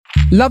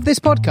Love this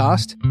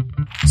podcast?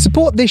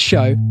 Support this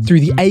show through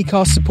the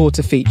Acast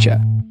supporter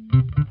feature.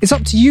 It's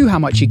up to you how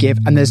much you give,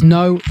 and there's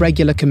no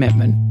regular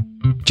commitment.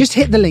 Just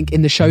hit the link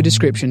in the show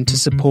description to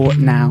support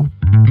now.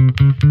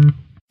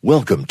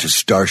 Welcome to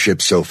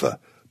StarShipSofa,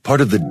 part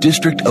of the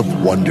District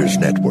of Wonders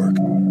network,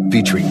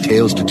 featuring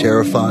Tales to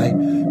Terrify,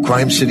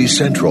 Crime City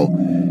Central,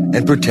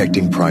 and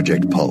Protecting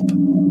Project Pulp.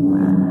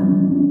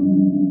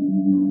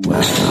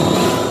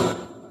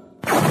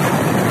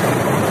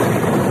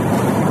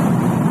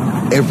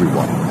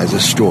 Everyone has a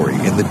story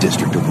in the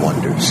District of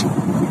Wonders.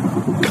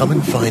 Come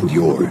and find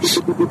yours.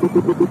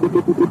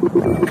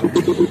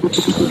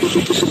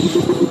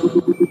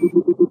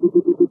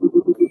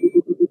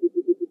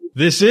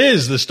 This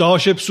is the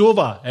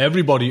StarShipSofa.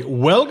 Everybody,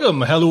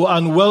 welcome, hello,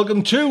 and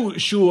welcome to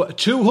show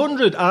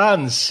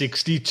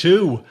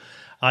 262.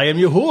 I am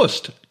your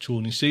host,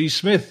 Tony C.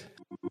 Smith.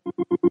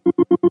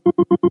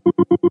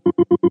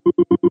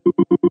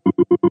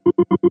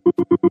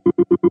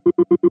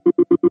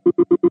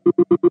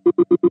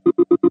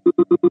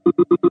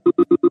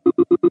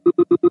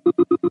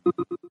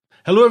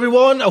 Hello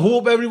everyone, I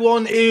hope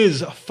everyone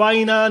is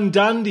fine and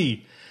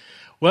dandy.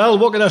 Well,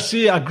 what can I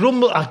say?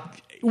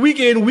 Week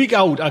in, week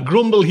out, I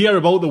grumble here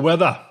about the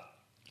weather.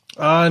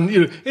 And,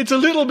 it's a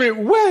little bit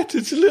wet,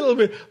 it's a little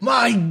bit,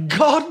 my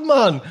God,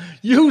 man,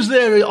 yous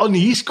there on the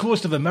east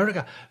coast of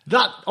America,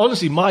 that,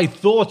 honestly, my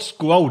thoughts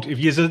go out. If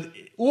you're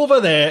over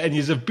there and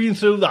you've been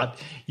through that,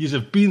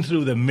 you've been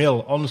through the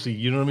mill, honestly,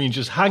 you know what I mean?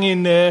 Just hang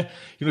in there.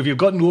 If you've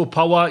got no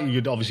power,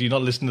 you'd obviously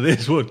not listen to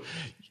this, but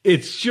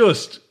it's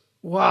just,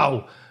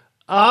 wow.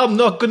 I'm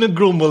not going to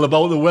grumble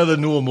about the weather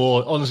no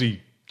more.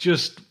 Honestly,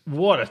 just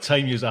what a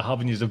time you're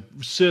having. You've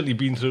certainly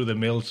been through the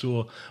mill.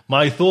 So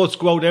my thoughts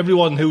go out to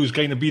everyone who's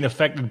kind of been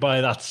affected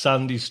by that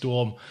Sandy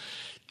storm.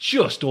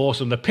 Just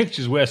awesome. The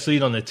pictures we're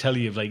seeing on the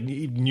telly of like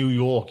New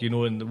York,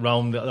 and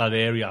around that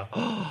area.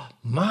 Oh,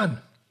 man.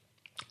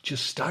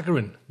 Just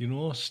staggering,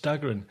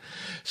 staggering.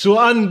 So,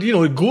 and,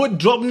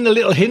 dropping a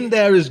little hint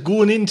there is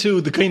going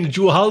into the kind of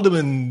Joe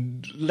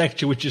Haldeman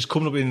lecture, which is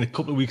coming up in a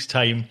couple of weeks'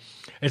 time.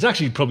 It's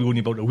actually probably only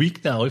about a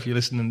week now, if you're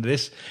listening to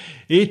this.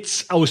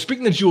 I was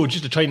speaking to Joe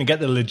just to try and get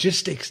the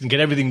logistics and get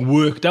everything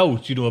worked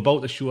out,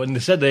 about the show. And they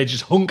said they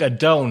just hunkered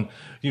down,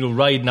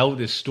 riding out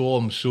this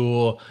storm.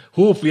 So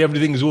hopefully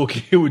everything's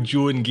okay with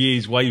Joe and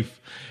Gay's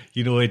wife.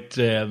 It's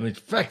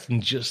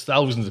affecting just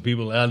thousands of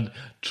people. And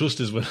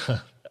trust us, when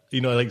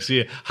like I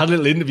say, had a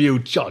little interview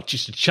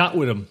just to chat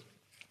with him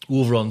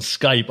over on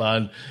Skype.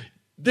 And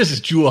this is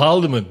Joe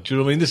Haldeman. Do you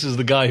know what I mean? This is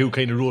the guy who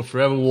kind of wrote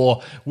Forever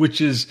War,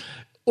 which is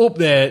up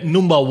there,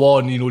 number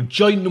one,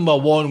 joint number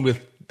one with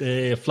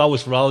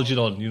Flowers for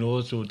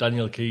Algernon, so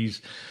Daniel Keyes.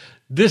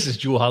 This is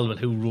Joe Haldeman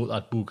who wrote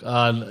that book.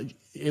 And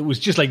it was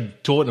just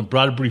like talking to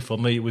Bradbury for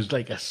me. It was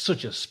like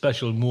such a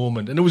special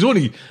moment. And it was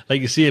only,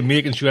 like you say,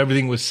 making sure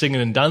everything was singing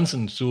and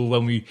dancing. So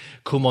when we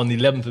come on the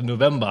 11th of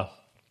November,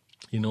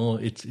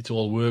 it's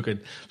all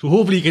working. So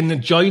hopefully you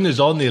can join us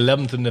on the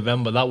 11th of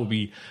November. That would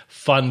be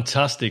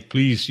fantastic.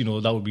 Please,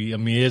 that would be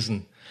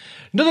amazing.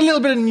 Another little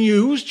bit of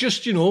news,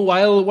 just,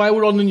 while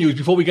we're on the news,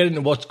 before we get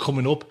into what's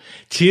coming up.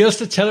 Tales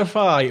to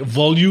Terrify,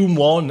 Volume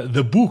 1,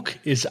 the book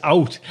is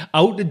out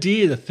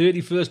today, the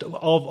 31st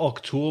of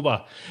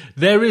October.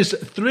 There is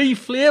 3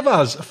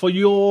 flavours for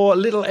your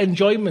little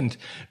enjoyment.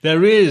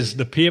 There is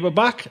the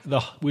paperback,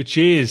 which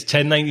is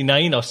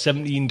 $10.99 or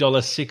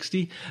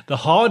 $17.60. The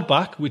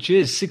hardback, which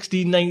is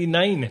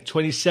 $16.99,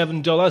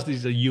 $27,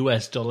 these are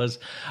US dollars.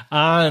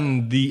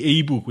 And the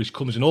ebook, which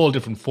comes in all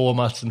different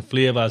formats and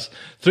flavours,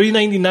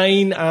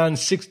 $3.99 and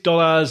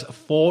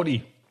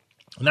 $6.40.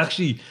 And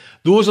actually,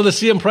 those are the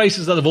same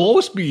prices that have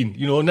always been.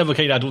 Never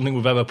kind of, I don't think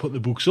we've ever put the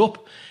books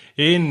up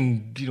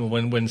in,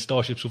 when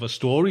StarShipSofa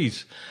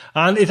Stories.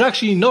 And it's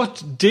actually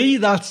not D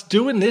that's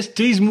doing this.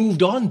 D's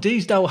moved on.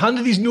 D's now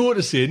handed his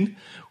notice in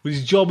with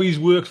his job he's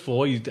worked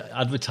for, his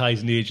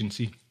advertising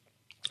agency.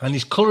 And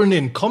he's colouring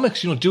in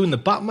comics, doing the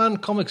Batman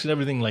comics and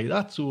everything like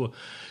that. So,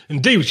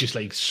 and D was just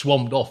like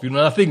swamped off, And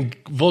I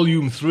think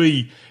Volume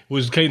 3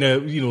 was kind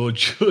of,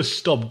 just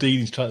stopped Dean.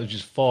 He's trying to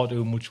just far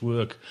too much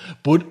work.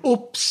 But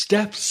up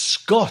steps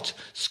Scott.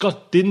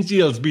 Scott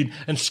Dinsdale's been,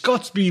 and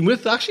Scott's been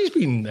he's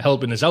been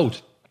helping us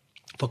out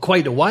for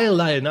quite a while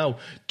now,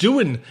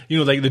 doing,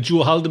 like the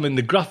Joe Haldeman,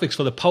 the graphics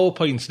for the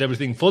PowerPoints and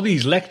everything for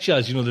these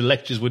lectures, the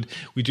lectures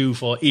we do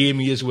for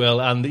Amy as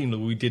well. And,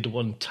 we did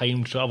one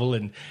time travel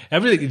and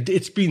everything.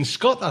 It's been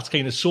Scott that's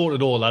kind of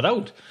sorted all that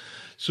out.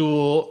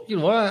 So,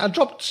 I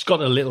dropped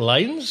Scott a little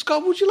line.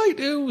 Scott, would you like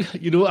to,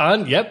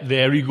 and yep,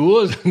 there he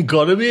goes.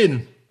 Got him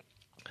in.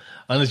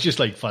 And it's just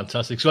like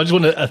fantastic. So I just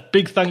want a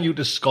big thank you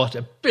to Scott,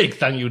 a big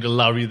thank you to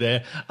Larry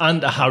there, and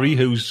to Harry,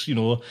 who's,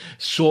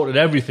 sorted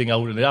everything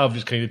out. And I've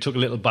just kind of took a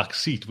little back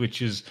seat,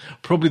 which is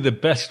probably the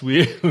best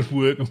way of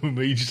working with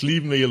me. Just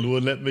leave me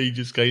alone. Let me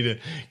just kind of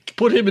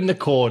put him in the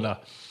corner.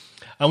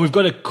 And we've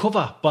got a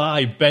cover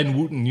by Ben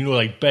Wooten,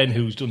 like Ben,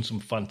 who's done some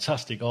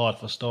fantastic art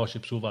for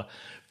StarShipSofa.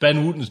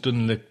 Ben Wooten's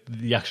done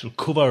the actual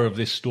cover of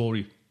this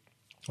story.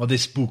 or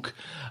this book.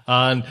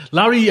 And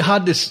Larry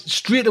had this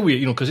straight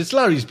away, because it's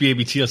Larry's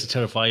baby, Tales to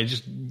Terrify. You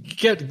just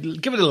give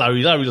it to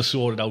Larry. Larry will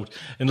sort it out.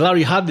 And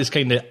Larry had this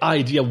kind of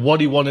idea of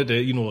what he wanted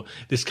to,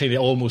 this kind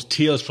of almost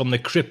Tales from the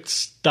Crypt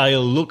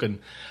style looking.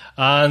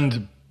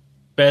 And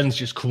Ben's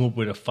just come up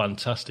with a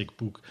fantastic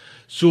book.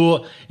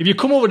 So if you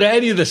come over to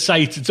any of the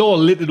sites, it's all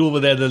littered over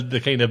there, the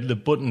kind of the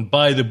button,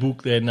 buy the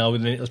book there now,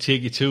 and it'll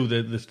take you to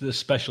the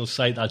special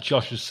site that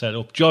Josh has set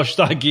up. Josh,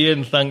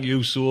 again, thank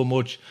you so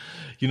much.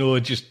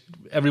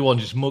 Everyone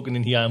just mucking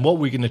in here, and what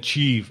we can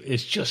achieve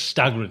is just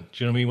staggering.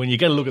 Do you know what I mean? When you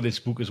get a look at this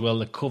book as well,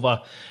 the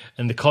cover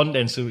and the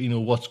contents of,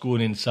 what's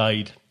going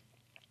inside.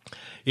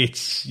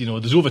 It's,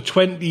 there's over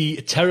 20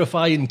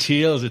 terrifying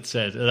tales, it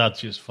said. That's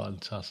just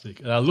fantastic.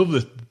 And I love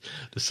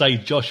the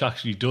site Josh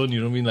actually done,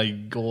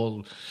 like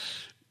all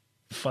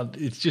fun.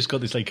 It's just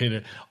got this like kind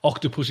of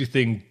octopusy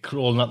thing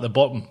crawling at the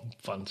bottom.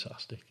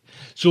 Fantastic.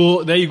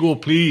 So there you go.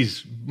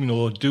 Please,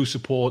 do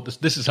support this.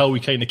 This is how we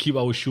kind of keep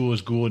our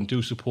shows going.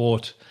 Do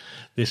support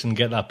this and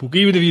get that book.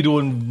 Even if you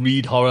don't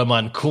read horror,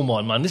 man, come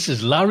on, man. This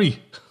is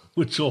Larry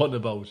we're talking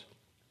about.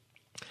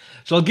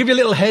 So I'll give you a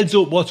little heads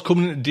up what's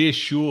coming in today's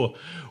show.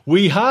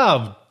 We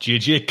have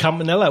JJ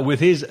Campanella with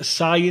his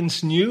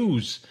science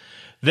news.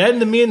 Then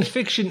the main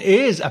fiction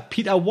is a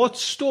Peter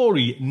Watts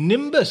story,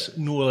 Nimbus,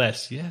 no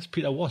less. Yes,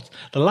 Peter Watts.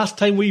 The last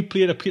time we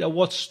played a Peter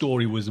Watts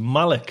story was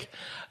Malik,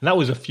 and that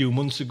was a few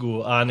months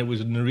ago, and it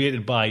was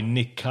narrated by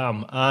Nick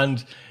Cam.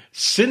 And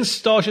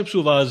since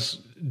StarShipSofa has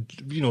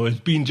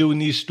been doing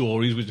these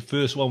stories, which the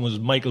first one was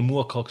Michael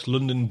Moorcock's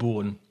London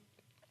Bone,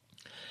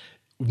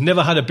 we've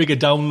never had a bigger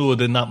download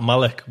than that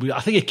Malik.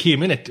 I think it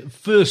came in at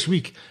first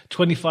week,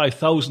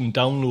 25,000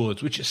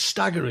 downloads, which is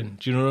staggering.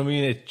 Do you know what I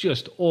mean? It's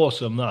just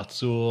awesome, that.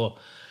 So,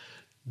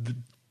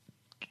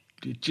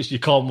 you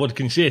can't, what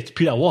can you say? It's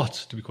Peter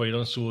Watts, to be quite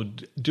honest. So,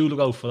 do look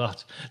out for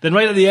that. Then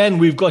right at the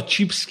end, we've got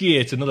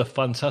Cheapskate, another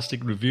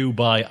fantastic review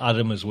by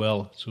Adam as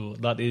well. So,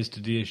 that is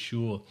today's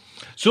show.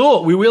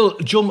 So, we will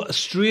jump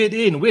straight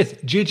in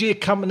with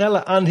JJ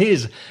Campanella and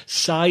his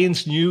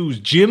science news.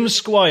 Jim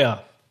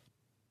Squire.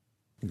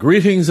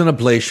 Greetings and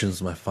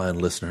oblations, my fine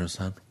listeners,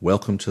 and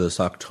welcome to this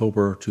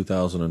October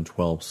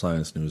 2012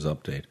 Science News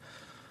Update.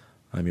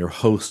 I'm your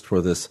host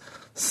for this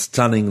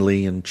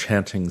stunningly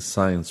enchanting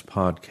science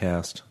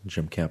podcast,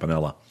 Jim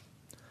Campanella.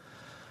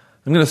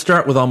 I'm going to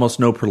start with almost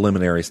no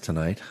preliminaries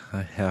tonight.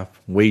 I have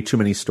way too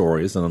many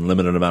stories and an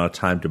unlimited amount of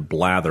time to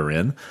blather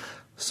in,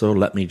 so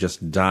let me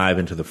just dive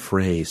into the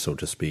fray, so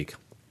to speak.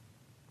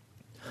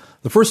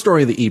 The first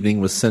story of the evening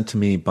was sent to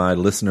me by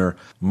listener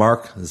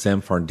Mark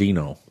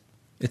Zamfardino.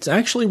 It's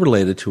actually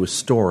related to a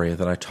story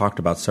that I talked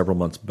about several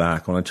months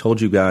back when I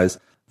told you guys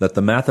that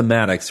the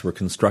mathematics for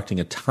constructing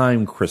a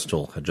time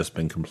crystal had just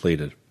been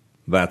completed.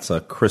 That's a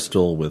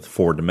crystal with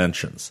 4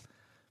 dimensions.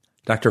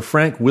 Dr.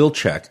 Frank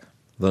Wilczek,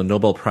 the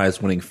Nobel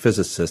Prize-winning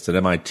physicist at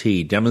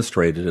MIT,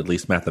 demonstrated, at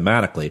least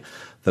mathematically,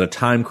 that a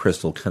time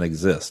crystal can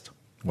exist.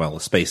 Well,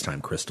 a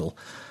space-time crystal.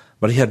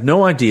 But he had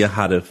no idea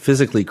how to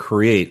physically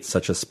create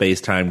such a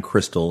space-time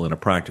crystal in a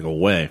practical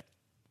way.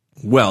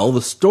 Well,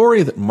 the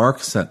story that Mark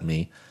sent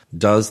me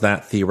does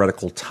that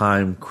theoretical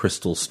time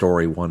crystal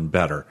story one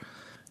better.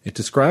 It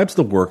describes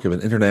the work of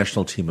an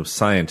international team of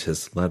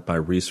scientists led by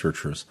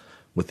researchers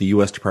with the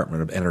U.S.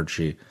 Department of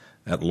Energy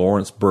at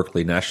Lawrence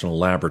Berkeley National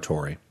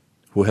Laboratory,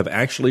 who have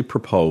actually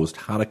proposed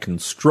how to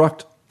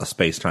construct a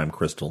space-time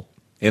crystal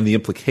and the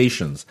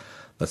implications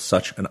that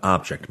such an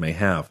object may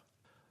have.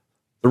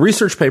 The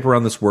research paper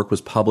on this work was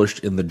published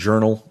in the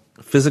journal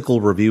Physical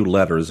Review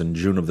Letters in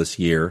June of this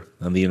year,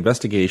 and the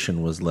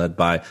investigation was led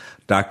by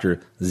Dr.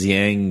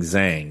 Xiang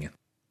Zhang.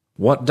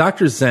 What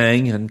Dr.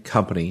 Zhang and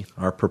company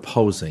are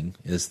proposing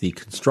is the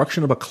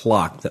construction of a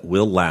clock that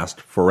will last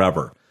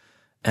forever.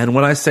 And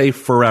when I say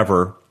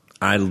forever,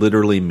 I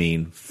literally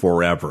mean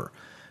forever.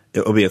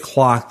 It will be a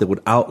clock that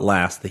would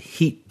outlast the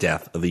heat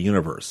death of the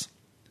universe.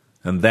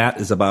 And that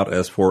is about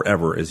as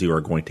forever as you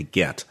are going to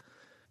get.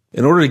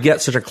 In order to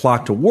get such a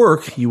clock to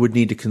work, you would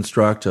need to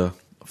construct a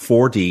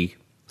 4D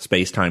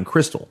space-time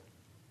crystal.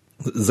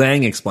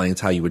 Zhang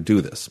explains how you would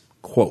do this.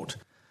 Quote,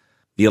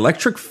 "The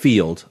electric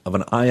field of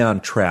an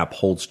ion trap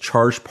holds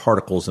charged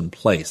particles in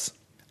place,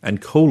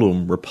 and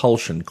Coulomb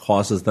repulsion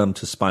causes them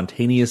to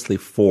spontaneously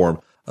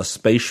form a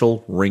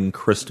spatial ring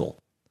crystal.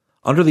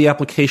 Under the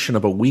application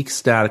of a weak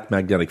static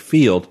magnetic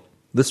field,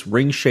 this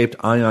ring-shaped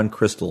ion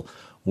crystal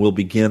will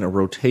begin a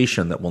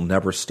rotation that will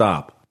never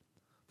stop.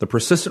 The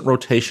persistent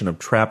rotation of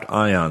trapped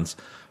ions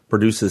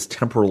produces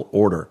temporal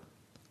order,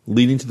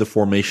 leading to the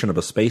formation of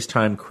a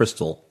space-time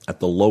crystal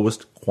at the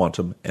lowest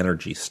quantum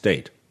energy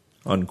state."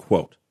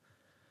 Unquote.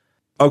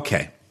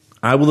 Okay,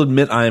 I will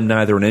admit I am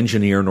neither an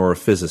engineer nor a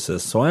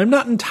physicist, so I am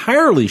not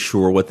entirely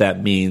sure what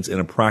that means in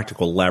a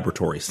practical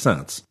laboratory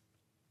sense.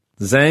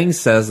 Zhang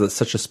says that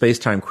such a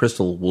space-time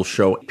crystal will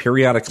show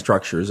periodic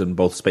structures in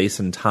both space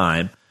and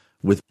time,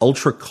 with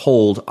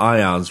ultra-cold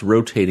ions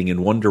rotating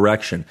in one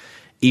direction,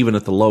 even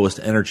at the lowest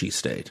energy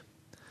state.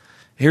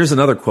 Here's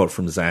another quote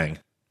from Zhang.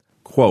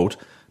 Quote,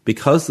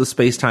 "Because the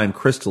space-time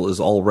crystal is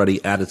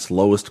already at its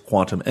lowest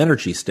quantum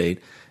energy state,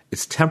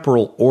 its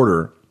temporal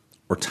order,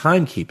 or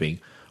timekeeping,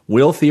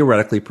 will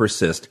theoretically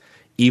persist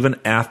even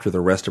after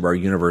the rest of our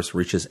universe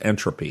reaches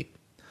entropy,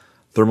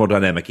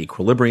 thermodynamic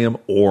equilibrium,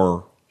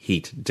 or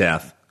heat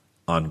death,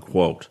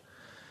 unquote.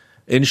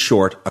 In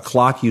short, a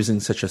clock using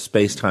such a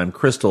space-time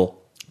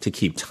crystal to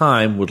keep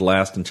time would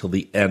last until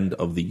the end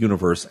of the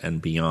universe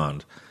and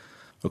beyond.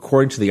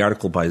 According to the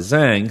article by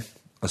Zhang,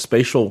 a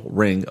spatial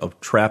ring of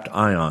trapped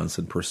ions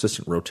in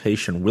persistent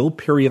rotation will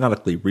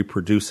periodically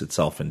reproduce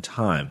itself in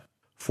time,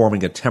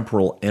 forming a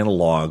temporal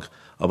analog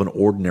of an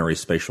ordinary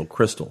spatial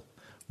crystal.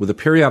 With a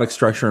periodic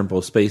structure in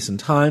both space and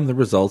time, the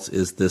result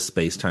is this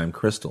space-time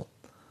crystal.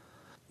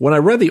 When I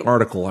read the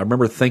article, I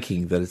remember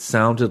thinking that it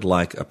sounded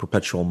like a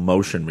perpetual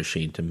motion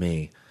machine to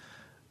me.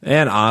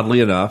 And oddly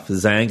enough,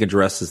 Zhang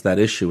addresses that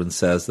issue and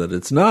says that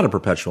it's not a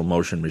perpetual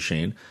motion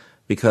machine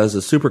because a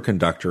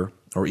superconductor,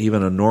 or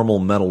even a normal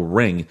metal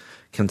ring,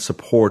 can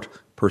support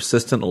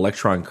persistent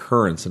electron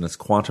currents in its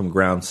quantum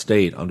ground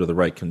state under the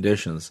right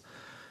conditions.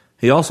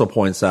 He also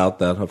points out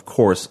that, of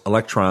course,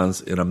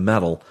 electrons in a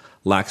metal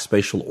lack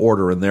spatial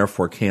order and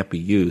therefore can't be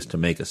used to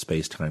make a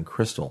space-time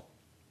crystal.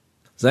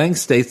 Zhang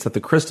states that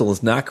the crystal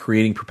is not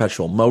creating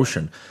perpetual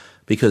motion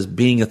because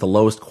being at the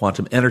lowest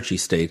quantum energy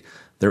state,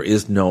 there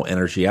is no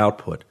energy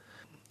output.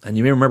 And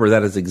you may remember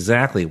that is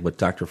exactly what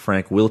Dr.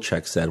 Frank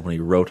Wilczek said when he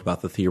wrote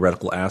about the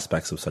theoretical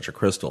aspects of such a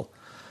crystal.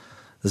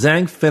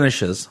 Zhang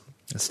finishes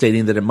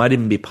stating that it might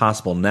even be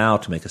possible now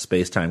to make a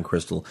space-time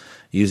crystal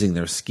using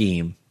their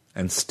scheme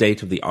and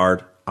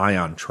state-of-the-art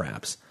ion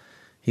traps.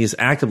 He is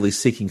actively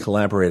seeking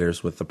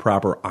collaborators with the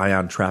proper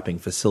ion trapping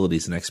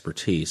facilities and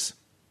expertise.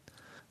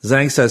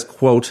 Zhang says,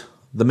 quote,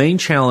 "The main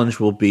challenge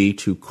will be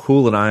to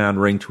cool an ion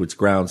ring to its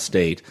ground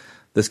state.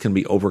 This can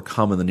be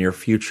overcome in the near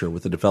future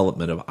with the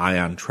development of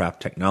ion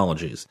trap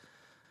technologies.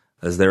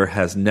 As there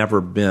has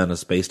never been a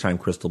space-time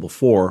crystal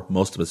before,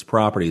 most of its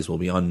properties will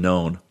be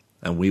unknown,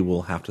 and we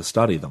will have to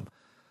study them.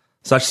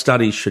 Such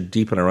studies should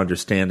deepen our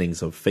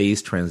understandings of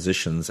phase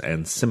transitions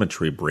and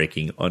symmetry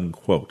breaking,"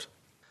 unquote.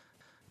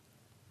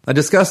 I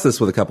discussed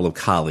this with a couple of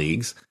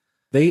colleagues.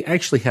 They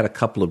actually had a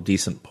couple of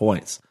decent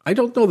points. I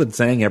don't know that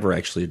Zhang ever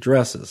actually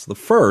addresses. The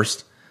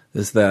first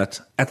is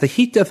that at the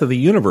heat death of the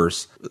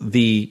universe,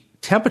 the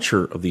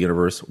temperature of the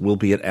universe will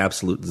be at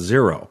absolute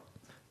zero.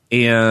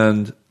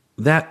 And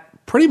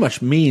that pretty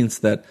much means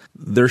that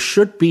there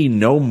should be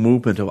no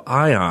movement of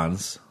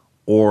ions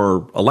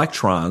or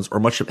electrons or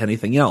much of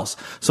anything else.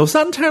 So it's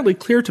not entirely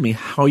clear to me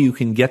how you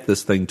can get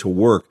this thing to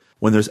work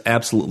when there's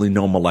absolutely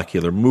no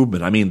molecular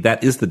movement. I mean,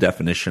 that is the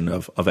definition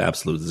of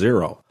absolute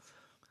zero.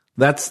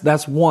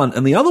 That's one.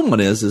 And the other one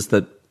is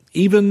that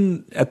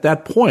even at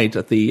that point,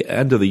 at the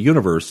end of the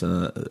universe,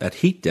 at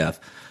heat death,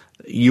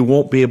 you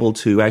won't be able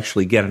to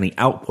actually get any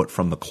output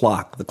from the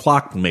clock. The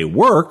clock may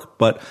work,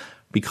 but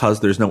because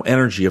there's no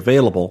energy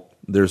available,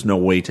 there's no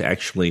way to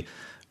actually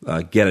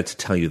get it to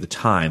tell you the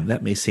time.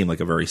 That may seem like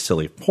a very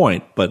silly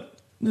point, but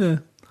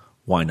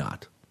why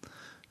not?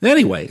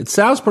 Anyway, it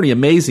sounds pretty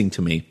amazing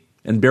to me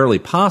and barely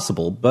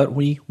possible, but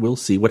we will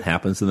see what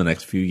happens in the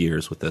next few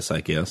years with this,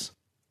 I guess.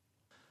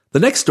 The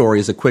next story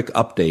is a quick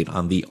update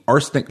on the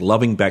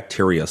arsenic-loving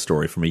bacteria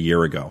story from a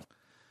year ago.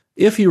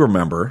 If you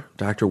remember,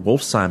 Dr.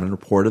 Wolf Simon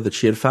reported that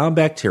she had found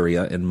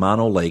bacteria in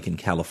Mono Lake in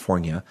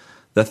California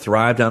that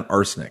thrived on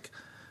arsenic,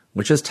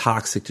 which is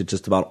toxic to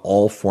just about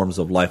all forms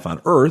of life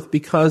on Earth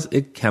because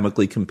it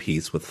chemically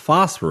competes with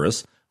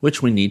phosphorus,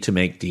 which we need to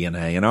make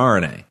DNA and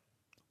RNA.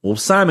 Wolf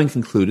Simon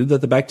concluded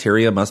that the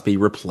bacteria must be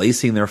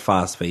replacing their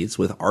phosphates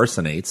with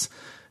arsenates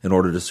in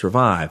order to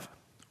survive,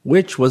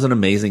 which was an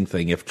amazing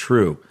thing if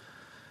true.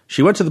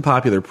 She went to the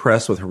popular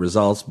press with her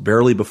results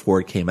barely before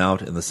it came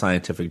out in the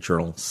scientific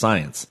journal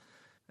Science,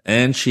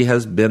 and she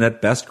has been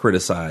at best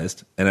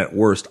criticized and at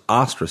worst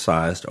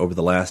ostracized over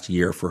the last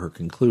year for her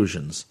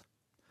conclusions.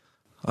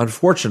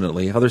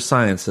 Unfortunately, other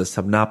scientists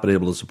have not been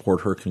able to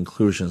support her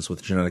conclusions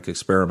with genetic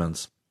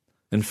experiments.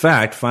 In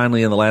fact,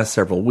 finally in the last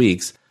several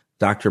weeks,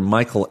 Dr.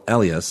 Michael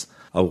Elias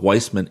of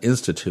Weizmann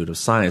Institute of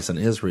Science in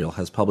Israel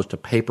has published a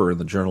paper in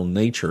the journal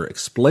Nature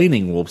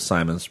explaining Wolf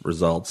Simon's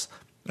results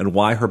and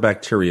why her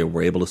bacteria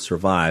were able to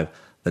survive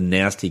the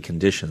nasty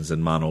conditions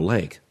in Mono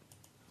Lake.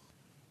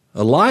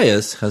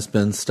 Elias has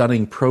been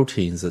studying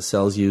proteins that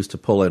cells use to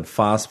pull in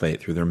phosphate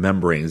through their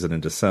membranes and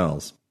into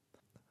cells.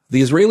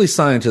 The Israeli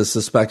scientists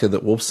suspected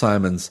that Wolf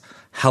Simon's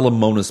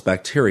Halomonas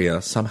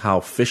bacteria somehow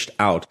fished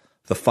out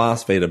the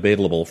phosphate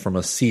available from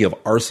a sea of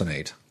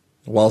arsenate,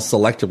 while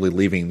selectively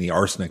leaving the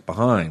arsenic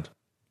behind.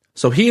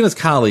 So he and his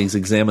colleagues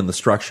examined the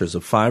structures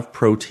of 5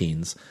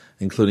 proteins,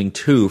 including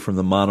 2 from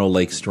the Mono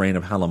Lake strain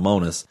of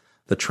Halomonas,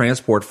 that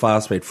transport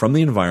phosphate from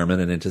the environment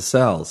and into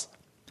cells.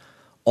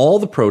 All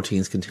the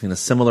proteins contain a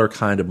similar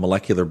kind of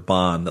molecular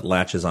bond that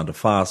latches onto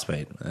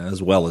phosphate,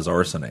 as well as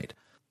arsenate.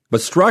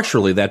 But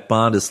structurally, that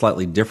bond is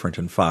slightly different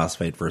in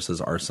phosphate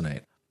versus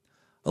arsenate.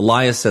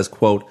 Elias says,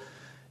 quote,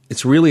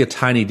 "It's really a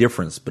tiny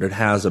difference, but it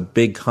has a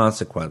big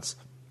consequence.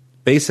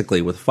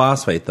 Basically, with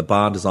phosphate, the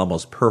bond is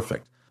almost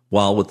perfect,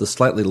 while with the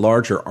slightly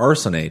larger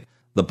arsenate,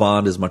 the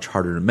bond is much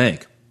harder to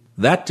make.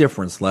 That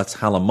difference lets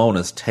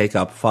Halomonas take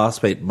up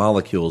phosphate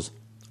molecules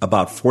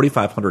about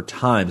 4,500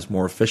 times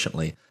more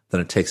efficiently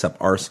than it takes up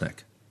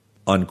arsenic,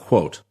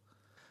 unquote.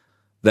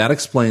 That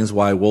explains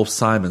why Wolf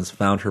Simons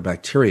found her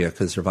bacteria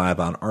could survive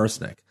on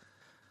arsenic.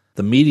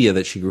 The media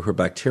that she grew her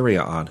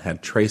bacteria on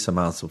had trace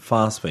amounts of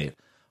phosphate,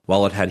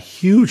 while it had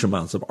huge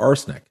amounts of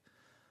arsenic.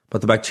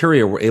 But the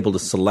bacteria were able to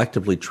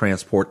selectively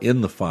transport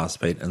in the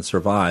phosphate and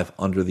survive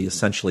under the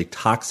essentially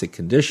toxic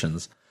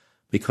conditions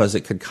because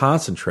it could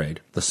concentrate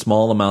the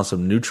small amounts of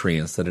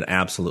nutrients that it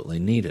absolutely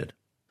needed.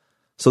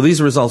 So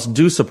these results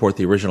do support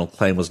the original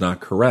claim was not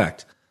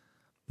correct.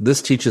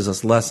 This teaches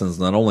us lessons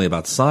not only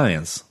about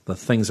science, that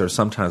things are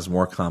sometimes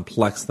more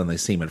complex than they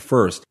seem at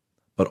first,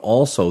 but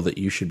also that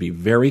you should be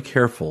very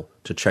careful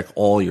to check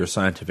all your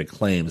scientific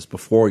claims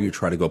before you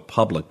try to go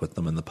public with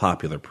them in the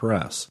popular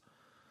press.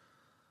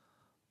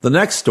 The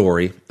next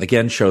story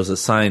again shows that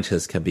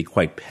scientists can be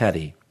quite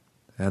petty,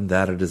 and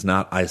that it is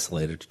not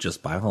isolated to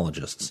just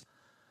biologists.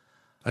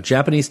 A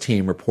Japanese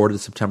team reported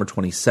September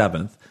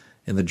 27th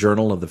in the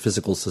Journal of the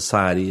Physical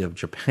Society of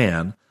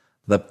Japan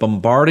that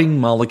bombarding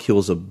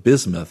molecules of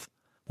bismuth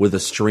with a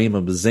stream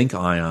of zinc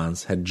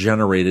ions had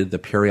generated the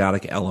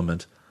periodic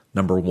element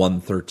number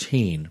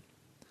 113.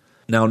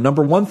 Now,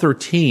 number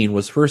 113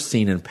 was first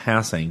seen in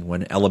passing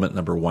when element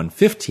number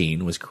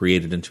 115 was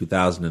created in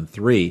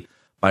 2003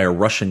 by a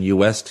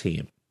Russian-U.S.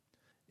 team.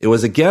 It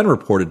was again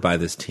reported by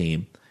this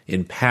team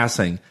in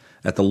passing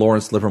at the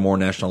Lawrence Livermore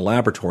National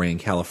Laboratory in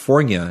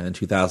California in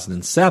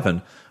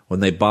 2007 when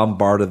they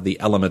bombarded the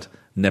element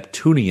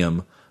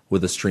neptunium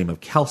with a stream of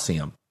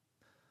calcium.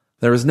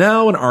 There is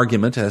now an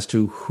argument as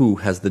to who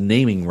has the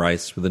naming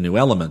rights for the new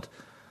element.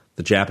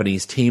 The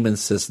Japanese team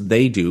insists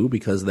they do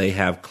because they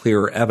have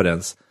clearer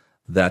evidence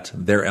that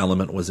their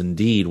element was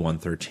indeed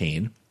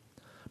 113.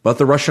 But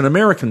the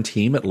Russian-American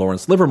team at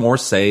Lawrence Livermore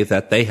say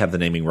that they have the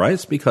naming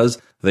rights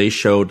because they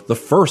showed the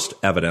first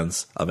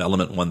evidence of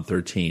element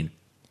 113,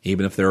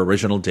 even if their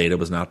original data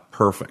was not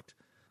perfect.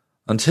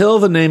 Until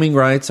the naming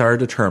rights are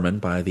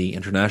determined by the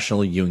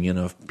International Union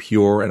of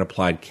Pure and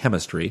Applied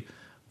Chemistry,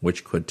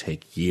 which could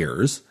take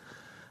years,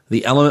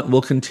 the element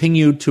will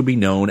continue to be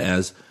known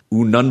as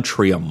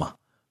ununtrium.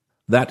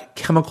 That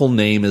chemical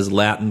name is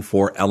Latin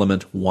for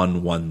element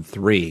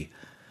 113,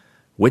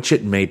 which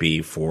it may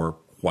be for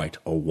quite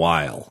a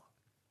while.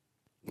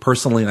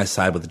 Personally, I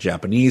side with the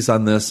Japanese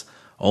on this,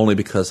 only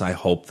because I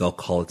hope they'll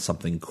call it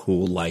something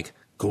cool like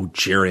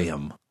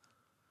gogerium.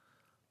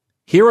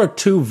 Here are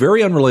two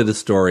very unrelated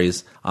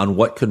stories on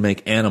what could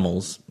make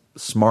animals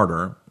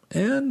smarter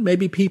and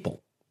maybe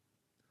people.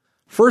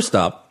 First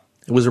up,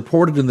 it was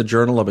reported in the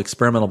Journal of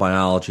Experimental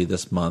Biology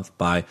this month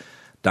by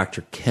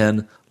Dr.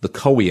 Ken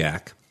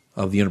Lukowiak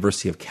of the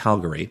University of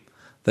Calgary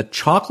that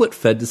chocolate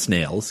fed to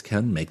snails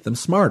can make them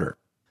smarter.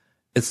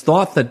 It's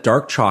thought that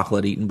dark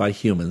chocolate eaten by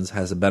humans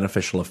has a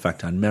beneficial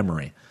effect on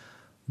memory,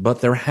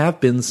 but there have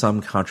been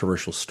some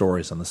controversial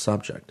stories on the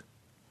subject.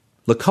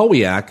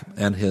 Lukowiak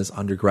and his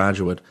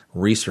undergraduate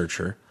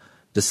researcher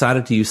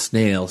decided to use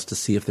snails to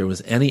see if there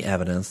was any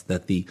evidence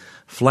that the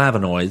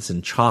flavonoids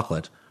in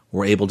chocolate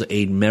were able to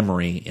aid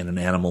memory in an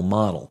animal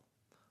model.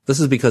 This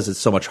is because it's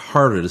so much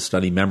harder to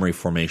study memory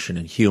formation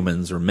in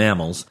humans or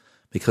mammals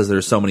because there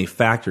are so many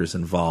factors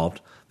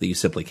involved that you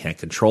simply can't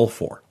control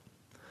for.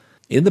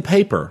 In the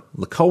paper,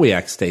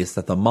 Lukowiak states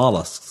that the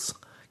mollusks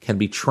can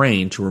be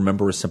trained to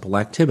remember a simple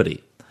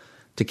activity,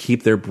 to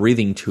keep their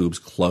breathing tubes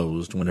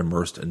closed when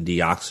immersed in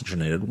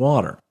deoxygenated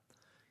water.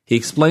 He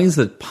explains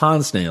that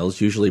pond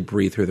snails usually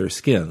breathe through their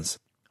skins,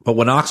 but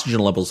when oxygen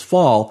levels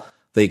fall,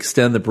 they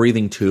extend the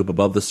breathing tube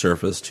above the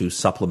surface to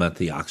supplement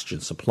the oxygen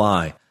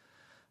supply.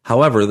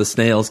 However, the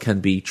snails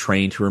can be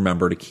trained to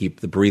remember to keep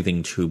the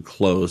breathing tube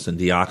closed in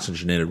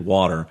deoxygenated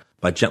water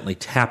by gently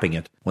tapping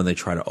it when they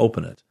try to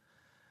open it.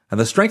 And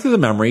the strength of the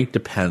memory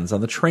depends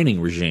on the training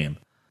regime.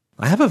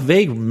 I have a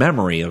vague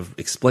memory of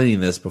explaining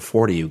this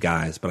before to you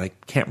guys, but I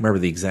can't remember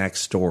the exact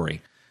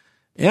story.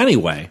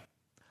 Anyway,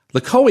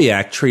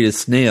 Lukowiak treated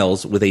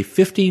snails with a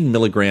 15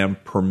 milligram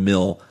per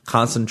mil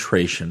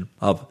concentration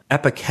of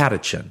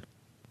epicatechin.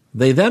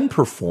 They then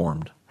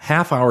performed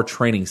half-hour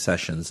training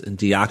sessions in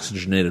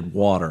deoxygenated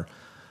water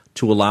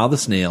to allow the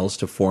snails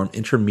to form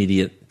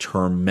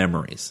intermediate-term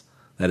memories,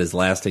 that is,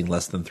 lasting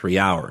less than 3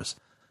 hours,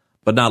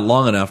 but not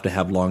long enough to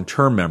have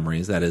long-term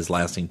memories, that is,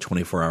 lasting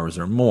 24 hours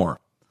or more.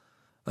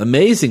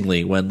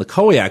 Amazingly, when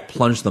Lukowiak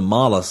plunged the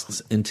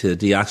mollusks into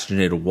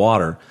deoxygenated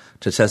water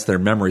to test their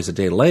memories a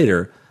day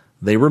later,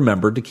 they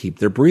remembered to keep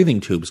their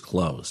breathing tubes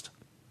closed.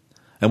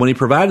 And when he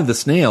provided the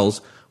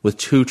snails with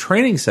 2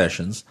 training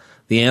sessions,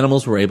 the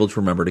animals were able to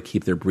remember to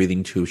keep their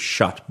breathing tubes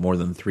shut more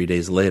than 3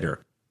 days later.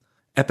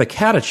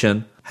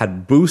 Epicatechin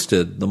had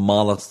boosted the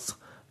mollusks'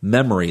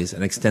 memories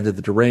and extended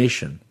the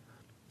duration.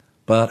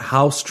 But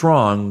how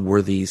strong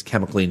were these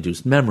chemically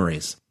induced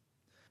memories?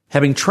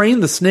 Having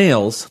trained the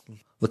snails,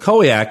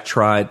 Lukowiak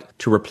tried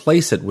to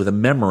replace it with a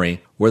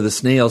memory where the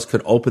snails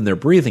could open their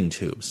breathing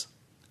tubes.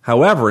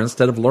 However,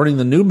 instead of learning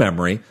the new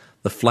memory,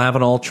 the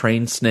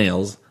flavanol-trained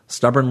snails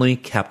stubbornly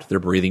kept their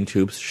breathing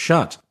tubes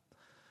shut.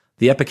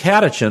 The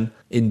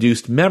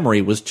epicatechin-induced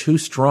memory was too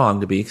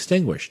strong to be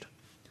extinguished.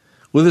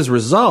 With his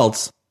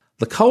results,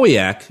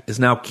 Lekowiak is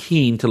now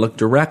keen to look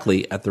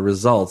directly at the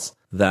results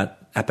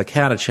that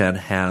epicatechin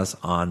has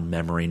on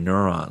memory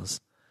neurons.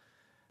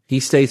 He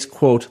states,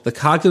 quote, "The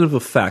cognitive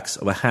effects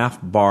of a half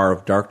bar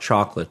of dark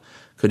chocolate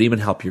could even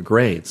help your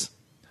grades.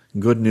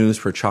 Good news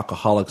for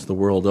chocoholics the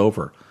world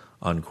over,"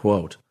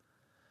 unquote.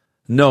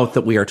 Note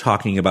that we are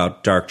talking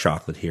about dark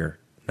chocolate here,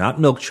 not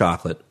milk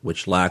chocolate,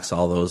 which lacks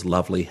all those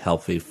lovely,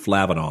 healthy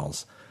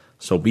flavanols.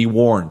 So be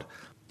warned,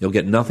 you'll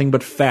get nothing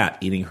but fat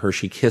eating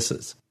Hershey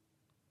Kisses.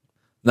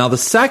 Now, the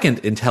second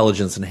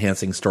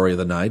intelligence-enhancing story of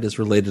the night is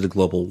related to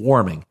global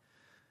warming.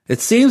 It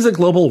seems that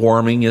global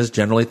warming is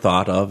generally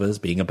thought of as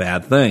being a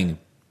bad thing.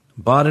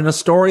 But in a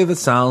story that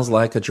sounds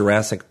like a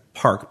Jurassic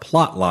Park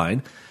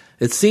plotline,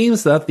 it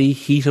seems that the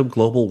heat of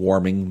global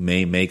warming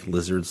may make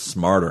lizards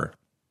smarter.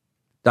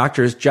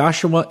 Doctors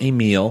Joshua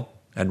Emil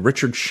and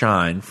Richard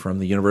Shine from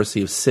the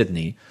University of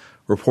Sydney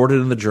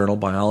reported in the journal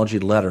Biology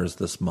Letters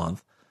this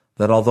month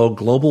that although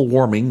global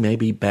warming may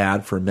be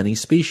bad for many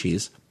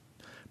species,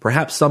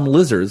 perhaps some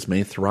lizards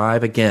may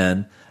thrive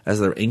again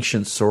as their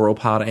ancient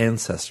sauropod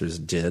ancestors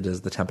did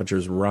as the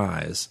temperatures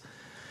rise.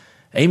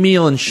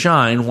 Emil and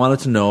Shine wanted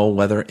to know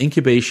whether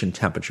incubation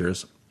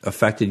temperatures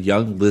affected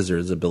young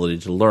lizards' ability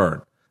to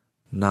learn.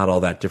 Not all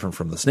that different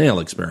from the snail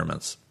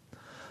experiments.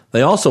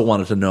 They also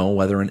wanted to know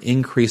whether an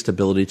increased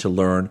ability to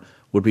learn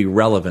would be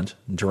relevant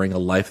during a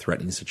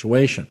life-threatening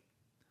situation.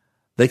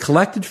 They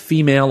collected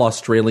female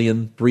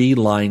Australian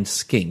three-lined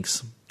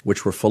skinks,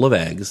 which were full of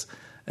eggs,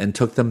 and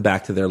took them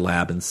back to their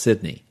lab in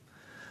Sydney.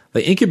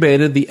 They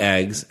incubated the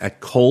eggs at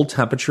cold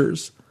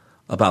temperatures,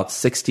 about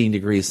 16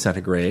 degrees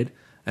centigrade,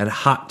 and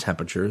hot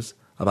temperatures,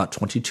 about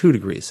 22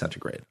 degrees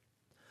centigrade.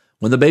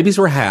 When the babies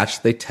were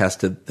hatched, they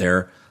tested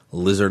their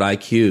lizard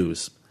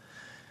IQs.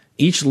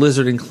 Each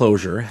lizard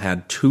enclosure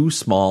had two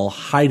small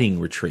hiding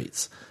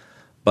retreats,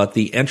 but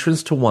the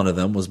entrance to one of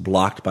them was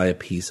blocked by a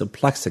piece of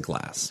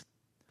plexiglass.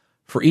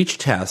 For each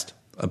test,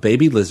 a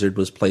baby lizard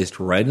was placed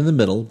right in the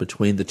middle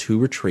between the two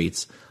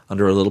retreats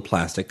under a little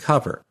plastic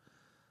cover.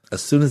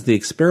 As soon as the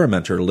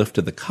experimenter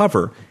lifted the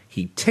cover,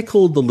 he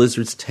tickled the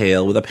lizard's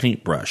tail with a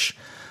paintbrush.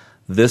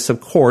 This, of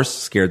course,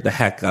 scared the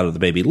heck out of the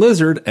baby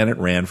lizard, and it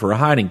ran for a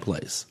hiding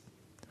place.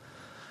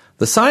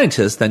 The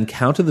scientists then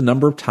counted the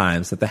number of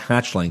times that the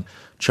hatchling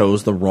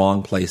chose the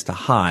wrong place to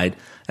hide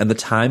and the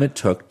time it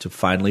took to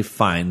finally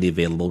find the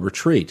available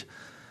retreat.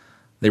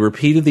 They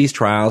repeated these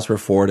trials for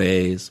 4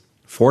 days,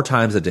 4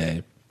 times a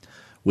day,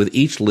 with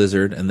each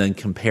lizard, and then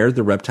compared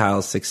the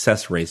reptile's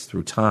success rates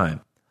through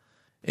time.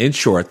 In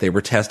short, they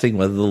were testing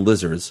whether the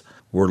lizards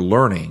were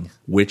learning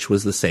which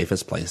was the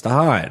safest place to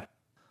hide.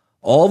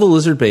 All the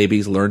lizard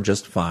babies learned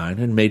just fine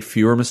and made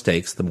fewer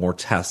mistakes the more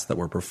tests that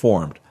were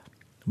performed.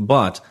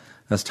 But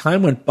as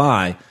time went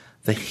by,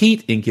 the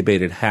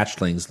heat-incubated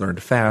hatchlings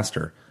learned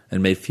faster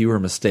and made fewer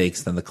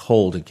mistakes than the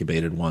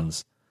cold-incubated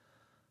ones.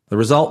 The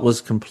result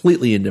was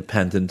completely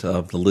independent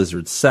of the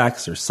lizard's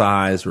sex or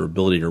size or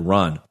ability to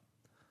run.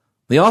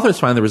 The authors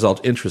find the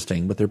result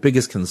interesting, but their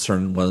biggest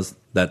concern was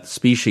that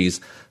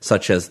species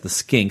such as the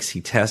skinks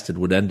he tested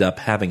would end up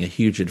having a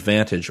huge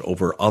advantage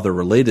over other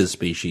related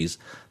species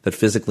that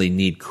physically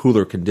need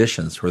cooler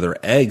conditions for their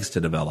eggs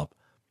to develop.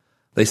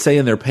 They say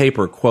in their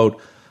paper, quote,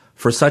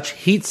 "For such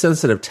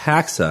heat-sensitive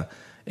taxa,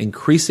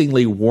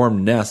 increasingly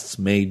warm nests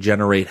may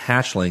generate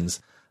hatchlings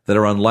that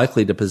are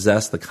unlikely to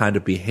possess the kind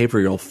of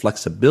behavioral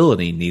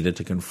flexibility needed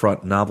to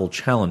confront novel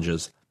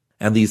challenges,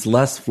 and these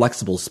less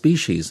flexible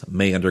species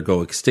may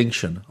undergo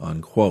extinction,"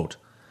 unquote.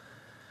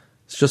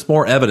 It's just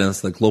more evidence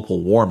that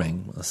global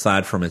warming,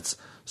 aside from its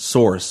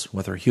source,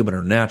 whether human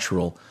or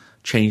natural,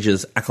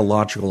 changes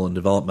ecological and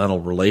developmental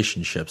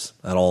relationships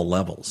at all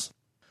levels.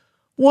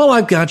 While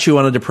I've got you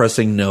on a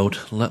depressing note,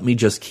 let me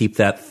just keep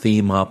that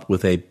theme up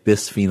with a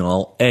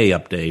bisphenol A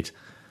update.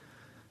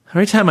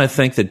 Every time I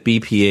think that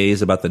BPA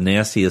is about the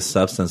nastiest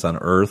substance on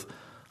Earth,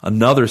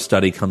 another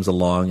study comes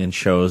along and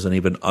shows an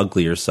even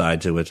uglier side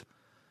to it.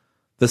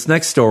 This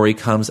next story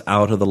comes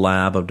out of the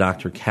lab of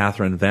Dr.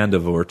 Catherine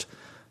Vandervoort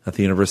at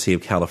the University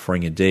of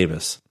California,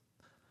 Davis.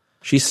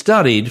 She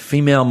studied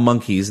female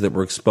monkeys that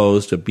were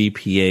exposed to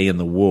BPA in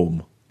the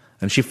womb,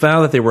 and she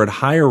found that they were at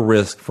higher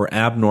risk for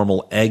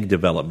abnormal egg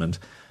development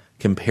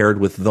compared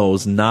with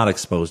those not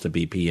exposed to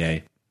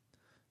BPA.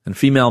 In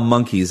female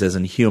monkeys, as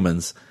in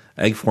humans,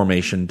 egg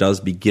formation does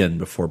begin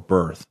before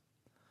birth.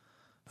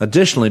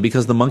 Additionally,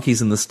 because the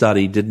monkeys in the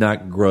study did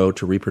not grow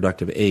to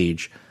reproductive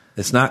age,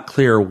 it's not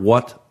clear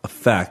what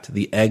effect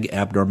the egg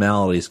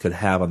abnormalities could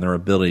have on their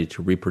ability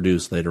to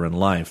reproduce later in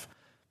life.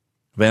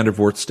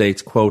 Vandervoort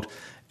states, quote,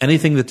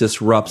 "Anything that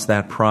disrupts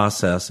that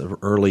process of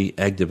early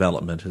egg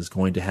development is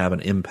going to have an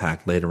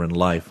impact later in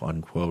life,"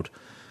 unquote.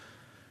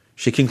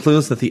 She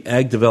concludes that the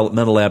egg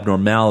developmental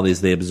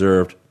abnormalities they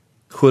observed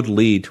could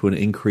lead to an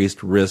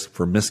increased risk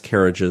for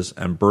miscarriages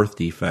and birth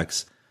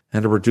defects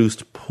and a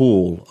reduced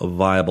pool of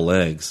viable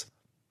eggs.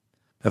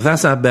 If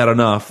that's not bad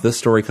enough, this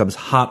story comes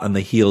hot on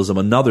the heels of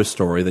another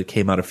story that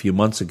came out a few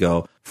months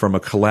ago from a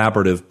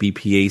collaborative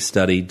BPA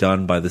study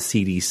done by the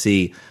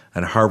CDC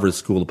and Harvard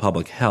School of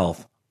Public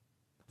Health.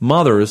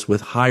 Mothers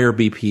with higher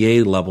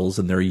BPA levels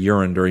in their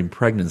urine during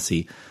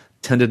pregnancy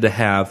tended to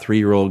have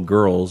 3-year-old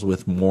girls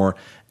with more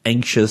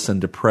anxious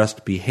and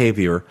depressed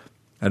behavior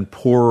and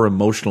poorer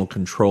emotional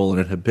control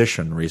and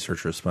inhibition,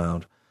 researchers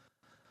found.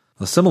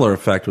 A similar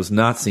effect was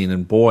not seen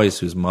in boys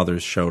whose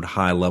mothers showed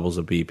high levels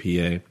of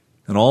BPA.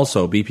 And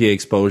also, BPA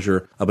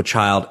exposure of a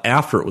child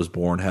after it was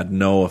born had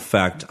no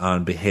effect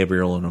on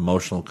behavioral and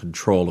emotional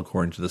control,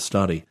 according to the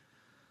study.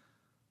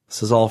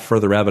 This is all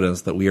further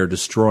evidence that we are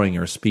destroying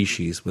our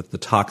species with the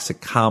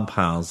toxic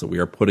compounds that we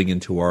are putting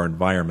into our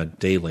environment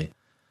daily.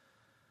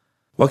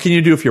 What can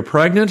you do if you're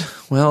pregnant?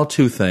 Well,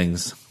 2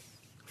 things.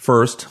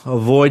 First,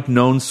 avoid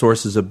known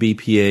sources of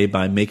BPA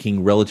by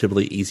making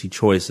relatively easy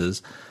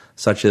choices,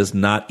 such as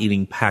not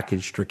eating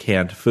packaged or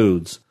canned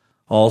foods.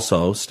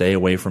 Also, stay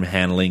away from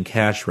handling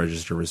cash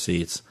register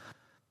receipts.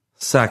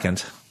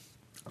 Second,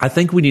 I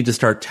think we need to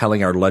start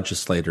telling our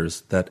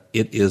legislators that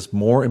it is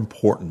more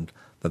important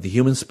that the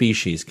human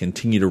species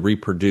continue to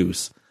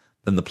reproduce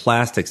than the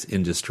plastics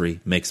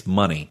industry makes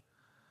money.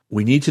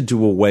 We need to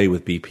do away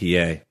with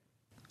BPA.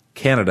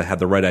 Canada had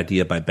the right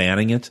idea by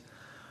banning it.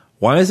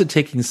 Why is it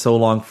taking so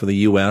long for the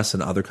U.S.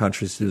 and other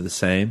countries to do the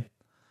same?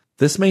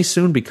 This may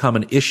soon become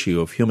an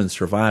issue of human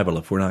survival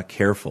if we're not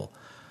careful.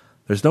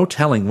 There's no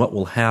telling what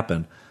will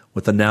happen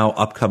with the now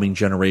upcoming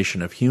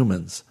generation of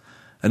humans.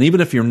 And even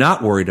if you're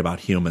not worried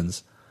about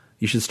humans,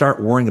 you should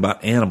start worrying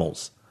about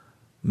animals.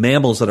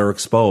 Mammals that are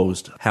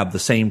exposed have the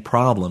same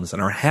problems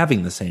and are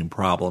having the same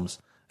problems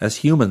as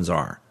humans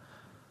are.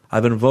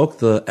 I've invoked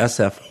the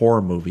SF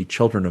horror movie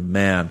Children of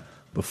Man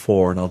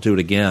before, and I'll do it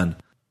again.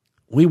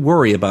 We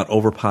worry about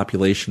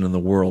overpopulation in the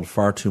world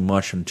far too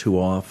much and too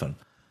often.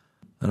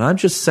 And I'm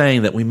just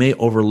saying that we may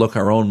overlook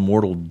our own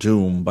mortal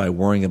doom by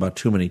worrying about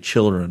too many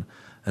children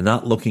and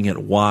not looking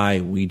at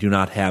why we do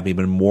not have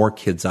even more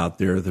kids out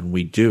there than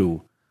we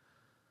do.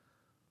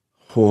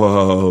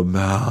 Whoa,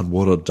 man,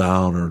 what a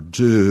downer.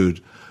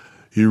 Dude,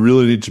 you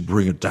really need to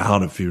bring it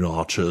down a few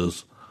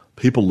notches.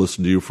 People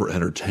listen to you for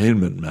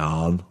entertainment,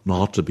 man,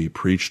 not to be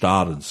preached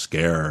out and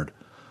scared.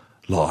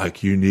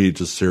 Like, you need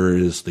to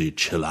seriously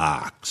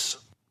chillax.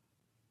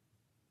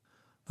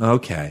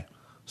 Okay,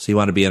 so you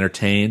want to be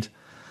entertained?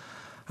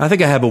 I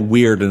think I have a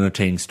weird,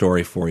 entertaining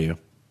story for you.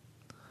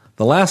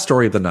 The last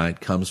story of the night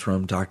comes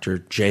from Dr.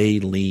 J.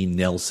 Lee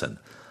Nelson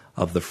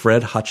of the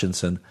Fred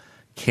Hutchinson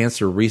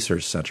Cancer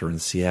Research Center in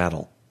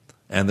Seattle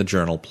and the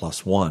journal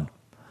PLOS ONE.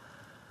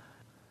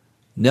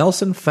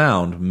 Nelson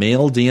found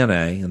male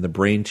DNA in the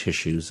brain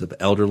tissues of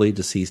elderly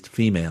deceased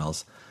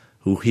females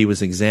who he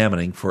was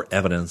examining for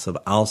evidence of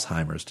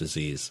Alzheimer's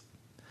disease.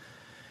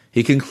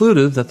 He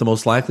concluded that the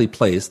most likely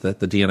place that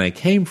the DNA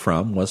came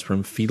from was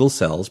from fetal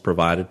cells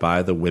provided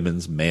by the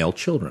women's male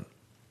children.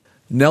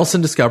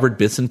 Nelson discovered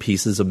bits and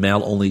pieces of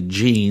male-only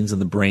genes in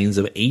the brains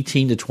of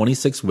 18 to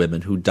 26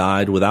 women who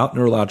died without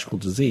neurological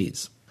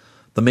disease.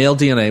 The male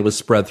DNA was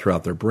spread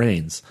throughout their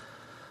brains.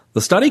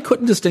 The study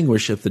couldn't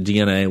distinguish if the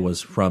DNA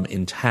was from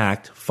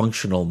intact,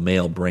 functional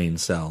male brain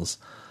cells,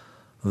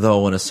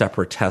 though in a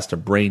separate test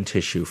of brain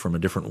tissue from a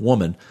different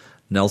woman,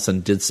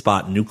 Nelson did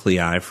spot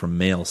nuclei from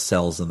male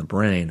cells in the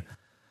brain.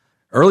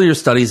 Earlier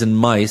studies in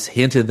mice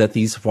hinted that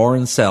these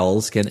foreign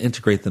cells can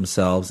integrate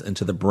themselves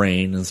into the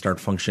brain and start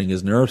functioning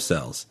as nerve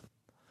cells.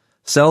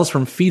 Cells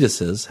from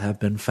fetuses have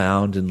been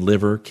found in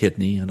liver,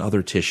 kidney, and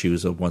other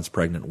tissues of once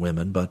pregnant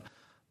women, but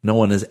no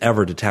one has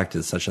ever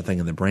detected such a thing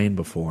in the brain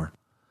before.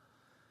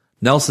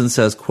 Nelson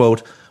says,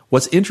 quote,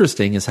 "What's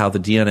interesting is how the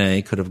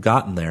DNA could have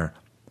gotten there.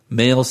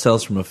 Male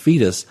cells from a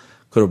fetus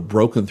could have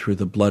broken through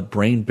the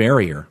blood-brain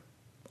barrier,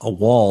 a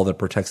wall that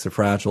protects the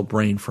fragile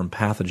brain from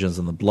pathogens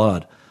in the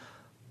blood.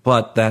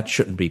 But that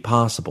shouldn't be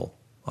possible,"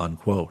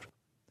 unquote.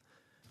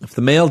 If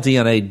the male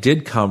DNA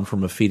did come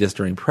from a fetus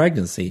during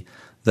pregnancy,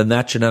 then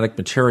that genetic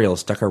material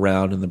stuck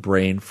around in the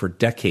brain for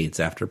decades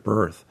after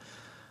birth.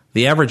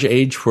 The average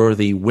age for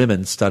the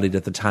women studied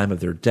at the time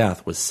of their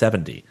death was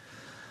 70.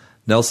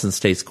 Nelson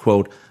states,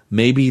 quote,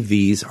 "Maybe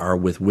these are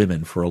with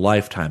women for a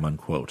lifetime,"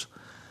 unquote.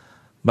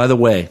 By the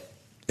way,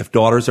 if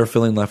daughters are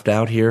feeling left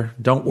out here,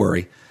 don't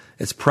worry.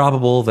 It's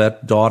probable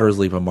that daughters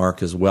leave a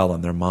mark as well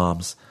on their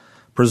moms.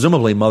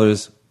 Presumably,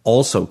 mothers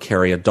also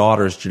carry a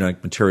daughter's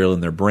genetic material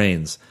in their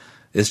brains.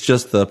 It's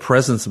just the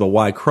presence of a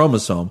Y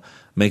chromosome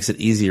makes it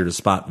easier to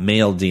spot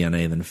male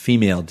DNA than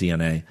female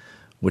DNA,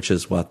 which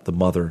is what the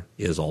mother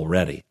is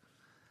already.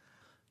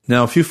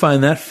 Now, if you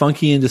find that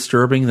funky and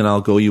disturbing, then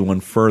I'll go you one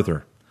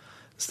further.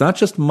 It's not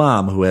just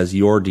mom who has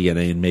your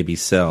DNA and maybe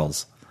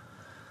cells.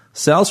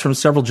 Cells from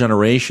several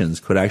generations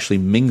could actually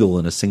mingle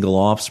in a single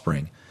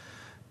offspring.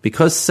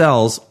 Because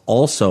cells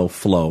also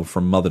flow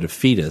from mother to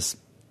fetus,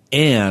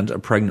 and a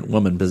pregnant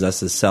woman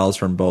possesses cells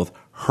from both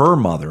her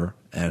mother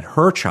and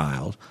her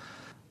child,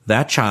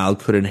 that child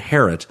could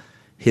inherit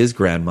his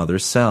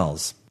grandmother's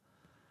cells.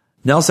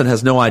 Nelson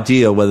has no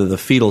idea whether the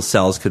fetal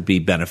cells could be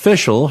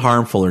beneficial,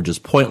 harmful, or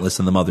just pointless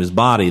in the mother's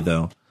body,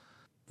 though.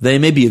 They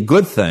may be a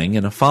good thing.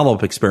 In a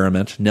follow-up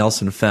experiment,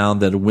 Nelson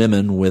found that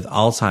women with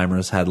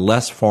Alzheimer's had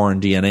less foreign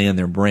DNA in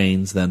their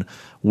brains than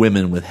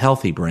women with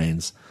healthy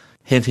brains.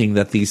 hinting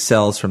that these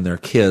cells from their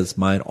kids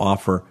might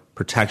offer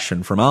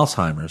protection from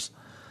Alzheimer's.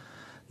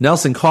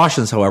 Nelson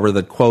cautions, however,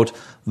 that, quote,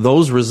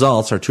 those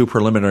results are too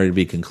preliminary to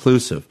be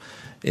conclusive.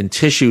 In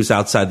tissues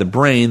outside the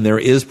brain, there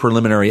is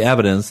preliminary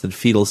evidence that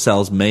fetal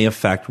cells may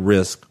affect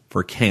risk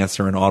for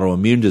cancer and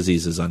autoimmune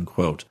diseases,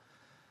 unquote.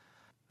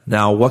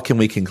 Now, what can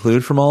we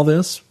conclude from all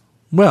this?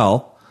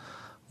 Well,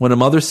 when a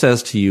mother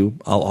says to you,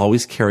 I'll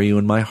always carry you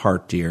in my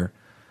heart, dear,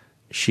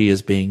 she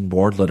is being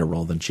more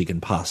literal than she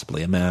can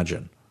possibly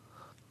imagine.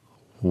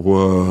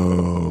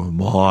 Whoa,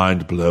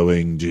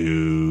 mind-blowing,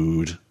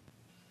 dude.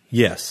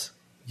 Yes,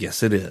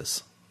 it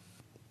is.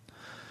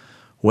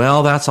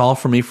 Well, that's all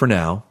for me for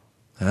now.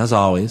 As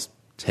always,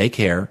 take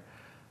care.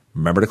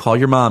 Remember to call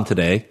your mom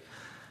today.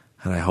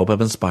 And I hope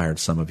I've inspired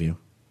some of you.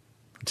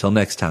 Until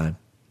next time,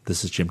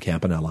 this is Jim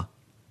Campanella.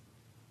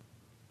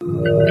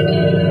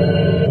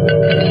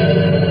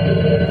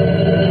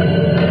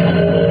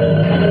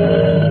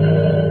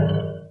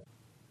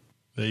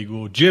 There you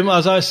go. Jim,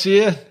 as I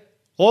say,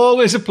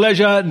 always a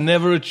pleasure,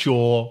 never a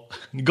chore.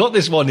 You got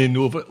this one in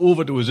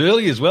over to us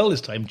early as well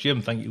this time,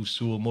 Jim. Thank you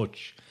so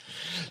much.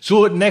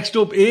 So next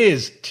up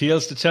is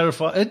Tales to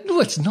Terrify. No,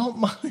 it's not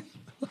mine.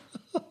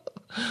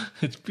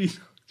 It's been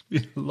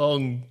a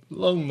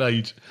long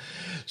night.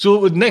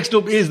 So next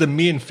up is the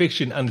main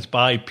fiction, and it's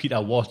by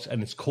Peter Watts,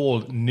 and it's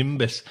called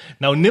Nimbus.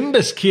 Now,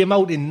 Nimbus came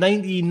out in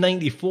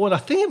 1994, and I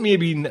think it may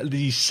be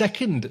the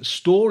second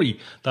story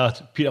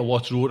that Peter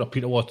Watts wrote, or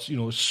Peter Watts,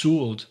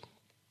 sold.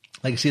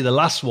 Like I say, the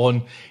last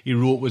one he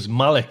wrote was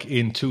Malik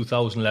in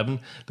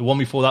 2011. The one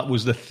before that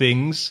was The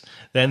Things,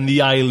 then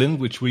The Island,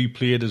 which we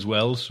played as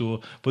well.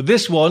 But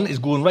this one is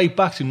going right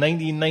back to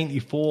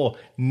 1994,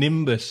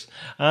 Nimbus.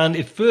 And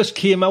it first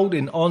came out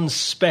in On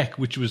Spec,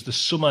 which was the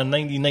summer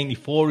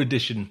 1994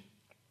 edition.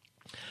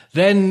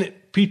 Then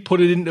Pete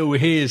put it into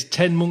his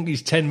 10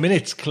 Monkeys, 10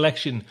 Minutes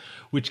collection,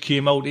 which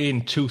came out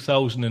in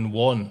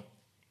 2001.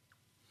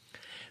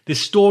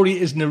 This story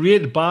is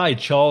narrated by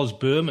Charles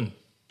Berman.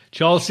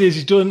 Charles says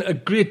he's done a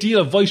great deal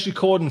of voice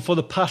recording for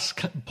the past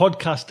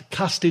podcast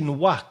Casting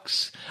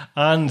Wax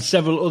and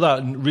several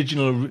other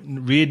original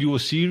radio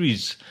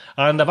series.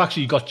 And I've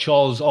actually got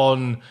Charles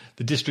on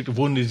the District of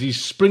Wonders.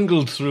 He's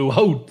sprinkled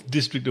throughout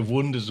District of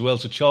Wonders as well.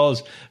 So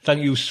Charles,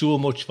 thank you so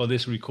much for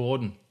this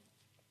recording.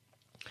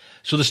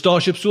 So the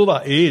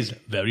StarShipSofa is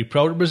very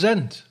proud to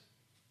present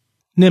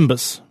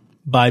Nimbus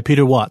by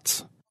Peter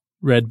Watts,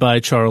 read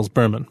by Charles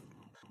Berman.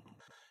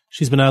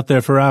 She's been out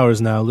there for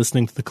hours now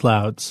listening to the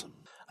clouds.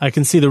 I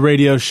can see the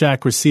Radio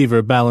Shack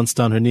receiver balanced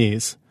on her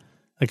knees.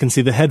 I can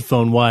see the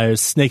headphone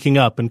wires snaking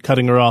up and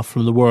cutting her off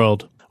from the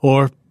world.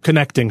 Or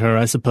connecting her,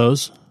 I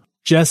suppose.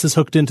 Jess is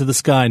hooked into the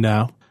sky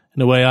now,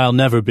 in a way I'll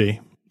never be.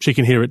 She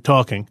can hear it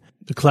talking.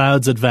 The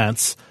clouds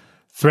advance,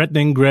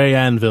 threatening gray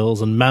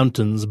anvils and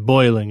mountains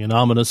boiling in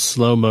ominous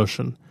slow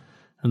motion,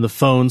 and the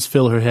phones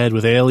fill her head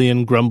with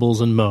alien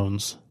grumbles and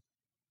moans.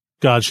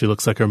 God, she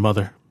looks like her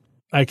mother.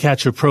 I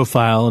catch her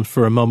profile, and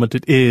for a moment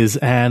it is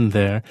Anne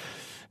there,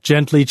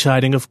 gently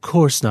chiding, of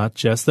course not,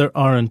 Jess, there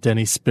aren't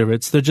any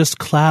spirits, they're just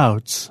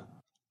clouds.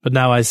 But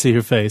now I see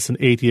her face, and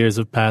 8 years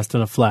have passed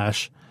in a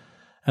flash,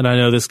 and I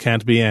know this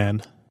can't be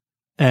Anne.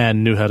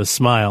 Anne knew how to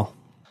smile.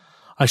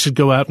 I should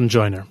go out and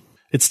join her.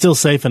 It's still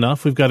safe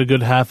enough, we've got a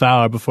good half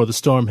hour before the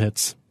storm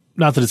hits.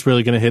 Not that it's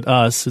really going to hit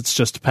us, it's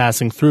just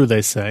passing through,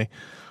 they say,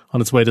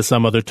 on its way to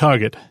some other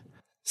target.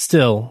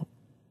 Still,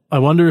 I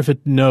wonder if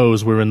it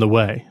knows we're in the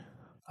way.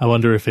 I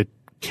wonder if it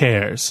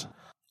cares.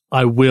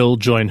 I will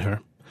join her.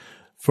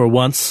 For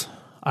once,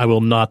 I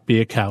will not be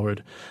a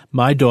coward.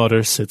 My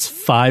daughter sits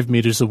 5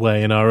 meters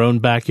away in our own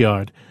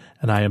backyard,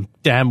 and I am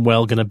damn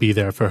well going to be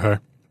there for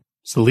her.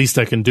 It's the least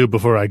I can do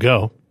before I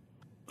go.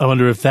 I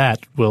wonder if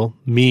that will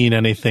mean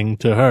anything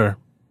to her.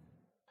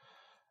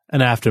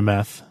 An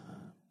aftermath,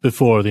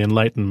 before the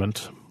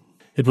Enlightenment.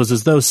 It was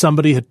as though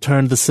somebody had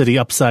turned the city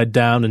upside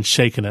down and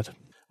shaken it.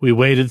 We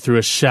waded through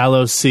a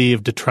shallow sea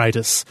of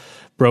detritus,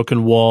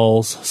 broken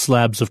walls,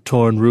 slabs of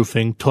torn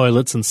roofing,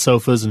 toilets and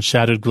sofas and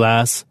shattered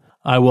glass.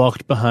 I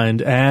walked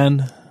behind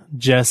Anne,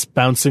 Jess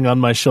bouncing on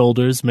my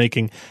shoulders,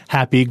 making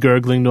happy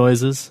gurgling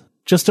noises.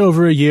 Just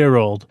over a year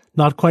old,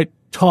 not quite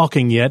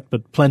talking yet,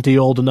 but plenty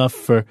old enough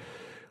for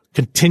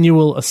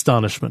continual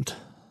astonishment.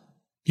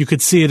 You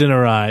could see it in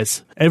her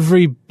eyes.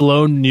 Every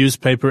blown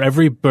newspaper,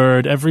 every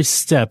bird, every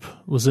step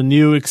was a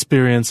new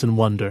experience and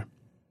wonder.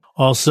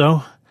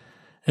 Also,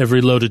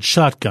 every loaded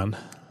shotgun,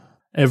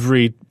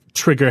 every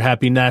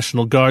trigger-happy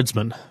National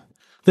Guardsman.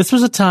 This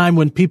was a time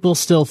when people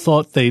still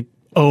thought they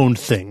owned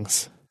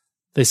things.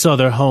 They saw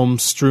their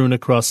homes strewn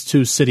across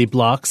 2 city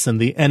blocks, and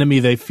the enemy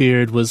they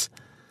feared was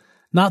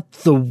not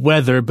the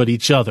weather, but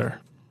each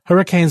other.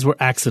 Hurricanes were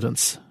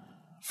accidents,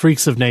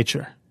 freaks of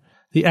nature.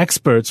 The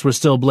experts were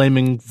still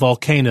blaming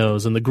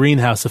volcanoes and the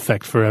greenhouse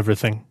effect for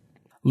everything.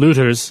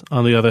 Looters,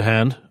 on the other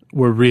hand,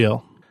 were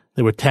real.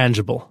 They were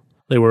tangible.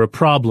 They were a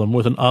problem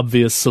with an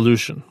obvious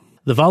solution.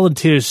 The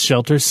volunteers'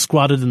 shelter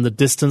squatted in the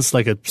distance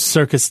like a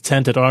circus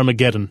tent at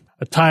Armageddon.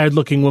 A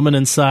tired-looking woman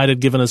inside had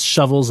given us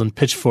shovels and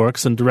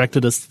pitchforks and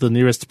directed us to the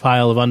nearest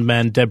pile of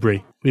unmanned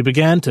debris. We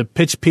began to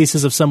pitch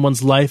pieces of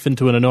someone's life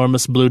into an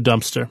enormous blue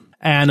dumpster.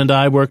 Anne and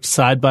I worked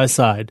side by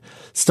side,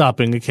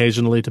 stopping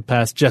occasionally to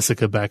pass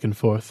Jessica back and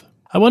forth.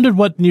 I wondered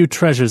what new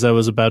treasures I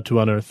was about to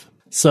unearth.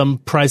 Some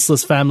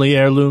priceless family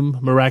heirloom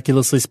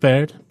miraculously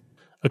spared?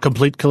 A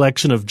complete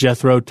collection of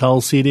Jethro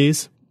Tull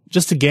CDs?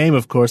 Just a game,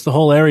 of course. The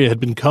whole area had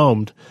been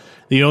combed.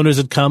 The owners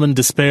had come and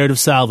despaired of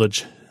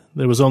salvage.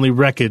 There was only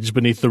wreckage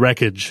beneath the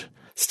wreckage.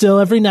 Still,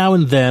 every now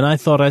and then I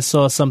thought I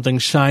saw something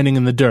shining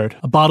in the dirt.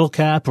 A bottle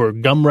cap or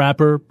gum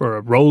wrapper or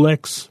a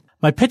Rolex.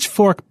 My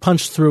pitchfork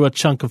punched through a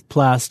chunk of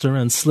plaster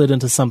and slid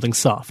into something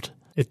soft.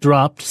 It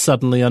dropped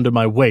suddenly under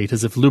my weight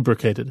as if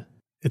lubricated.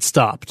 It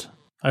stopped.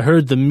 I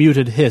heard the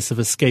muted hiss of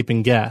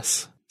escaping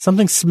gas.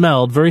 Something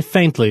smelled, very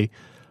faintly,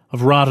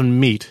 of rotten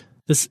meat.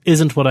 This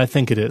isn't what I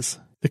think it is.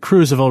 The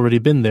crews have already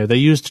been there. They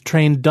used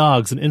trained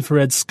dogs and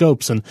infrared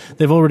scopes, and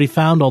they've already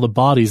found all the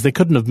bodies. They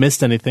couldn't have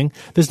missed anything.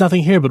 There's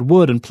nothing here but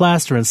wood and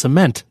plaster and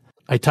cement.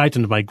 I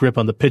tightened my grip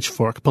on the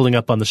pitchfork, pulling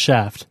up on the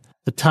shaft.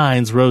 The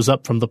tines rose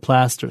up from the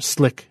plaster,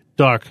 slick,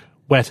 dark,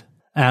 wet.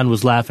 Anne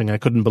was laughing. I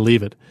couldn't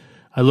believe it.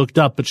 I looked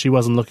up, but she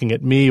wasn't looking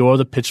at me or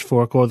the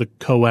pitchfork or the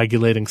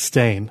coagulating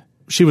stain.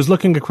 She was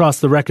looking across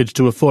the wreckage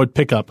to a Ford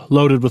pickup,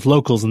 loaded with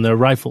locals and their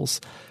rifles,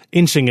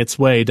 inching its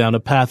way down a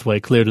pathway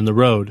cleared in the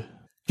road.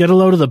 "Get a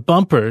load of the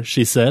bumper,"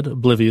 she said,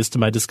 oblivious to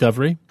my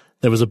discovery.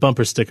 There was a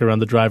bumper sticker on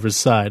the driver's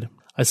side.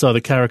 I saw the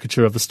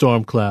caricature of a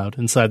storm cloud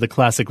inside the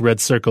classic red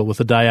circle with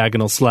a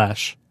diagonal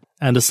slash.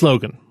 And a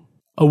slogan.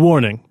 A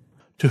warning.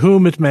 To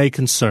whom it may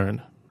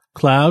concern.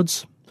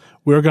 Clouds,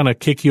 we're gonna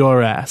kick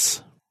your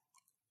ass.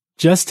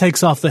 Jess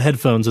takes off the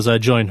headphones as I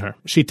join her.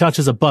 She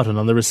touches a button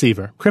on the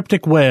receiver.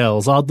 Cryptic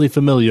wails, oddly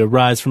familiar,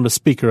 rise from a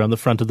speaker on the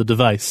front of the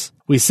device.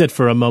 We sit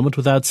for a moment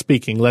without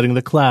speaking, letting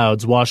the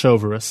clouds wash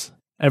over us.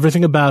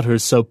 Everything about her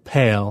is so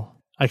pale.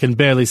 I can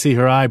barely see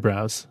her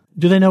eyebrows.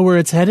 "Do they know where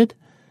it's headed?"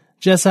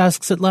 Jess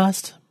asks at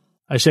last.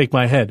 I shake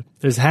my head.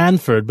 There's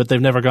Hanford, but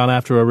they've never gone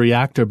after a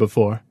reactor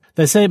before.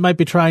 They say it might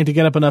be trying to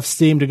get up enough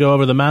steam to go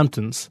over the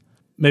mountains.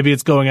 Maybe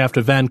it's going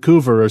after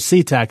Vancouver or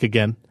SeaTac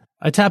again.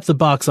 I tap the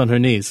box on her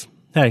knees.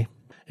 Hey,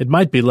 it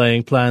might be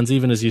laying plans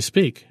even as you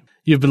speak.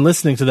 You've been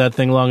listening to that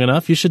thing long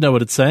enough. You should know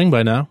what it's saying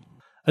by now.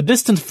 A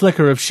distant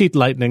flicker of sheet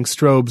lightning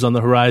strobes on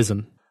the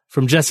horizon.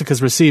 From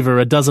Jessica's receiver,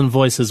 a dozen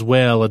voices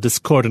wail a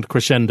discordant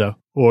crescendo.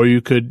 Or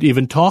you could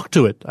even talk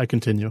to it, I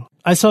continue.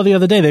 I saw the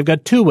other day they've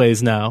got two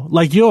ways now,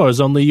 like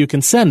yours, only you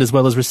can send as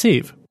well as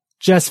receive.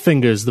 Jess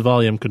fingers the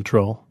volume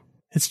control.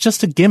 It's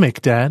just a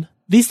gimmick, Dad.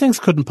 These things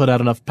couldn't put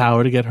out enough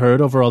power to get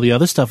heard over all the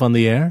other stuff on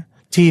the air.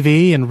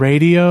 TV and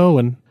radio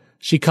and...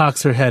 She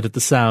cocks her head at the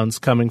sounds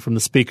coming from the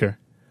speaker.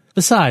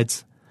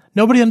 Besides,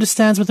 nobody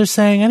understands what they're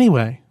saying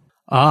anyway.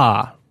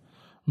 Ah,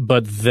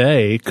 but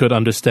they could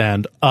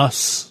understand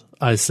us,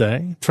 I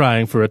say,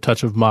 trying for a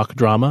touch of mock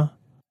drama.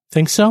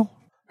 Think so?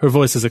 Her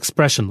voice is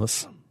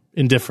expressionless,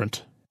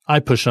 indifferent. I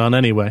push on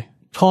anyway.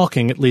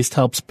 Talking at least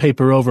helps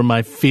paper over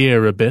my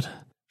fear a bit.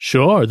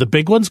 Sure, the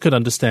big ones could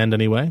understand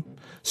anyway.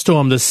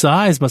 Storm this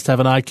size must have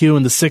an IQ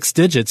in the 6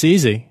 digits,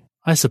 easy.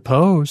 I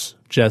suppose,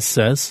 Jess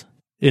says.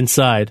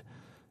 Inside,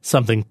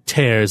 something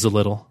tears a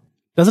little.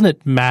 Doesn't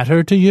it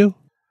matter to you?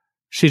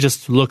 She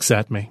just looks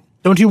at me.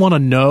 Don't you want to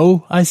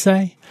know, I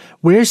say?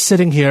 We're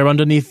sitting here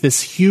underneath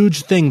this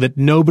huge thing that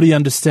nobody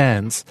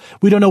understands.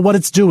 We don't know what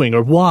it's doing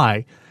or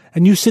why.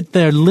 And you sit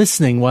there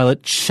listening while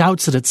it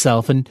shouts at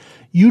itself, and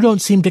you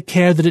don't seem to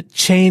care that it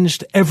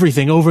changed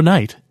everything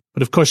overnight.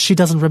 But of course she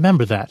doesn't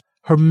remember that.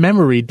 Her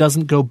memory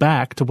doesn't go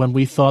back to when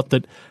we thought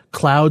that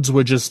clouds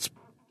were just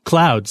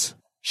clouds.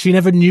 She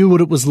never knew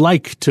what it was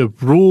like to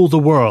rule the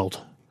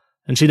world.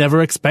 And she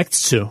never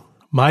expects to.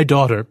 My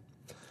daughter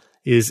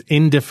is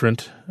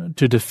indifferent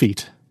to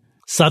defeat.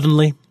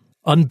 Suddenly,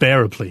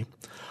 unbearably,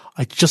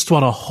 I just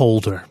want to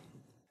hold her.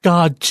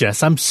 God,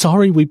 Jess, I'm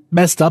sorry we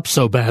messed up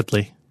so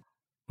badly.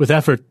 With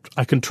effort,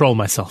 I control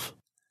myself.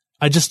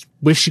 I just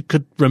wish you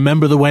could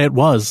remember the way it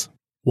was.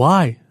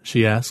 Why?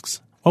 She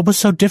asks. What was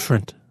so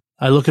different?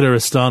 I look at her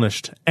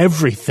astonished.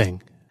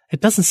 Everything.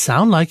 It doesn't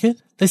sound like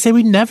it. They say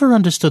we never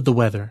understood the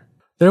weather.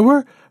 There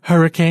were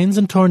hurricanes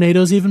and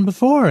tornadoes even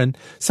before, and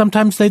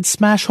sometimes they'd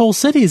smash whole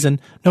cities,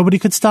 and nobody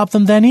could stop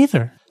them then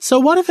either. So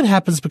what if it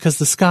happens because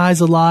the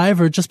sky's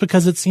alive, or just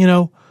because it's,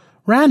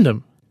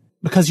 random?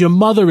 Because your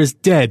mother is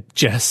dead,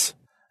 Jess.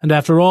 And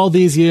after all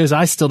these years,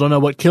 I still don't know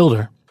what killed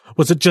her.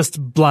 Was it just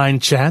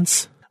blind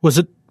chance? Was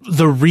it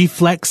the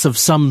reflex of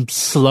some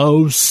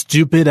slow,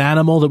 stupid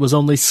animal that was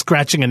only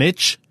scratching an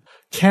itch?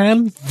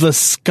 Can the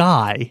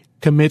sky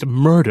commit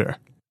murder?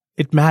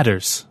 It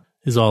matters,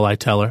 is all I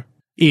tell her.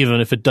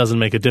 Even if it doesn't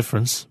make a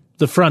difference.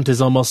 The front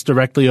is almost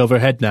directly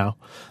overhead now,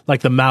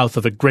 like the mouth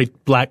of a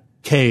great black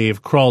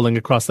cave crawling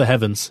across the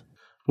heavens.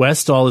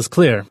 West, all is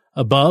clear.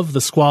 Above,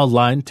 the squall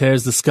line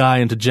tears the sky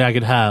into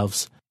jagged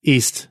halves.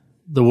 East,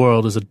 the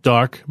world is a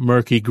dark,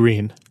 murky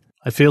green.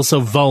 I feel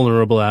so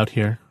vulnerable out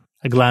here.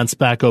 I glance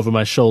back over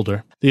my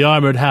shoulder. The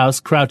armored house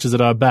crouches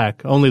at our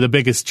back, only the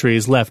biggest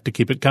trees left to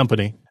keep it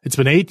company. It's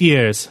been 8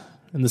 years,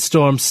 and the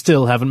storms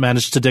still haven't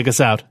managed to dig us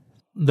out.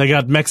 They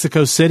got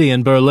Mexico City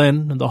and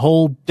Berlin, and the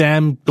whole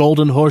damn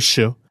golden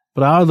horseshoe.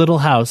 But our little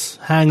house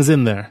hangs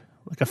in there,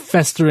 like a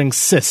festering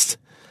cyst,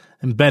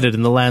 embedded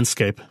in the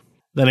landscape.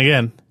 Then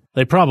again,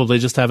 they probably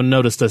just haven't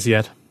noticed us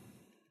yet.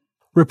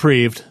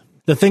 Reprieved.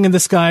 The thing in the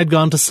sky had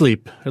gone to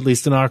sleep, at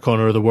least in our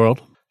corner of the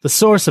world. The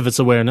source of its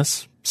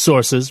awareness,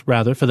 sources,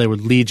 rather, for they were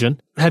legion,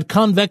 had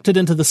convected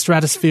into the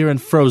stratosphere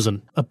and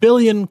frozen, a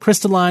billion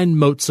crystalline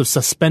motes of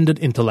suspended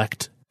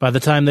intellect. By the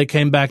time they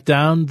came back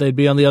down, they'd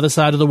be on the other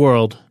side of the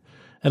world,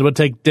 and it would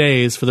take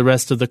days for the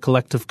rest of the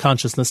collective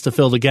consciousness to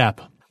fill the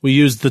gap. We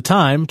used the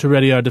time to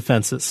ready our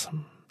defenses.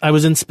 I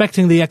was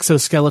inspecting the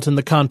exoskeleton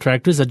the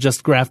contractors had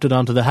just grafted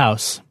onto the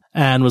house.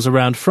 Anne was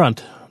around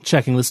front,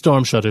 checking the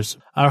storm shutters.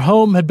 Our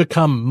home had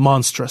become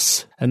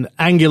monstrous, an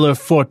angular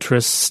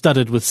fortress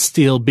studded with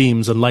steel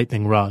beams and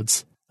lightning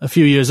rods. A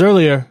few years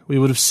earlier, we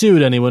would have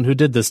sued anyone who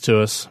did this to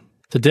us.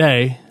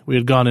 Today, we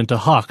had gone into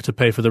hock to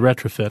pay for the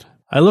retrofit.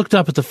 I looked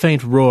up at the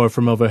faint roar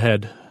from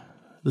overhead.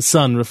 The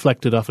sun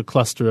reflected off a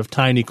cluster of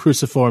tiny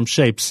cruciform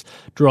shapes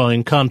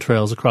drawing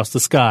contrails across the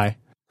sky.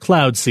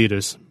 Cloud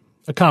seeders,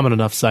 a common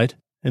enough sight.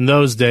 In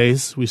those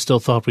days, we still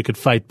thought we could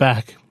fight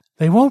back.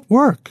 They won't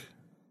work,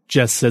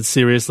 Jess said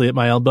seriously at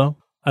my elbow.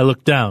 I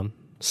looked down,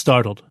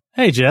 startled.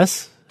 Hey,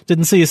 Jess,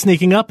 didn't see you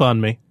sneaking up on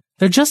me.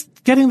 They're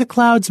just getting the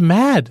clouds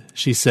mad,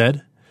 she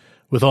said,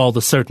 with all the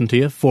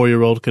certainty a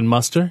 4-year-old can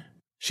muster.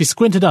 She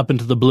squinted up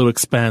into the blue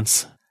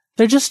expanse.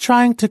 They're just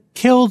trying to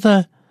kill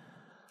the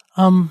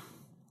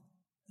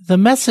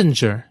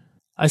messenger.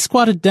 I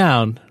squatted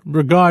down,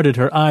 regarded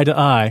her eye to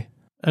eye.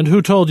 And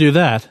who told you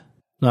that?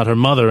 Not her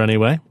mother,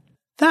 anyway.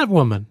 That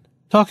woman,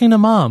 talking to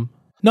Mom.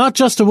 Not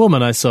just a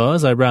woman I saw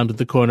as I rounded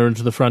the corner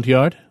into the front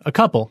yard. A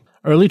couple,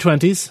 early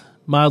 20s,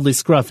 mildly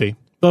scruffy,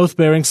 both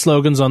bearing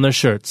slogans on their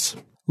shirts.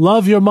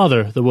 Love your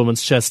mother, the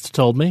woman's chest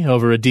told me,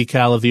 over a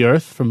decal of the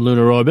Earth from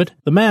lunar orbit.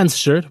 The man's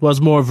shirt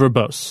was more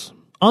verbose.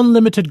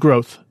 Unlimited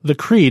growth, the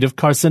creed of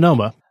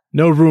carcinoma.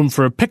 No room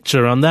for a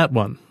picture on that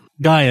one.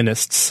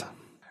 Gaianists.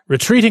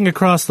 Retreating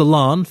across the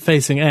lawn,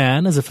 facing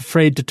Anne as if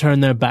afraid to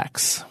turn their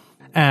backs.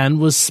 Anne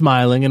was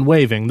smiling and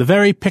waving, the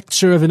very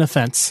picture of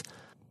inoffense.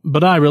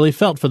 But I really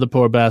felt for the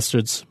poor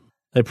bastards.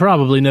 They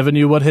probably never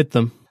knew what hit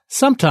them.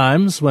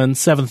 Sometimes, when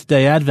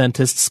Seventh-day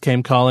Adventists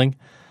came calling,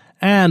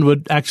 Anne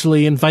would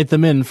actually invite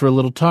them in for a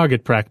little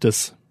target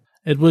practice.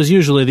 It was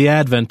usually the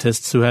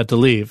Adventists who had to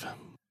leave.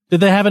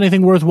 Did they have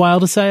anything worthwhile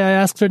to say, I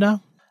asked her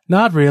now.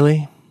 Not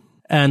really.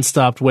 Anne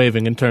stopped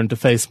waving and turned to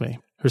face me.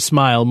 Her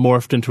smile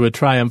morphed into a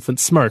triumphant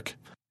smirk.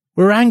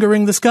 We're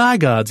angering the sky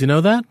gods, you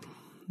know that?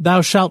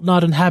 Thou shalt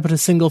not inhabit a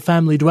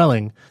single-family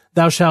dwelling.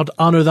 Thou shalt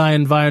honor thy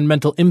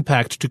environmental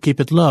impact to keep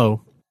it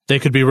low. They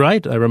could be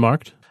right, I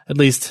remarked. At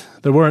least,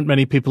 there weren't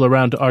many people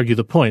around to argue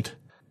the point.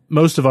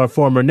 Most of our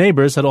former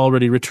neighbors had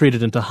already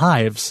retreated into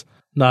hives.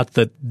 Not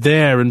that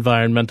their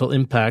environmental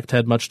impact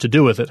had much to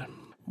do with it.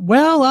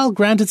 Well, I'll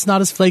grant it's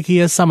not as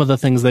flaky as some of the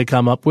things they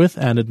come up with,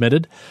 Anne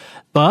admitted.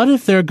 But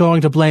if they're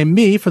going to blame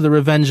me for the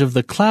revenge of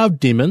the cloud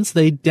demons,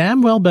 they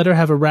damn well better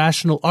have a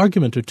rational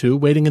argument or two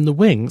waiting in the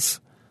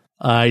wings.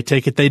 I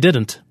take it they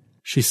didn't,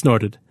 she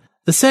snorted.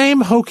 The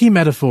same hokey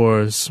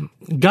metaphors.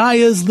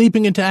 Gaia's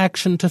leaping into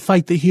action to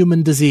fight the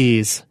human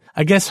disease.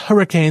 I guess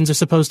hurricanes are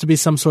supposed to be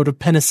some sort of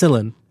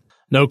penicillin.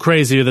 No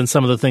crazier than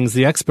some of the things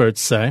the experts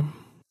say.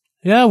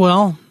 Yeah,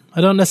 well,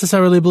 I don't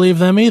necessarily believe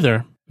them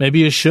either. Maybe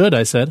you should,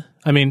 I said.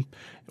 I mean,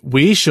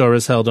 we sure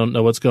as hell don't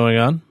know what's going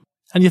on.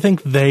 And you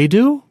think they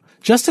do?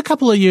 Just a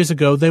couple of years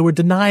ago, they were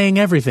denying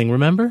everything,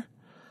 remember?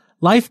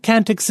 Life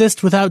can't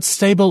exist without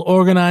stable,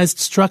 organized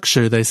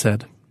structure, they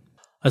said.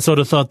 I sort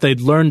of thought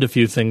they'd learned a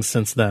few things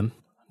since then.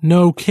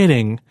 No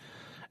kidding.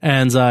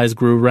 Anne's eyes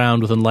grew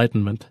round with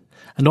enlightenment.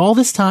 And all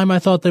this time I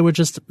thought they were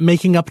just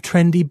making up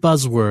trendy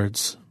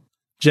buzzwords.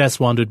 Jess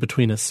wandered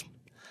between us.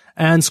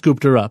 Anne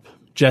scooped her up.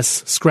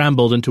 Jess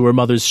scrambled into her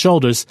mother's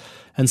shoulders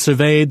and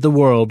surveyed the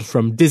world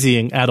from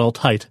dizzying adult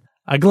height.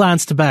 I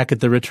glanced back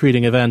at the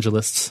retreating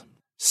evangelists.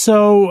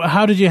 So,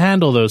 how did you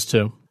handle those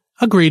two?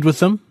 Agreed with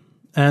them,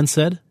 Anne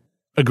said.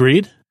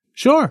 Agreed?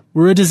 Sure,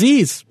 we're a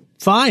disease.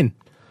 Fine.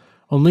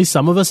 Only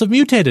some of us have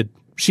mutated.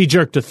 She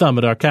jerked a thumb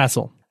at our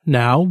castle.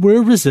 Now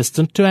we're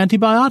resistant to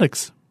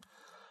antibiotics.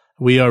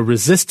 We are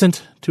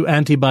resistant to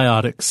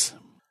antibiotics.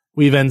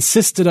 We've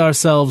encysted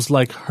ourselves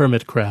like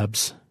hermit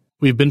crabs.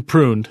 We've been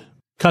pruned,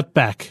 cut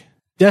back,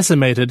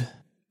 decimated,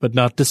 but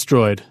not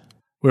destroyed.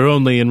 We're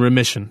only in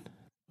remission.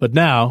 But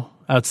now,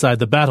 outside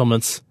the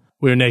battlements,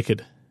 we're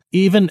naked.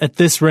 Even at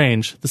this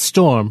range, the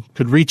storm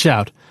could reach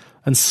out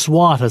and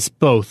swat us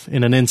both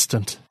in an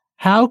instant.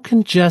 How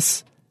can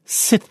Jess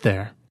sit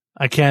there?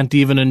 I can't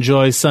even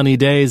enjoy sunny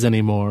days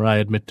anymore, I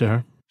admit to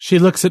her. She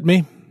looks at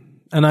me,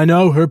 and I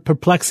know her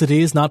perplexity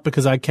is not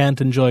because I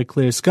can't enjoy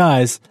clear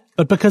skies,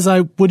 but because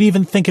I would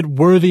even think it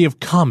worthy of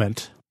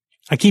comment.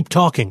 I keep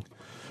talking,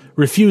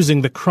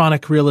 refusing the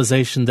chronic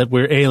realization that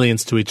we're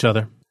aliens to each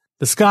other.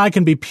 The sky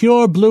can be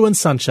pure blue and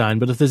sunshine,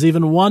 but if there's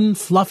even one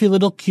fluffy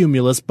little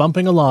cumulus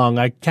bumping along,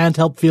 I can't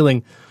help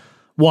feeling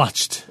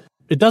watched.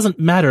 It doesn't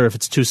matter if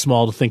it's too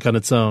small to think on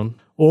its own,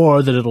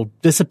 or that it'll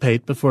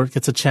dissipate before it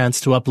gets a chance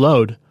to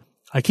upload.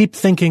 I keep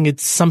thinking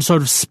it's some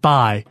sort of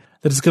spy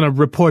that is going to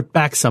report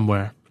back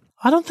somewhere.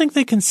 I don't think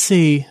they can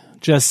see,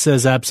 Jess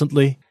says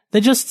absently.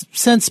 They just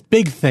sense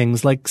big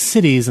things like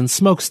cities and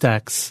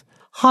smokestacks,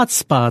 hot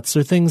spots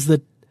or things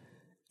that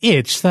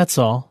itch, that's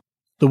all.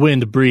 The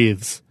wind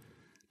breathes,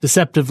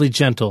 deceptively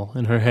gentle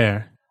in her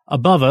hair.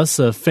 Above us,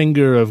 a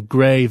finger of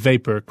gray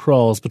vapor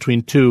crawls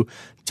between two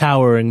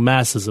towering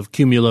masses of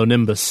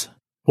cumulonimbus.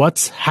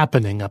 What's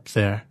happening up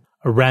there?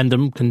 A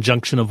random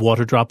conjunction of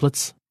water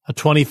droplets? A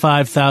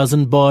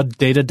 25,000 baud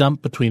data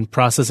dump between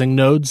processing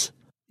nodes?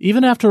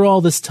 Even after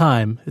all this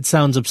time, it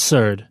sounds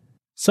absurd.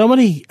 So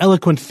many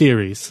eloquent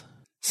theories.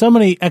 So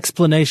many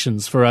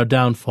explanations for our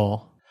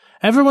downfall.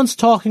 Everyone's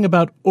talking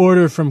about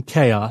order from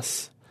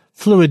chaos,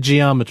 fluid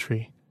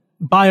geometry,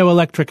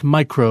 bioelectric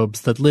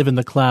microbes that live in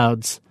the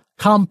clouds,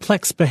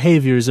 complex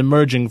behaviors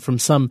emerging from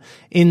some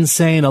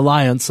insane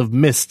alliance of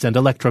mist and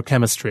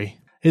electrochemistry.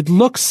 It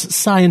looks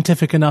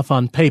scientific enough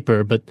on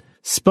paper, but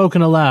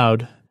spoken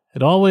aloud,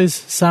 it always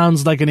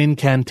sounds like an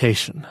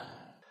incantation.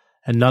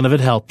 And none of it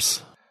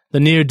helps. The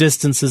near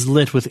distance is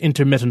lit with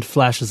intermittent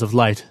flashes of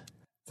light.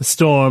 The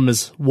storm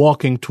is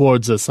walking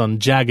towards us on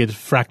jagged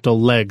fractal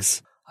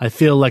legs. I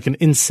feel like an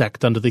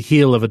insect under the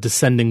heel of a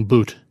descending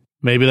boot.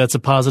 Maybe that's a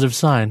positive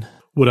sign.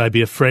 Would I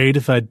be afraid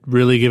if I'd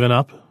really given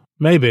up?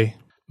 Maybe.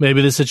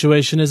 Maybe the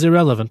situation is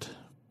irrelevant.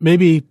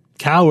 Maybe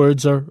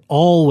cowards are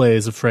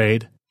always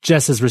afraid.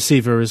 Jess's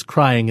receiver is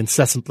crying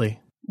incessantly.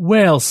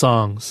 Whale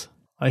songs,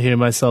 I hear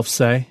myself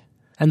say,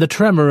 and the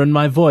tremor in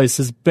my voice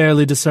is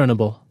barely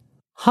discernible.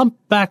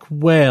 Humpback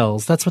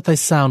whales, that's what they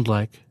sound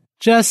like.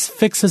 Jess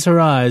fixes her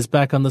eyes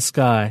back on the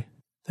sky.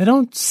 They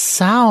don't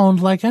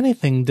sound like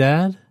anything,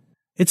 Dad.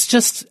 It's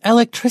just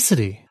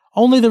electricity.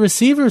 Only the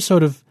receiver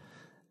sort of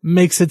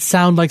makes it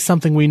sound like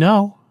something we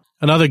know.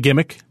 Another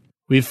gimmick.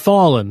 We've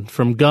fallen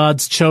from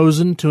God's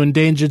chosen to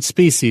endangered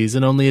species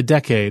in only a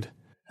decade,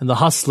 and the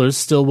hustlers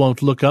still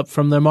won't look up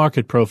from their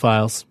market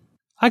profiles.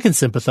 I can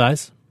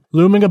sympathize.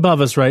 Looming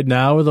above us right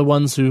now are the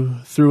ones who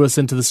threw us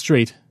into the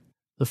street.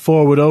 The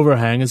forward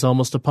overhang is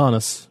almost upon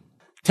us.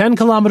 10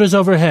 kilometers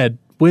overhead,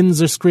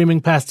 winds are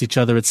screaming past each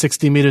other at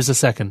 60 meters a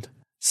second.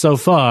 So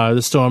far,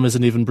 the storm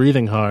isn't even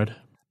breathing hard.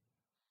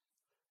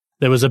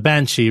 There was a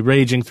banshee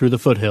raging through the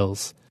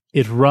foothills.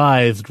 It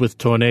writhed with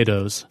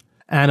tornadoes.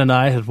 Anne and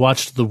I had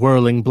watched the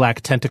whirling black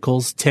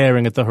tentacles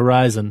tearing at the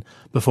horizon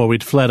before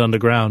we'd fled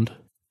underground.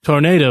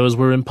 Tornadoes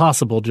were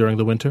impossible during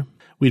the winter.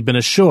 We'd been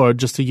assured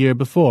just a year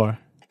before.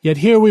 Yet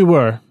here we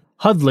were,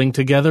 huddling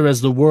together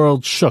as the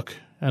world shook,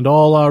 and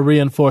all our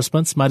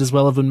reinforcements might as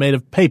well have been made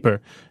of paper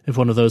if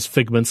one of those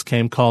figments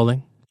came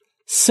calling.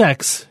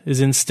 Sex is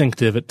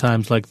instinctive at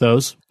times like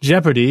those.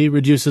 Jeopardy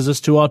reduces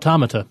us to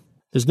automata.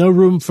 There's no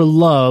room for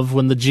love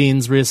when the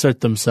genes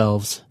reassert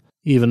themselves.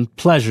 Even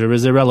pleasure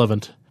is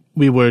irrelevant.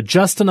 We were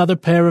just another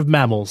pair of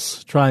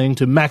mammals, trying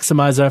to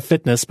maximize our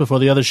fitness before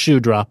the other shoe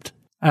dropped.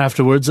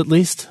 Afterwards, at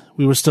least,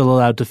 we were still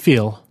allowed to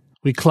feel.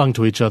 We clung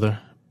to each other,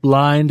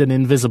 blind and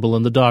invisible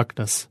in the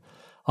darkness,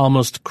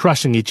 almost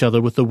crushing each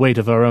other with the weight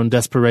of our own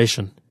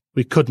desperation.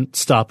 We couldn't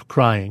stop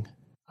crying.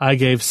 I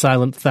gave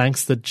silent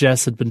thanks that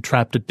Jess had been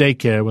trapped at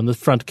daycare when the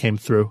front came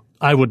through.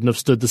 I wouldn't have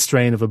stood the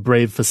strain of a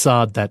brave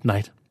facade that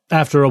night.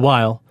 After a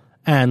while,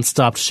 Anne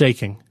stopped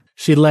shaking.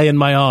 She lay in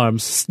my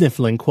arms,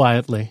 sniffling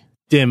quietly.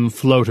 Dim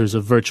floaters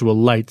of virtual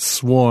light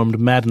swarmed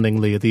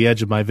maddeningly at the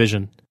edge of my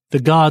vision. The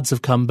gods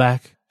have come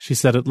back, she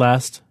said at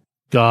last.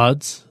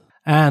 Gods?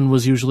 Anne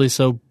was usually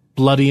so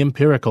bloody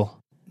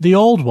empirical. The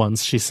old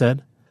ones, she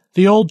said.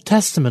 The Old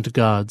Testament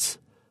gods.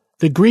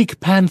 The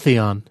Greek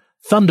pantheon.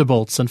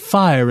 Thunderbolts and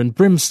fire and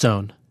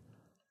brimstone.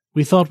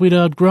 We thought we'd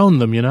outgrown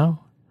them, you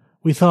know.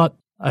 We thought...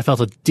 I felt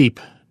a deep,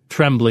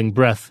 trembling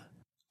breath.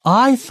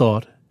 I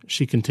thought,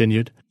 she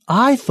continued,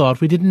 I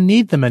thought we didn't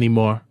need them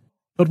anymore.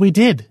 But we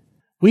did.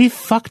 We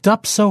fucked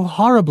up so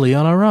horribly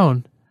on our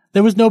own.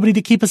 There was nobody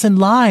to keep us in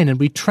line, and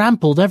we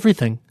trampled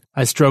everything.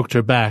 I stroked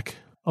her back.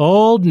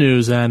 Old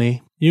news,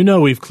 Annie. You know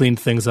we've cleaned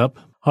things up.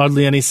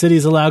 Hardly any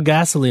cities allow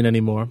gasoline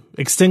anymore.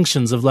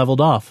 Extinctions have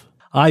leveled off.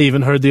 I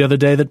even heard the other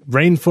day that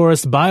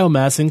rainforest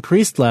biomass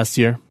increased last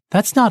year.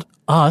 That's not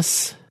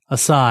us. A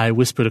sigh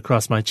whispered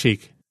across my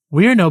cheek.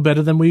 We're no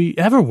better than we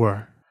ever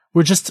were.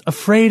 We're just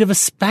afraid of a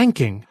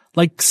spanking,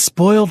 like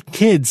spoiled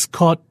kids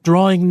caught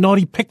drawing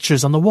naughty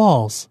pictures on the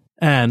walls.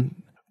 And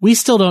we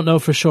still don't know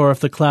for sure if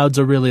the clouds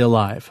are really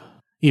alive.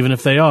 Even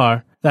if they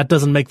are, that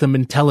doesn't make them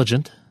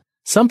intelligent.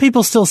 Some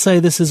people still say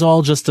this is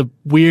all just a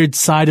weird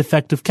side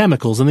effect of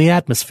chemicals in the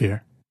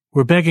atmosphere.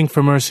 We're begging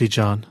for mercy,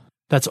 John.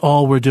 That's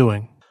all we're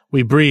doing.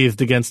 We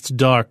breathed against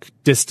dark,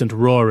 distant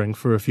roaring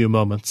for a few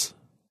moments.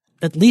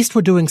 At least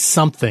we're doing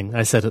something,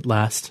 I said at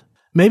last.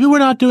 Maybe we're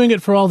not doing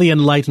it for all the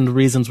enlightened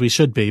reasons we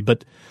should be,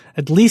 but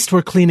at least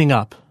we're cleaning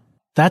up.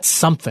 That's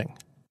something.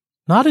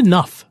 Not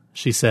enough,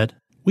 she said.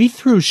 We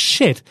threw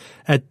shit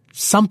at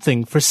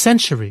something for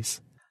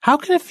centuries. How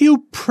can a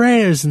few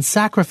prayers and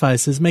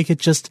sacrifices make it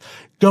just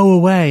go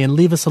away and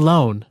leave us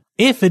alone?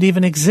 If it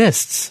even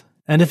exists.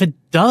 And if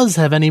it does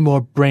have any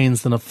more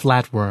brains than a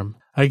flatworm,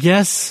 I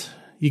guess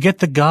you get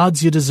the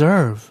gods you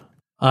deserve.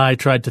 I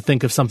tried to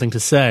think of something to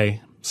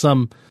say,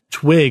 some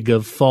twig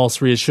of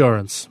false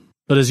reassurance.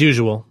 But as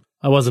usual,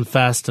 I wasn't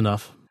fast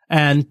enough.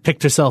 Anne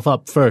picked herself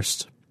up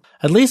first.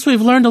 At least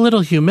we've learned a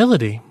little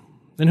humility.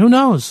 And who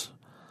knows?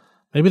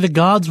 Maybe the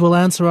gods will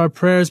answer our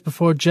prayers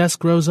before Jess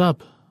grows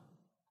up.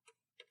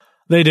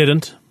 They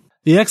didn't.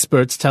 The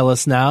experts tell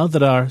us now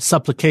that our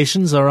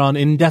supplications are on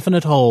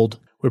indefinite hold.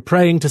 We're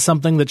praying to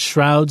something that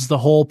shrouds the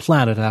whole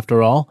planet,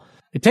 after all.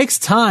 It takes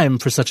time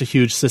for such a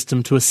huge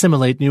system to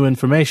assimilate new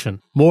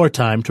information, more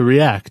time to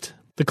react.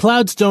 The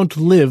clouds don't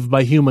live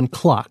by human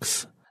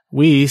clocks.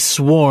 We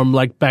swarm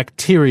like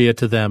bacteria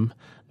to them,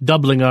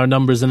 doubling our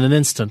numbers in an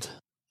instant.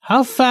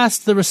 How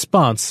fast the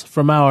response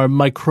from our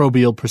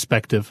microbial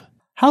perspective?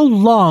 How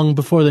long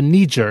before the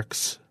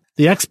knee-jerks?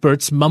 The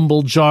experts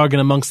mumble jargon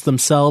amongst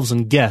themselves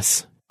and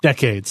guess.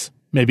 Decades,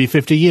 maybe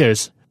 50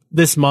 years.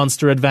 This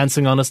monster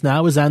advancing on us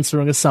now is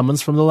answering a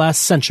summons from the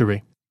last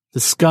century. The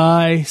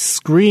sky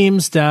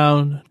screams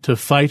down to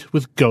fight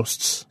with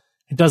ghosts.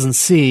 It doesn't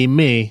see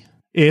me.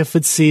 If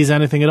it sees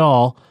anything at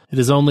all, it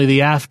is only the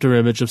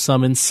afterimage of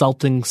some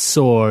insulting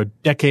sore,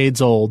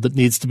 decades old, that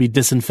needs to be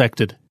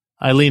disinfected.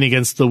 I lean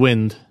against the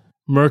wind.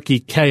 Murky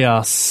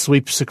chaos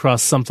sweeps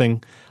across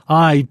something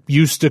I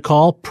used to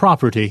call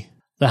property.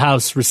 The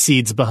house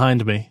recedes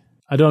behind me.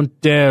 I don't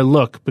dare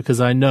look because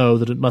I know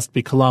that it must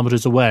be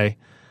kilometers away,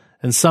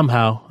 and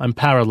somehow I'm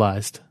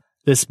paralyzed.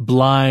 This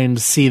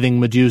blind, seething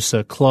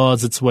Medusa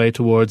claws its way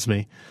towards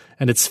me,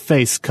 and its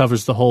face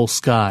covers the whole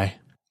sky.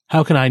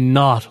 How can I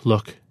not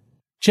look?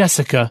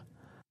 Jessica!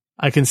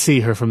 I can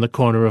see her from the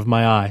corner of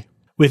my eye.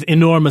 With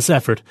enormous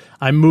effort,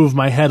 I move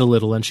my head a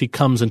little and she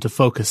comes into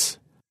focus.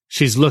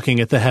 She's looking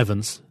at the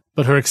heavens,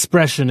 but her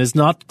expression is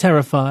not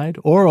terrified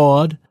or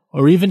awed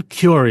or even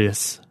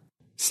curious.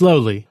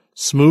 Slowly,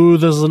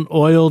 smooth as an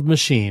oiled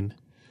machine,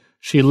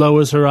 she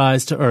lowers her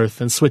eyes to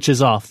earth and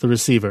switches off the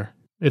receiver.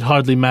 It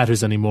hardly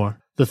matters anymore.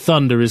 The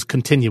thunder is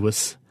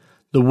continuous.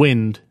 The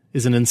wind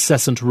is an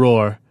incessant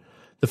roar.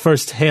 The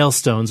first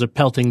hailstones are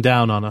pelting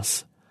down on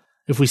us.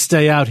 If we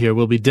stay out here,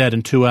 we'll be dead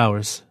in 2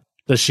 hours.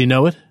 Does she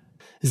know it?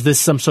 Is this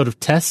some sort of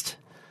test?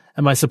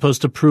 Am I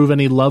supposed to prove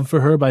any love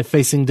for her by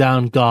facing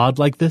down God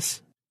like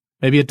this?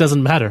 Maybe it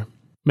doesn't matter.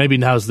 Maybe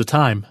now's the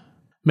time.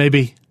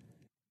 Maybe...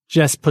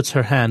 Jess puts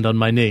her hand on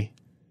my knee.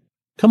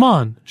 Come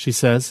on, she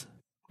says,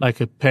 like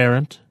a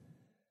parent.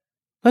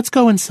 Let's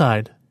go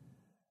inside.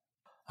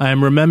 I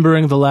am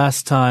remembering the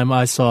last time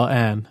I saw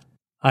Anne.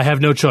 I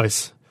have no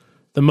choice.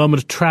 The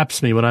moment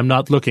traps me when I'm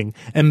not looking,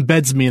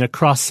 embeds me in a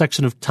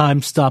cross-section of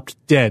time stopped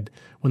dead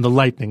when the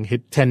lightning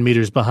hit 10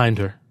 meters behind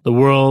her. The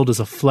world is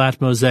a flat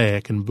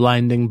mosaic in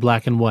blinding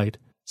black and white,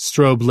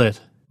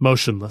 strobe-lit,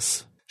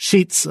 motionless.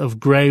 Sheets of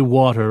gray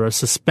water are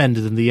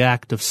suspended in the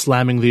act of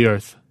slamming the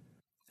earth.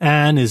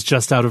 Anne is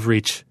just out of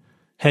reach,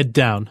 head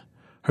down,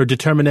 her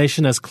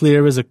determination as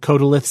clear as a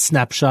Codolith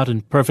snapshot in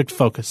perfect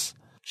focus.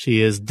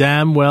 She is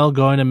damn well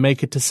going to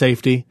make it to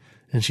safety,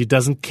 and she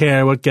doesn't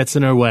care what gets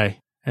in her way.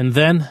 And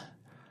then,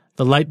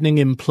 the lightning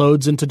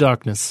implodes into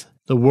darkness.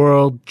 The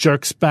world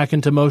jerks back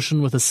into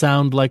motion with a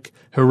sound like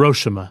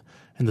Hiroshima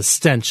and the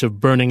stench of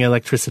burning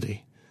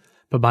electricity.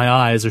 But my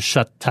eyes are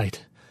shut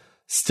tight,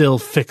 still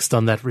fixed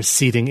on that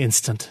receding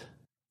instant.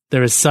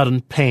 There is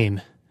sudden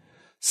pain,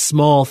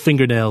 small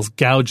fingernails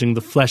gouging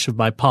the flesh of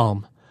my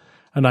palm,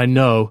 and I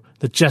know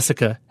that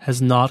Jessica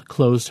has not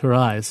closed her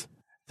eyes,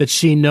 that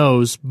she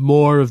knows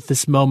more of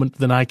this moment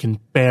than I can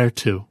bear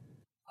to.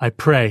 I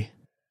pray,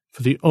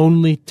 for the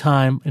only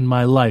time in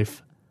my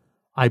life,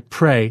 I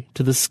pray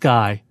to the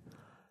sky.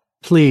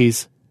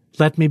 Please,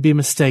 let me be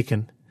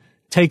mistaken.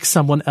 Take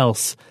someone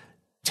else.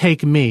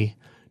 Take me.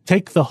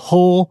 Take the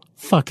whole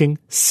fucking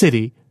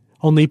city.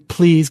 Only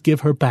please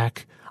give her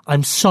back.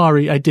 I'm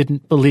sorry I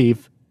didn't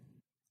believe.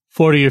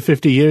 40 or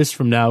 50 years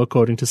from now,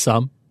 according to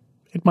some,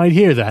 it might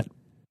hear that.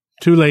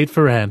 Too late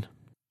for Anne.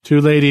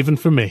 Too late even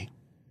for me.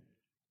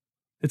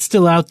 It's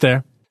still out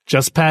there,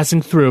 just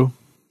passing through.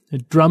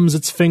 It drums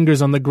its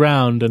fingers on the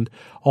ground, and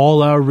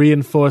all our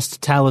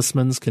reinforced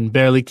talismans can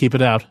barely keep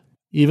it out.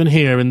 Even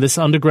here, in this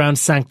underground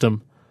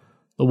sanctum,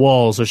 the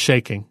walls are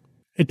shaking.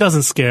 It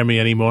doesn't scare me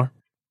anymore.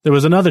 There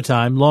was another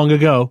time, long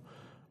ago,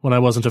 when I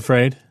wasn't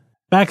afraid.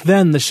 Back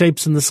then, the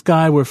shapes in the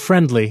sky were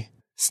friendly.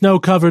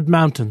 Snow-covered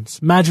mountains,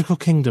 magical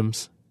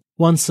kingdoms.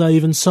 Once I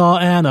even saw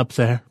Anne up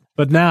there.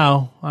 But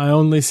now, I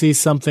only see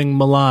something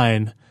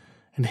malign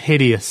and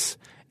hideous,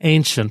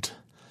 ancient,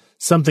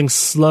 something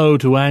slow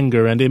to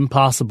anger and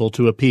impossible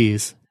to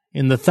appease.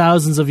 In the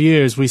thousands of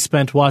years we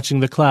spent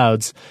watching the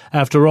clouds,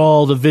 after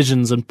all the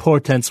visions and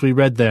portents we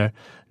read there,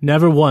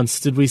 never once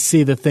did we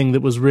see the thing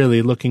that was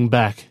really looking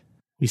back.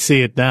 We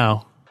see it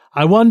now.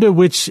 I wonder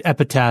which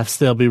epitaphs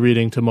they'll be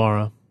reading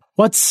tomorrow.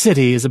 What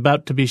city is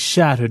about to be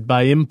shattered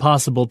by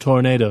impossible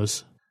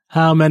tornadoes?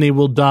 How many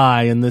will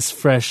die in this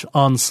fresh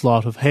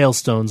onslaught of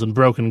hailstones and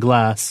broken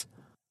glass?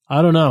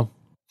 I don't know.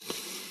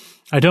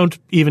 I don't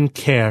even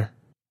care.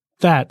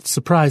 That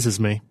surprises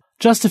me.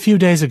 Just a few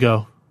days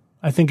ago,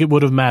 I think it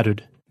would have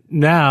mattered.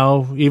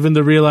 Now, even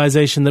the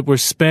realization that we're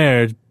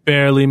spared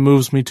barely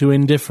moves me to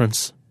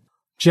indifference.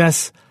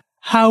 Jess,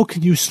 how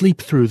can you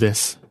sleep through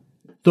this?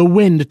 The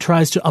wind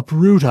tries to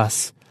uproot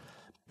us.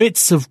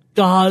 Bits of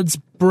God's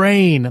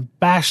brain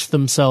bash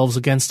themselves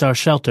against our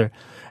shelter,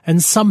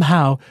 and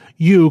somehow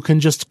you can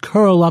just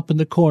curl up in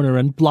the corner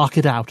and block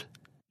it out.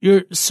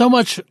 You're so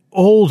much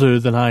older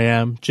than I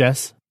am,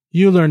 Jess.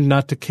 You learned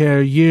not to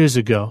care years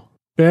ago.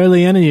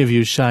 Barely any of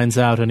you shines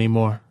out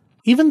anymore.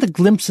 Even the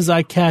glimpses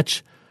I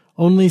catch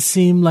only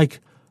seem like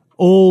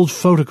old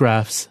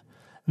photographs,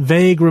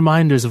 vague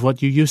reminders of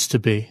what you used to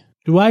be.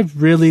 Do I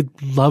really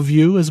love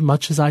you as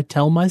much as I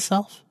tell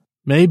myself?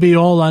 Maybe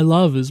all I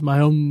love is my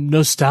own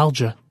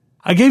nostalgia.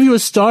 I gave you a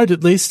start,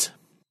 at least.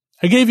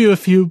 I gave you a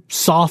few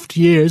soft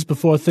years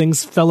before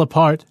things fell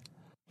apart.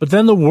 But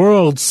then the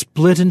world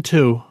split in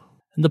two,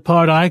 and the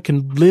part I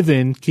can live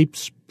in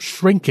keeps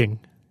shrinking.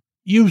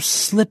 You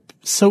slip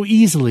so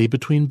easily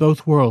between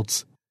both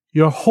worlds.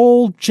 Your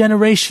whole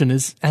generation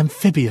is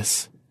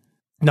amphibious.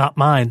 Not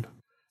mine.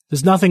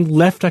 There's nothing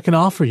left I can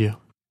offer you.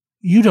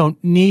 You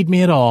don't need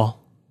me at all.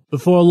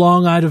 Before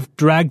long, I'd have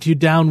dragged you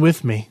down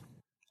with me.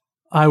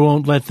 I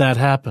won't let that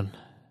happen.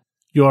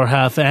 You're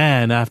half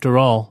Anne, after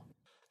all.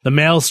 The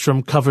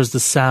maelstrom covers the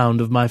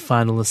sound of my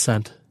final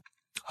ascent.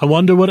 I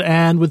wonder what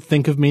Anne would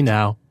think of me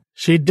now.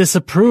 She'd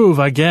disapprove,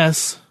 I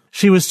guess.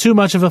 She was too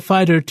much of a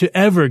fighter to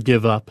ever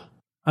give up.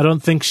 I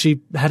don't think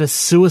she had a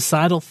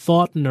suicidal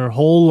thought in her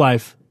whole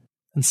life.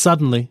 And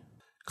suddenly,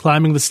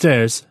 climbing the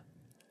stairs,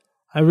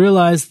 I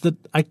realized that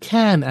I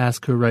can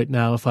ask her right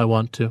now if I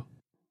want to.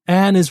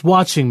 Anne is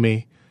watching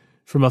me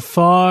from a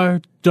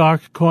far,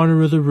 dark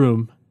corner of the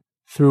room,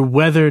 through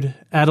weathered,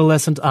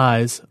 adolescent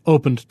eyes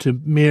opened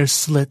to mere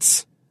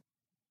slits.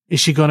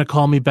 Is she going to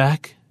call me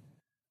back?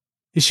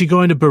 Is she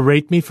going to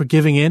berate me for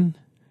giving in?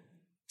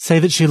 Say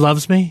that she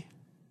loves me?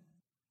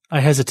 I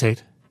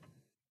hesitate.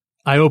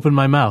 I open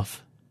my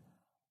mouth.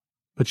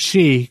 But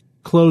she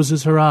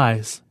closes her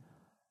eyes,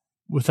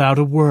 without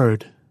a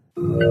word.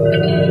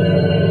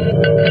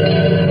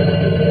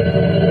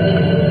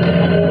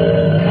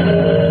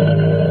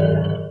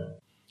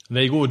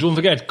 There you go. Don't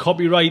forget,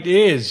 copyright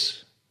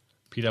is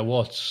Peter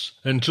Watts.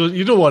 And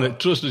you don't want to,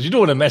 trust us, you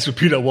don't want to mess with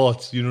Peter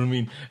Watts, you know what I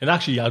mean? And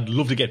actually, I'd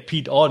love to get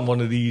Pete on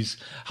one of these,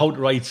 how to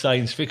write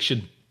science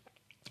fiction,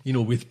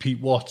 with Pete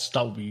Watts.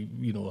 That would be,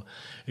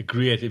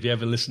 great if you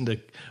ever listened to,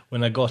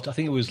 I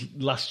think it was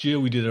last year,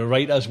 we did a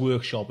writer's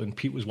workshop and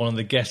Pete was one of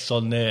the guests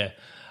on there.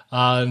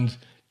 And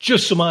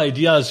just some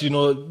ideas,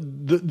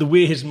 the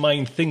way his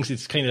mind thinks,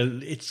 it's kind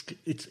of,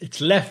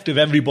 it's left of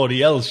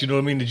everybody else, you know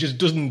what I mean? It just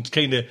doesn't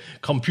kind of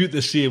compute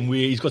the same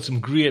way. He's got some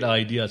great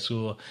ideas,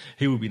 so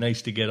he would be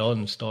nice to get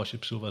on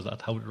Starship Sofa,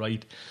 that how to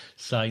write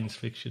science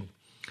fiction.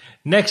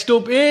 Next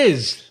up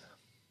is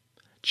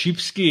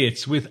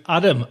Cheapskates with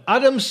Adam.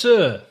 Adam,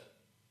 sir.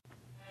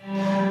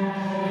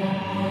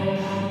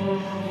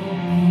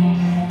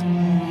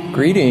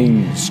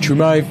 Greetings to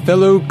my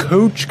fellow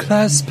coach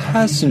class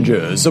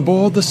passengers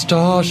aboard the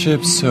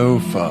Starship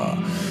Sofa.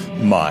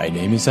 My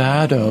name is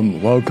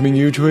Adam, welcoming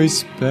you to a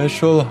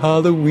special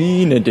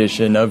Halloween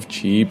edition of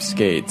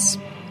Cheapskates.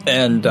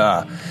 And,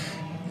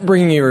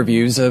 bringing you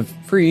reviews of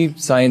free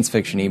science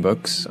fiction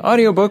ebooks,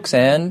 audiobooks,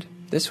 and,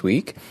 this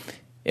week,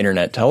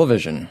 internet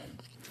television.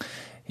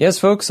 Yes,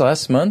 folks,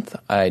 last month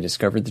I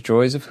discovered the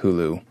joys of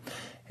Hulu.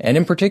 And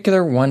in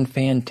particular, one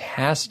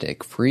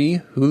fantastic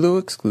free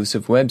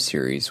Hulu-exclusive web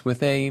series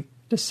with a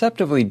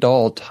deceptively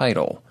dull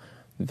title,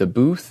 The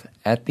Booth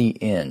at the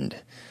End.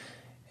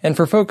 And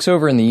for folks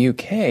over in the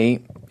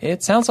UK,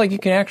 it sounds like you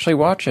can actually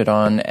watch it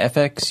on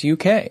FX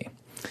UK.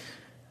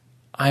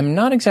 I'm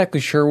not exactly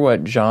sure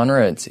what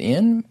genre it's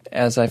in,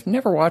 as I've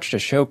never watched a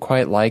show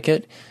quite like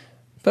it,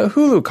 but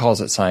Hulu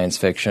calls it science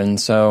fiction,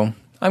 so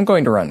I'm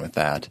going to run with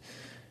that.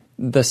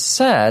 The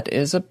set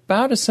is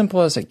about as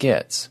simple as it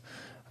gets.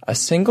 A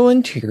single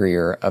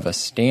interior of a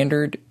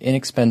standard,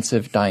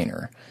 inexpensive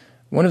diner,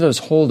 one of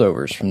those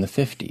holdovers from the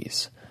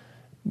 50s.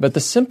 But the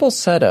simple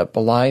setup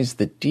belies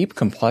the deep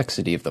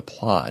complexity of the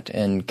plot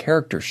and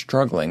characters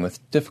struggling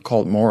with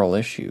difficult moral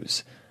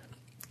issues.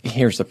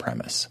 Here's the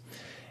premise.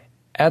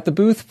 At the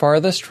booth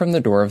farthest from the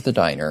door of the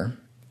diner,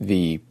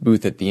 the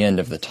booth at the end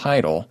of the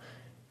title,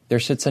 there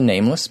sits a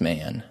nameless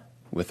man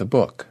with a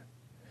book.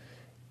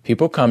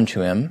 People come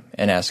to him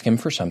and ask him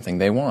for something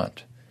they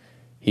want.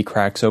 He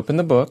cracks open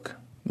the book,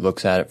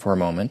 looks at it for a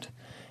moment,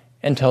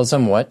 and tells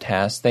them what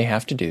tasks they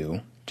have to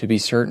do to be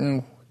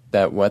certain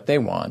that what they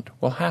want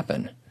will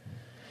happen.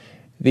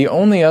 The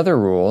only other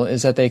rule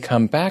is that they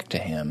come back to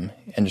him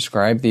and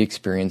describe the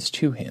experience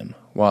to him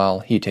while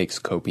he takes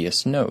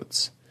copious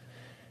notes.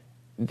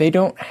 They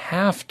don't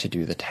have to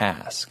do the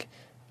task.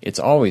 It's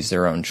always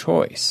their own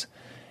choice.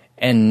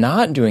 And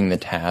not doing the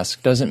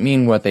task doesn't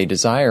mean what they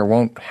desire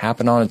won't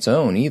happen on its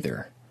own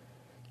either.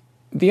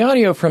 The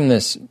audio from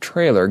this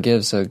trailer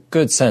gives a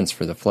good sense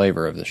for the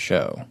flavor of the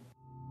show.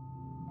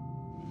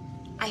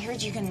 I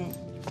heard you can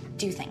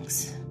do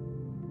things.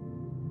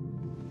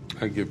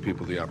 I give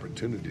people the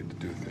opportunity to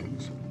do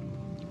things.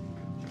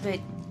 But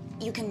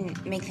you can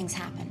make things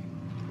happen,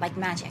 like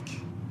magic.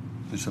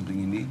 There's something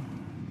you need?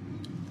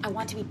 I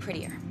want to be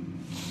prettier.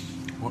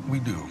 What we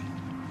do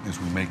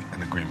is we make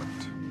an agreement.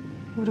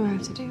 What do I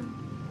have to do?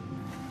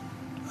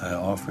 I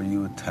offer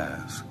you a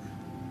task.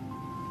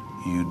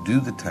 You do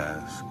the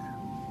task.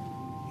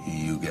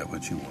 You get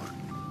what you want.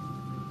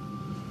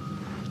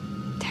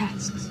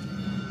 Tasks.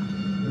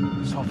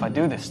 So if I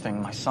do this thing,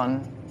 my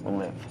son will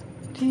live.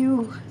 Do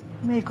you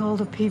make all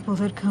the people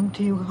that come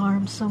to you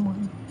harm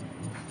someone?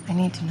 I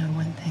need to know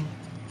one thing.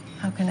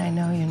 How can I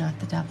know you're not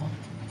the devil?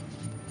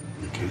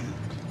 You can't.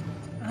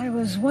 I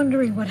was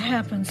wondering what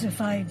happens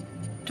if I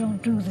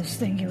don't do this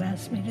thing you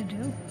asked me to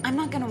do. I'm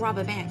not gonna rob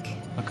a bank.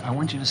 Look, I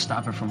want you to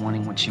stop her from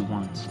wanting what she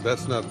wants.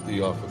 That's not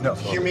the offer. No,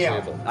 that's on hear the me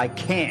out. table. I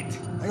can't.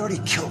 I already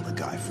killed the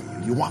guy for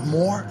you. You want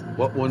more?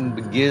 What one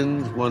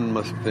begins, one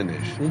must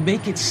finish. We'll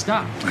make it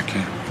stop. I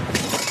can't.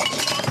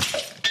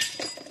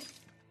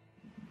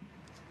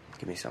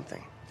 Give me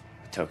something.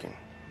 A token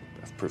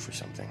of proof or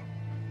something.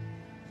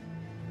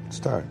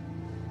 Start.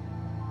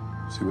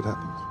 See what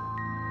happens.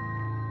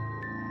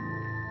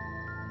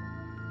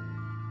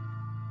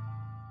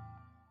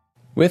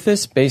 With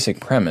this basic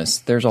premise,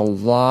 there's a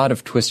lot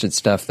of twisted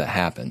stuff that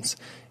happens,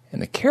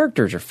 and the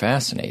characters are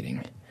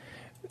fascinating.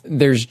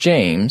 There's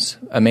James,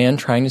 a man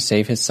trying to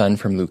save his son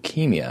from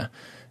leukemia,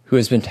 who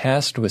has been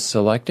tasked with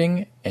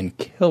selecting and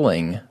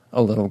killing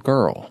a little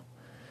girl.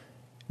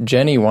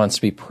 Jenny wants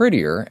to be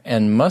prettier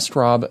and must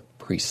rob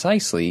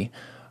precisely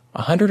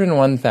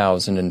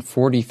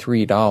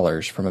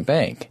 $101,043 from a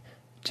bank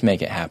to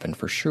make it happen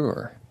for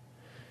sure.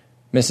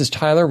 Mrs.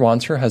 Tyler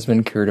wants her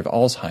husband cured of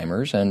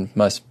Alzheimer's and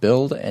must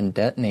build and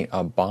detonate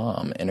a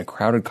bomb in a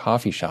crowded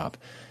coffee shop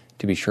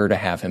to be sure to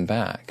have him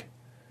back.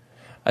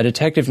 A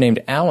detective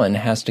named Alan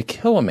has to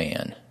kill a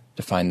man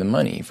to find the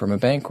money from a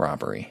bank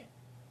robbery.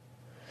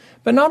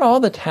 But not all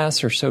the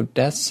tasks are so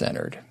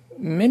death-centered.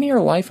 Many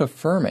are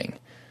life-affirming,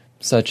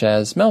 such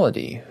as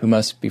Melody, who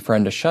must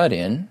befriend a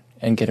shut-in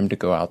and get him to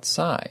go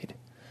outside,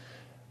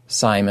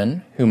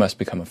 Simon, who must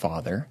become a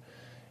father,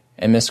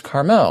 and Miss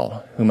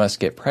Carmel, who must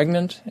get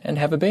pregnant and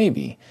have a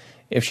baby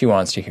if she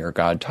wants to hear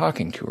God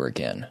talking to her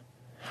again.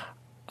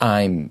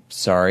 I'm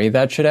sorry,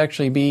 that should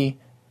actually be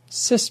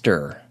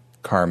Sister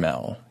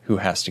Carmel, who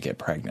has to get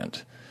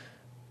pregnant.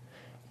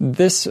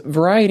 This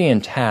variety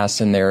in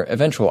tasks and their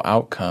eventual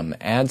outcome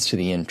adds to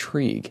the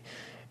intrigue,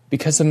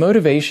 because the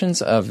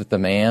motivations of the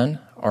man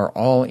are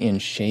all in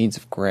shades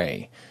of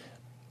gray.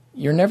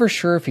 You're never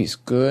sure if he's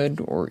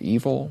good or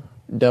evil,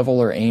 devil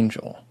or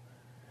angel.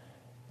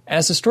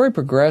 As the story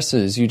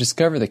progresses, you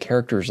discover the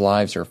characters'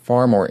 lives are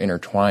far more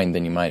intertwined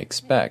than you might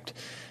expect,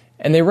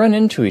 and they run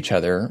into each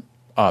other,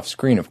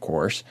 off-screen of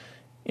course,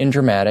 in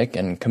dramatic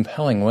and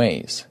compelling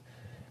ways.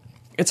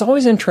 It's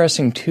always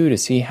interesting, too, to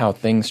see how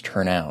things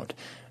turn out.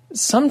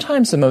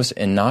 Sometimes the most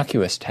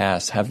innocuous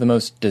tasks have the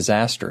most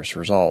disastrous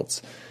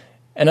results,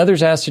 and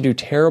others asked to do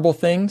terrible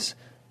things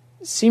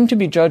seem to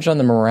be judged on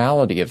the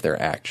morality of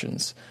their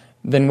actions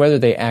than whether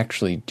they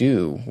actually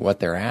do what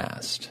they're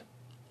asked.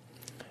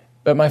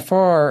 But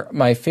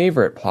my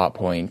favorite plot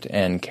point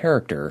and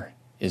character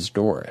is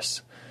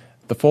Doris,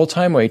 the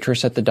full-time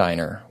waitress at the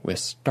diner with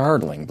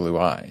startling blue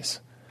eyes.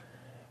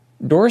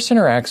 Doris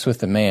interacts with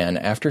the man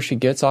after she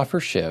gets off her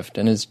shift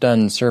and is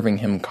done serving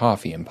him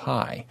coffee and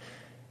pie.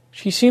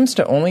 She seems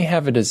to only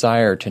have a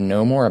desire to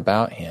know more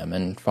about him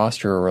and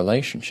foster a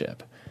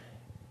relationship.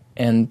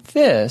 And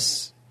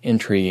this,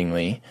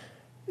 intriguingly,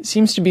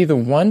 seems to be the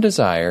one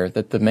desire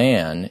that the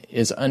man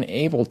is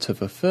unable to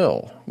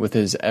fulfill with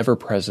his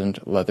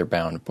ever-present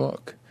leather-bound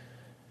book.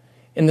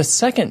 In the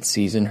second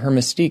season, her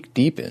mystique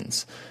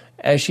deepens,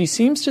 as she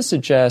seems to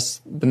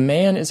suggest the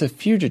man is a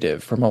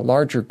fugitive from a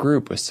larger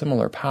group with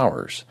similar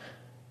powers,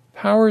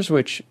 powers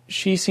which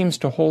she seems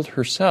to hold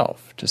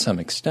herself to some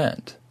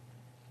extent.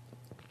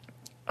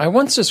 I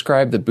once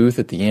described the booth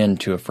at the inn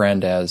to a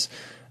friend as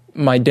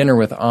My Dinner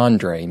with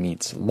Andre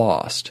meets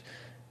Lost,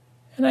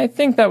 and I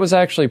think that was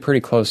actually pretty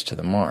close to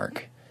the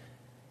mark.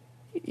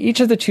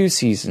 Each of the 2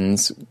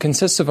 seasons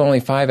consists of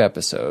only 5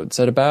 episodes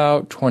at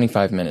about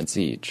 25 minutes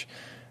each,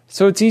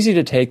 so it's easy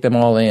to take them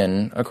all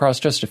in across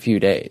just a few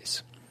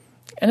days.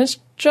 And it's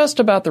just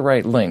about the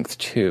right length,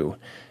 too.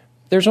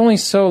 There's only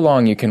so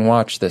long you can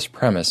watch this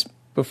premise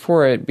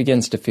before it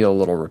begins to feel a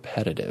little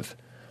repetitive.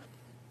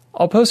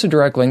 I'll post a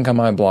direct link on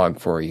my blog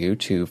for you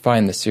to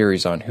find the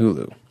series on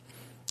Hulu.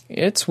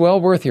 It's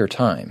well worth your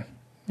time,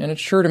 and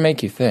it's sure to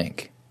make you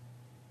think.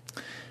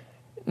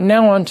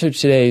 Now on to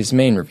today's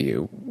main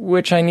review,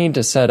 which I need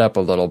to set up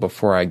a little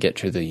before I get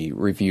to the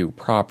review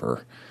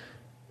proper.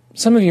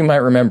 Some of you might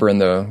remember in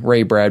the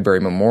Ray Bradbury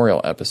Memorial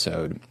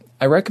episode,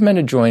 I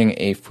recommended joining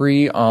a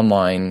free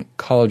online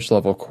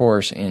college-level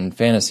course in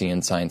fantasy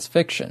and science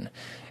fiction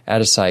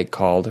at a site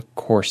called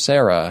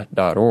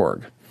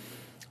Coursera.org.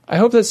 I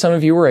hope that some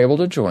of you were able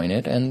to join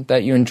it and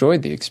that you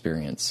enjoyed the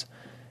experience.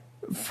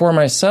 For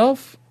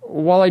myself,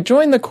 while I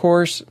joined the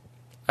course,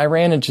 I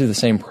ran into the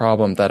same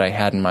problem that I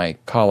had in my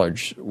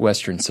college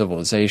Western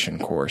Civilization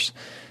course.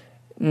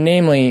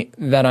 Namely,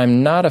 that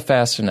I'm not a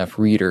fast enough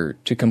reader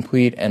to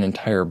complete an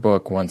entire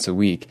book once a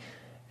week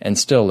and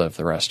still live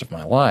the rest of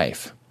my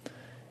life.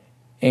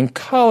 In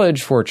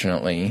college,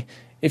 fortunately,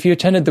 if you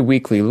attended the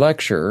weekly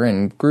lecture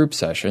and group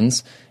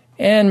sessions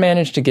and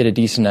managed to get a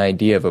decent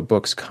idea of a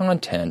book's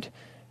content,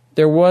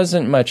 there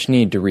wasn't much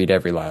need to read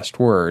every last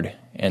word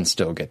and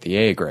still get the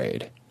A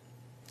grade.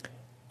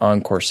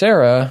 On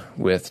Coursera,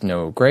 with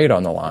no grade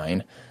on the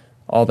line,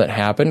 all that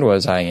happened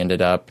was I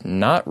ended up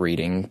not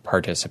reading,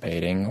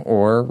 participating,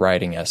 or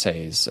writing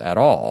essays at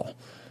all.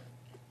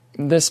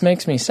 This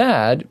makes me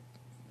sad,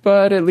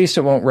 but at least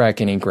it won't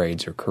wreck any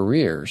grades or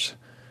careers.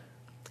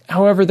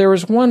 However, there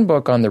was one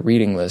book on the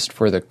reading list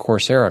for the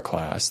Coursera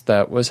class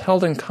that was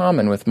held in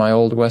common with my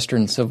old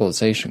Western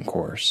Civilization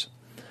course.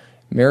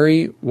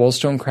 Mary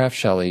Wollstonecraft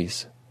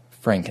Shelley's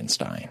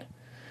Frankenstein.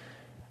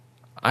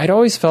 I'd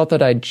always felt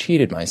that I'd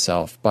cheated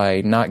myself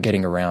by not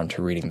getting around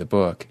to reading the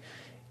book,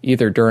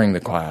 either during the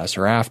class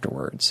or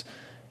afterwards,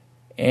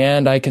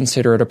 and I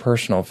consider it a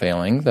personal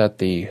failing that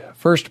the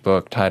first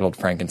book titled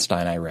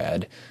Frankenstein I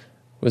read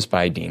was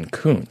by Dean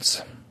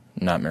Koontz,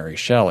 not Mary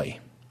Shelley.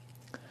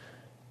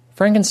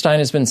 Frankenstein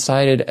has been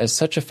cited as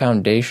such a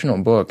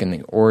foundational book in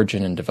the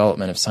origin and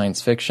development of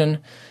science fiction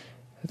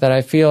that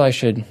I feel I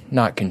should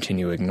not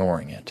continue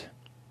ignoring it.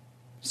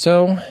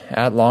 So,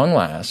 at long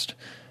last,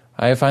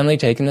 I have finally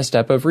taken the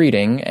step of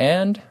reading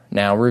and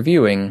now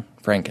reviewing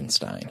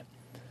Frankenstein.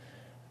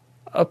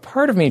 A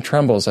part of me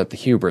trembles at the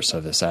hubris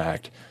of this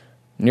act,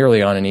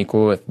 nearly on an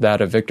equal with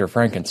that of Victor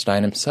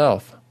Frankenstein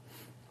himself.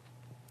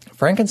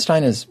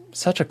 Frankenstein is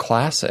such a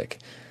classic.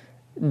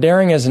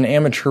 Daring as an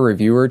amateur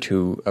reviewer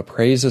to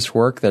appraise this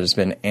work that has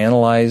been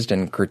analyzed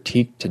and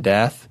critiqued to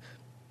death,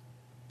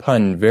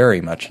 pun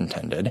very much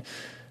intended,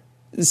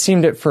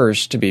 seemed at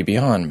first to be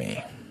beyond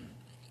me.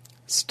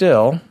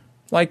 Still,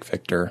 like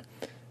Victor,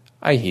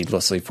 I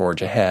heedlessly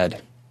forge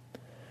ahead.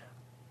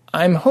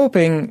 I'm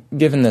hoping,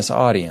 given this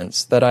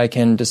audience, that I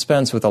can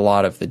dispense with a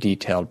lot of the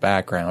detailed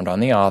background on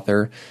the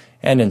author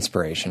and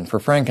inspiration for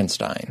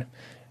Frankenstein.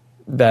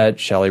 That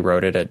Shelley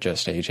wrote it at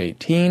just age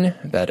 18,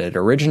 that it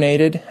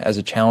originated as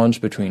a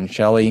challenge between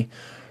Shelley,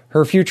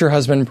 her future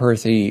husband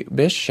Percy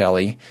Bysshe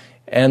Shelley,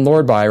 and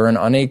Lord Byron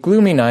on a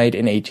gloomy night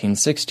in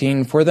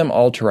 1816 for them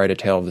all to write a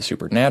tale of the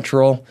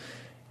supernatural,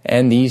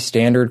 and the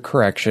standard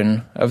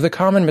correction of the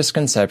common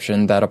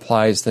misconception that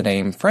applies the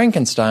name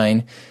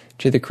Frankenstein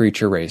to the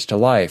creature raised to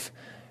life,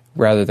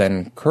 rather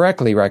than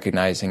correctly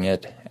recognizing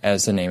it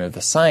as the name of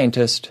the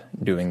scientist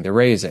doing the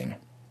raising.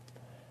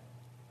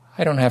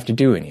 I don't have to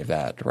do any of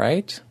that,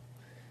 right?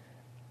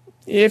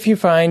 If you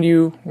find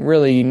you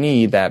really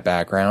need that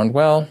background,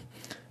 well,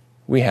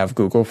 we have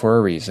Google for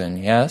a reason,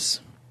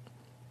 yes?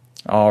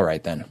 All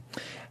right, then.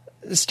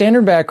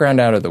 Standard background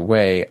out of the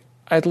way,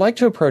 I'd like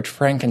to approach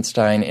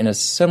Frankenstein in a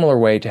similar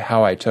way to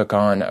how I took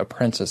on A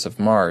Princess of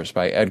Mars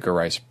by Edgar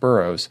Rice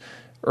Burroughs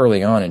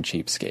early on in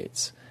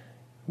Cheapskates.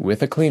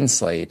 With a clean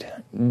slate,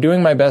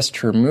 doing my best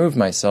to remove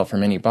myself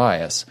from any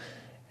bias,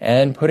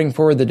 and putting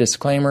forward the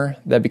disclaimer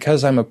that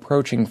because I'm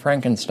approaching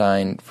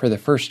Frankenstein for the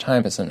first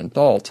time as an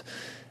adult,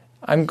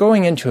 I'm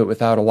going into it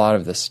without a lot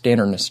of the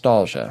standard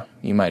nostalgia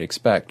you might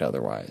expect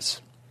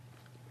otherwise.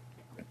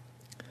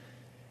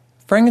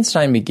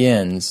 Frankenstein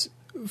begins,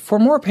 for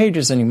more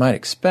pages than you might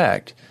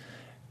expect,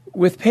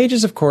 with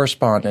pages of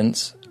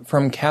correspondence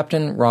from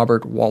Captain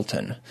Robert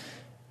Walton,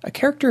 a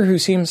character who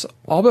seems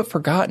all but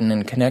forgotten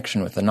in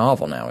connection with the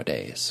novel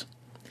nowadays.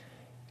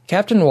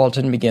 Captain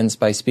Walton begins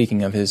by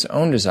speaking of his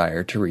own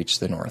desire to reach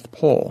the North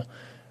Pole,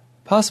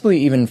 possibly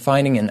even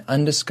finding an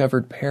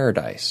undiscovered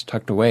paradise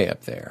tucked away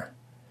up there.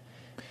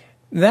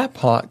 That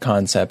plot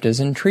concept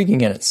is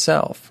intriguing in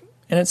itself,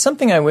 and it's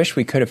something I wish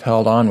we could have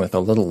held on with a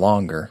little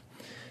longer.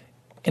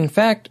 In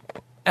fact,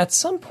 at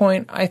some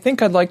point, I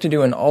think I'd like to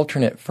do an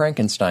alternate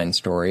Frankenstein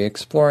story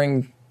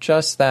exploring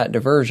just that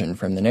diversion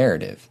from the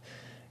narrative.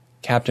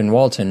 Captain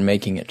Walton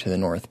making it to the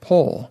North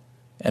Pole,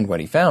 and what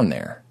he found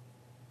there.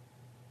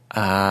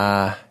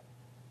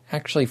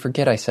 Actually,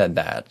 forget I said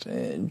that.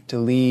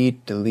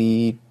 Delete.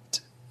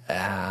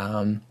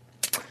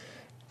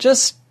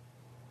 Just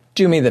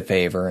do me the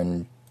favor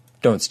and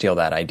don't steal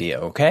that idea,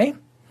 okay?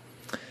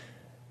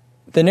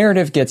 The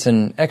narrative gets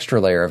an extra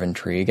layer of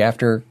intrigue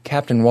after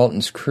Captain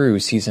Walton's crew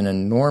sees an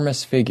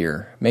enormous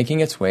figure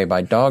making its way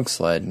by dog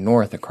sled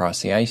north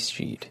across the ice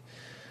sheet.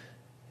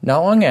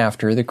 Not long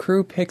after, the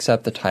crew picks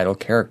up the title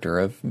character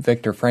of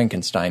Victor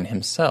Frankenstein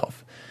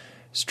himself,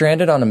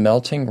 stranded on a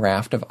melting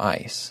raft of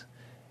ice.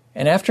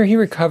 And after he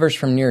recovers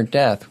from near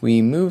death,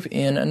 we move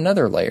in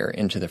another layer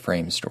into the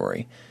frame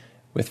story,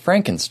 with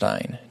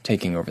Frankenstein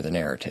taking over the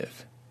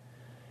narrative.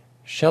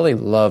 Shelley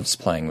loves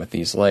playing with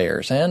these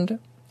layers, and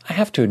I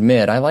have to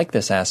admit, I like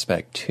this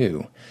aspect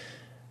too.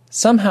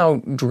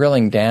 Somehow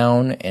drilling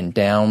down and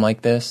down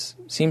like this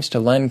seems to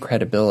lend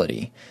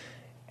credibility,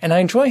 and I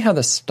enjoy how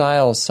the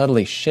style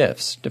subtly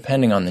shifts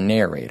depending on the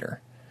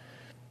narrator.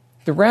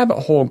 The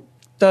rabbit hole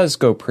does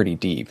go pretty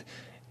deep,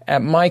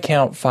 at my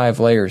count 5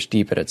 layers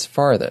deep at its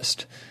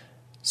farthest,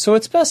 so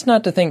it's best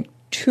not to think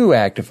too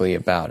actively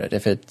about it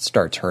if it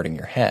starts hurting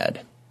your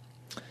head.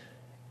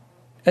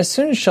 As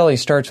soon as Shelley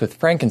starts with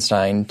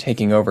Frankenstein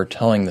taking over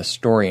telling the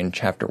story in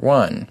Chapter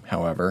 1,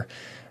 however,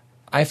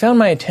 I found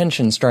my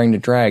attention starting to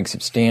drag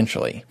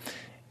substantially,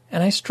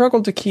 and I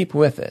struggled to keep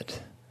with it.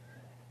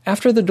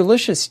 After the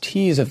delicious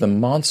tease of the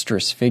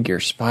monstrous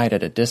figure spied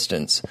at a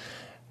distance,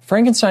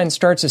 Frankenstein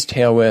starts his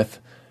tale with,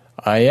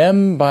 "I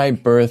am by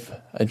birth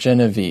a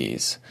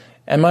Genovese,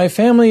 and my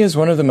family is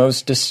one of the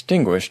most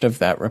distinguished of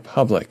that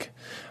republic.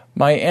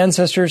 My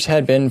ancestors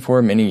had been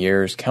for many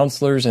years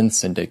counselors and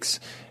syndics,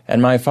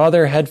 and my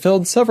father had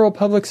filled several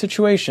public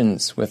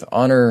situations with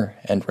honor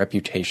and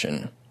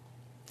reputation."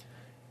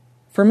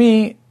 For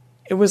me,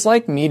 it was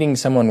like meeting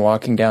someone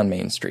walking down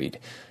Main Street,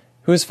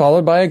 who is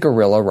followed by a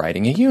gorilla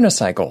riding a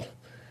unicycle.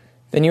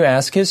 Then you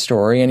ask his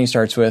story, and he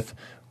starts with,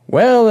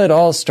 "Well, it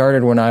all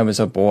started when I was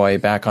a boy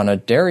back on a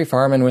dairy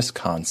farm in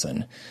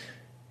Wisconsin."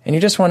 And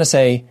you just want to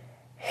say,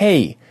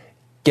 "Hey,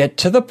 get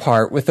to the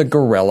part with a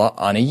gorilla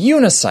on a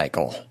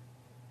unicycle."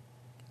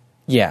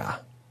 Yeah,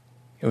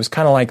 it was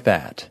kind of like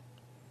that.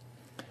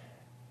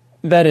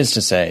 That is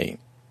to say,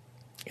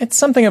 it's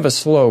something of a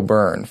slow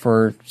burn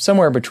for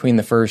somewhere between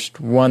the first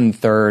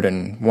 1/3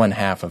 and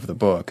 1/2 of the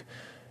book,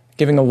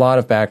 giving a lot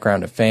of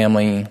background of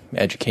family,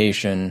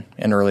 education,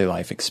 and early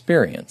life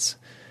experience.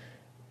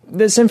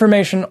 This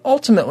information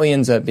ultimately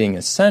ends up being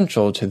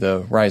essential to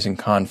the rising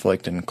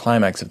conflict and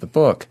climax of the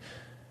book,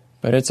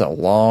 but it's a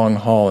long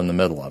haul in the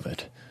middle of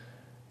it.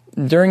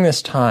 During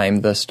this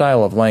time, the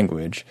style of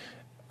language,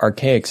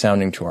 archaic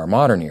sounding to our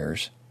modern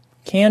ears,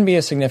 can be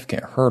a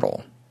significant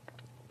hurdle.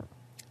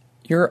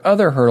 Your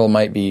other hurdle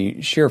might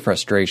be sheer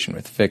frustration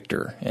with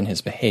Victor and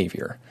his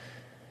behavior.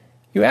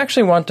 You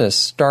actually want to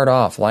start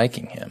off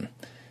liking him.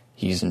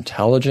 He's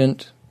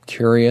intelligent,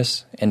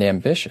 curious, and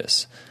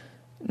ambitious.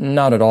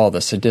 Not at all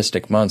the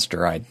sadistic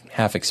monster I'd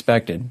half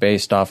expected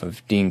based off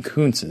of Dean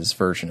Koontz's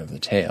version of the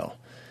tale.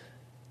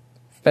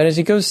 But as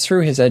he goes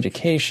through his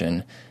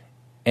education,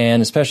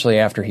 and especially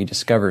after he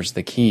discovers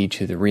the key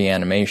to the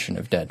reanimation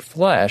of dead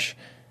flesh,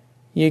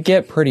 you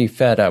get pretty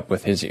fed up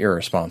with his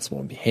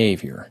irresponsible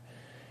behavior.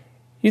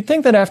 You'd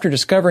think that after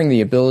discovering the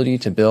ability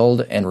to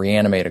build and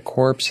reanimate a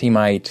corpse, he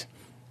might,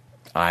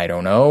 I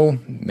don't know,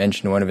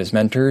 mention to one of his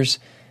mentors,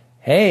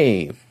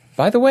 "Hey,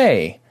 by the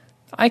way,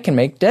 I can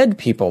make dead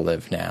people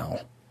live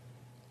now."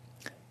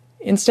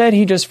 Instead,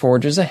 he just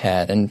forges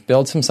ahead and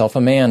builds himself a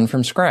man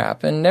from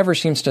scrap and never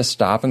seems to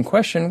stop and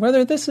question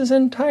whether this is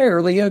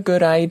entirely a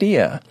good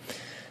idea.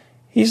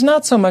 He's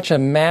not so much a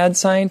mad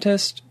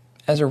scientist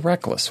as a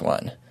reckless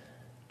one.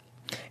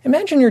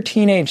 Imagine your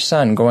teenage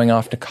son going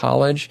off to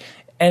college,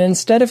 and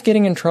instead of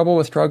getting in trouble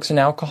with drugs and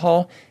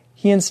alcohol,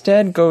 he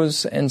instead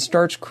goes and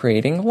starts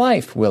creating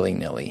life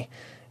willy-nilly,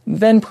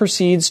 then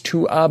proceeds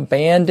to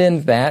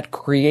abandon that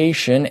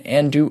creation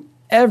and do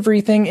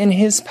everything in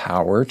his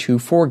power to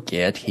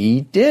forget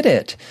he did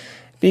it,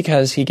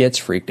 because he gets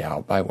freaked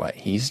out by what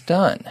he's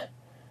done.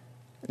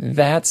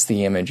 That's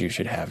the image you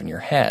should have in your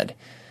head.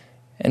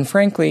 And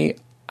frankly,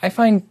 I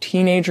find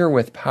teenager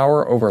with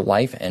power over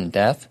life and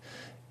death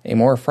a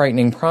more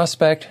frightening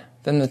prospect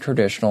than the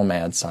traditional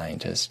mad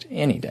scientist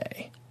any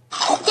day.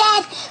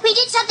 Dad, we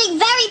did something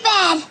very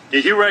bad.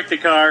 Did you wreck the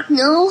car?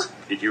 No.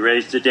 Did you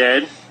raise the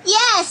dead?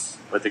 Yes.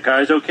 But the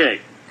car's okay.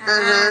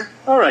 Uh-huh.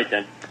 All right,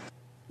 then.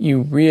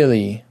 You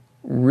really,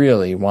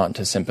 really want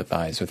to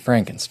sympathize with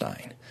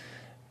Frankenstein.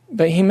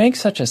 But he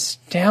makes such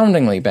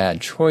astoundingly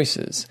bad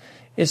choices,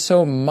 is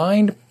so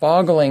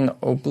mind-boggling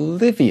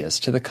oblivious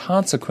to the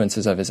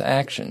consequences of his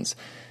actions,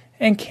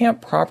 and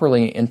can't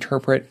properly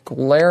interpret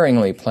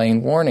glaringly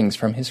plain warnings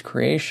from his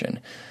creation,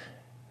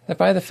 that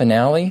by the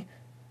finale,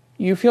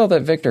 you feel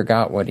that Victor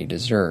got what he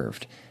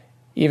deserved,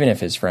 even if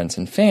his friends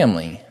and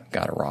family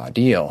got a raw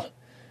deal.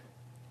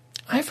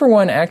 I, for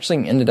one,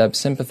 actually ended up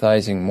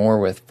sympathizing more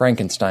with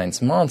Frankenstein's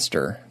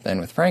monster than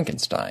with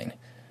Frankenstein.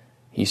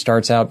 He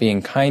starts out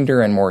being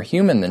kinder and more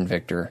human than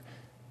Victor,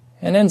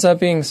 and ends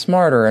up being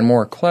smarter and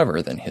more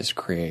clever than his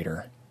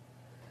creator.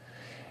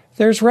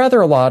 There's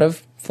rather a lot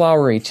of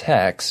flowery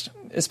text,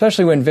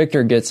 especially when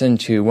Victor gets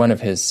into one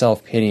of his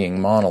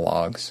self-pitying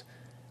monologues.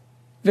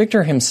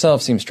 Victor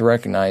himself seems to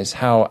recognize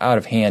how out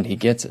of hand he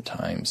gets at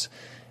times,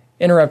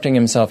 interrupting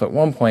himself at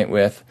one point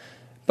with,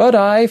 "But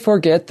I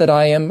forget that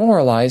I am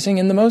moralizing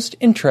in the most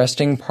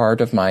interesting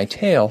part of my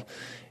tale,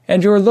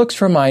 and your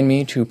looks remind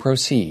me to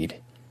proceed."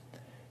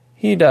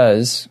 He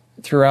does,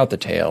 throughout the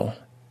tale,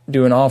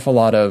 do an awful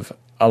lot of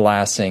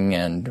alassing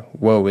and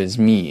woe is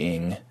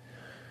me-ing.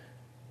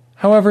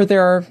 However,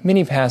 there are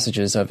many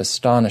passages of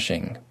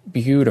astonishing,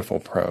 beautiful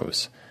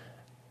prose,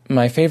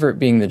 my favorite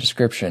being the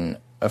description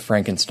of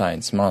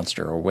Frankenstein's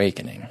monster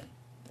awakening.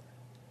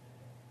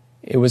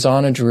 "It was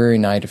on a dreary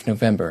night of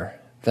November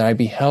that I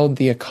beheld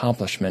the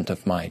accomplishment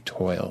of my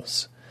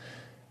toils.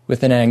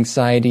 With an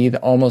anxiety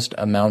that almost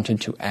amounted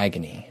to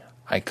agony,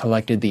 I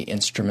collected the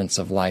instruments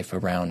of life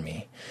around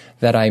me,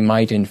 that I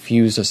might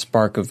infuse a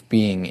spark of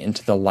being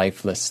into the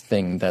lifeless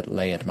thing that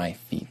lay at my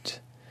feet.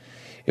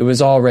 It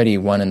was already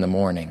 1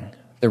 a.m.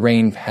 The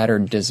rain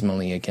pattered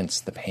dismally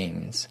against the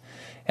panes,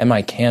 and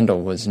my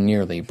candle was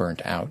nearly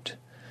burnt out,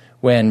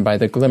 when, by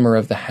the glimmer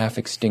of the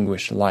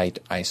half-extinguished light,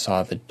 I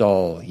saw the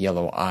dull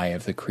yellow eye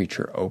of the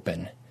creature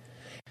open.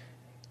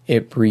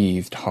 It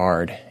breathed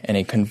hard, and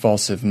a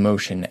convulsive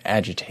motion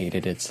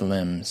agitated its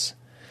limbs.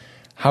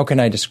 How can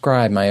I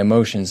describe my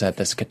emotions at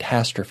this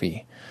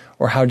catastrophe,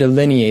 or how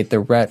delineate the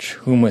wretch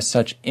whom with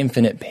such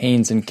infinite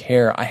pains and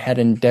care I had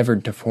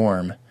endeavored to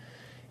form?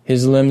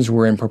 His limbs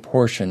were in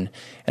proportion,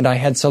 and I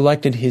had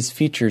selected his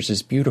features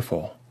as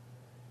beautiful.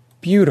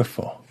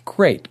 Beautiful!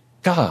 Great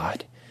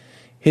God!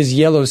 His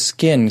yellow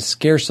skin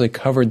scarcely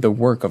covered the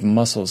work of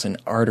muscles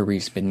and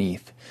arteries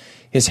beneath.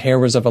 His hair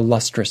was of a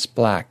lustrous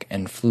black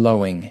and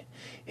flowing,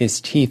 his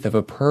teeth of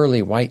a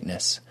pearly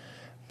whiteness,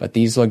 but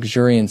these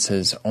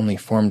luxuriances only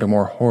formed a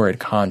more horrid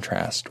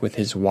contrast with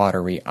his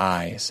watery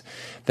eyes,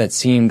 that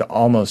seemed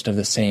almost of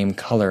the same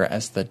color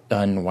as the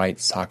dun white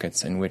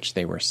sockets in which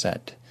they were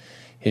set,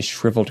 his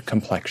shriveled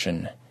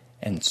complexion,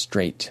 and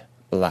straight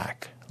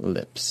black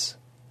lips.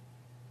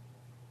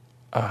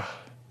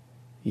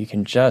 You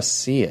can just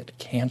see it,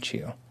 can't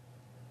you?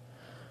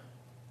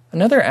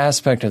 Another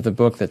aspect of the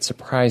book that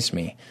surprised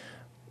me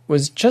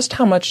was just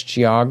how much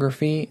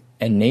geography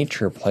and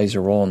nature plays a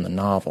role in the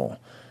novel,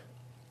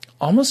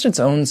 almost its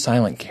own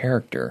silent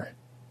character.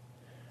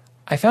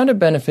 I found it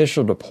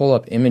beneficial to pull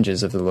up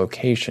images of the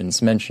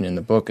locations mentioned in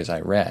the book as I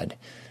read,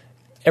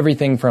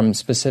 everything from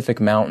specific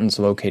mountains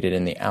located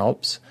in the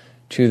Alps,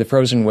 to the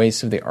frozen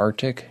wastes of the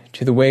Arctic,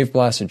 to the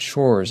wave-blasted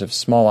shores of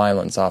small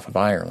islands off of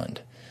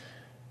Ireland.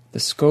 The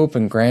scope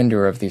and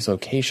grandeur of these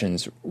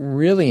locations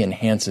really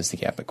enhances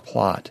the epic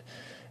plot,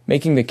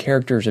 making the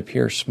characters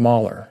appear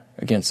smaller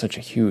against such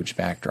a huge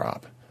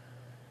backdrop.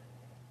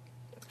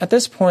 At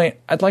this point,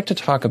 I'd like to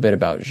talk a bit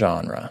about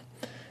genre.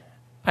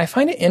 I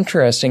find it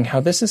interesting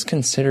how this is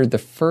considered the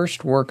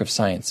first work of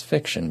science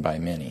fiction by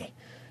many.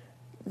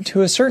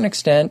 To a certain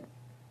extent,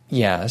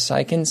 yes,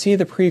 I can see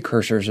the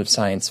precursors of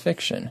science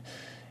fiction,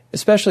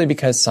 especially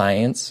because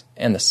science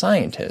and the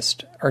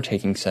scientist are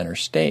taking center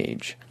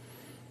stage.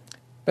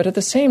 But at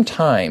the same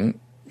time,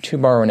 to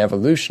borrow an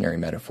evolutionary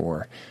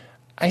metaphor,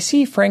 I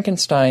see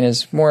Frankenstein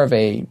as more of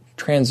a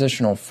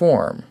transitional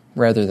form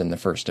rather than the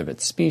first of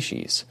its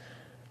species.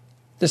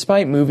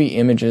 Despite movie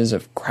images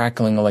of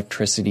crackling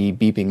electricity,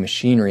 beeping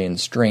machinery, and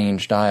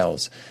strange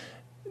dials,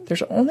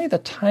 there's only the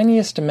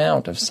tiniest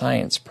amount of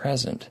science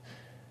present.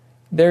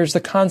 There's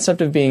the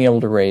concept of being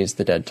able to raise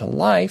the dead to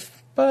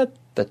life, but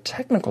the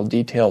technical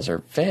details are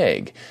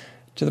vague,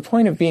 to the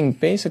point of being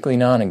basically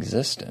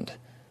non-existent.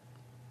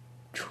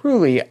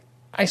 Truly,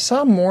 I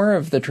saw more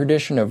of the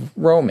tradition of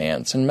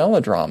romance and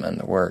melodrama in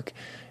the work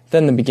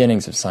than the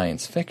beginnings of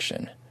science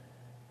fiction.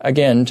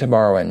 Again, to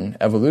borrow an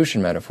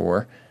evolution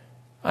metaphor,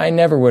 I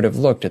never would have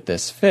looked at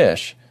this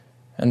fish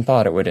and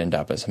thought it would end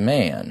up as a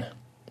man.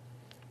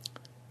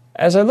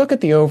 As I look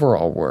at the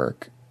overall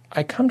work,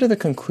 I come to the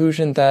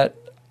conclusion that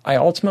I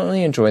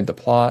ultimately enjoyed the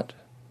plot,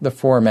 the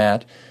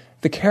format,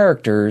 the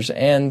characters,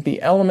 and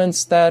the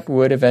elements that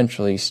would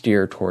eventually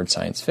steer toward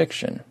science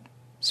fiction,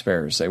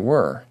 spare as they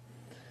were.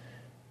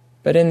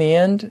 But in the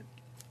end,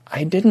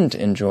 I didn't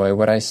enjoy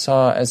what I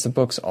saw as the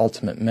book's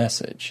ultimate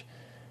message,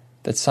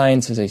 that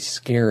science is a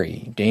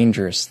scary,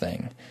 dangerous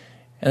thing,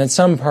 and that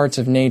some parts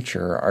of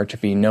nature are to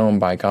be known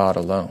by God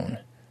alone.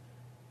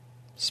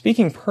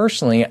 Speaking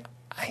personally,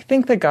 I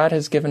think that God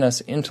has given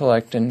us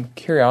intellect and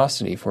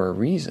curiosity for a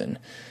reason.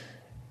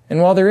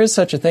 And while there is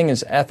such a thing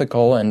as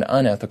ethical and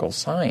unethical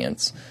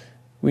science,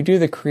 we do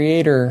the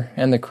Creator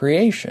and the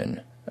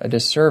creation a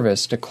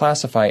disservice to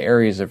classify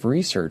areas of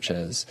research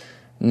as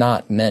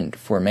not meant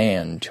for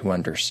man to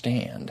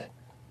understand.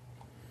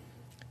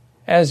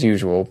 As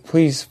usual,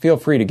 please feel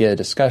free to get a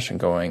discussion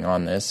going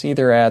on this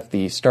either at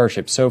the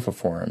StarShipSofa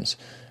forums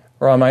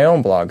or on my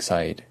own blog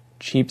site,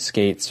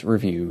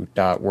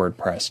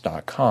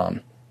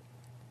 cheapskatesreview.wordpress.com.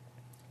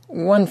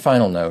 One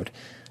final note.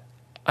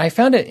 I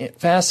found it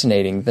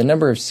fascinating the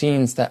number of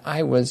scenes that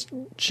I was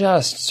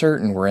just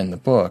certain were in the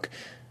book,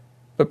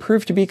 but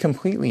proved to be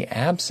completely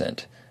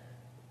absent.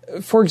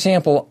 For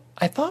example,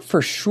 I thought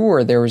for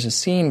sure there was a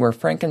scene where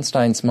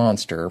Frankenstein's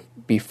monster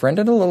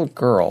befriended a little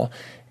girl,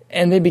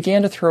 and they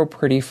began to throw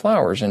pretty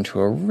flowers into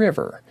a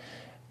river.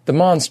 The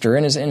monster,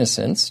 in his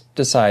innocence,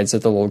 decides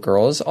that the little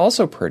girl is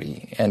also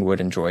pretty and would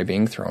enjoy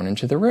being thrown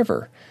into the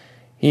river.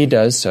 He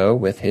does so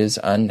with his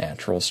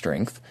unnatural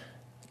strength,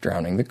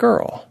 drowning the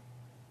girl.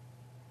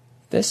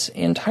 This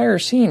entire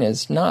scene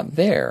is not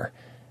there,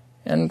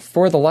 and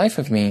for the life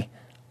of me,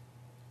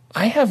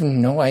 I have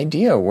no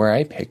idea where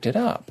I picked it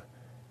up.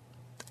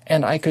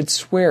 And I could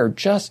swear,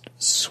 just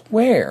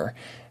swear,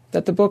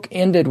 that the book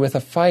ended with a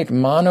fight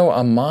mano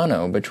a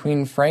mano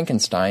between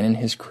Frankenstein and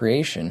his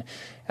creation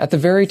at the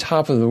very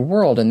top of the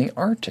world in the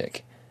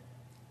Arctic.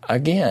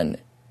 Again,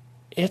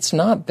 it's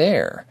not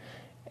there,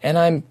 and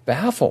I'm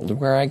baffled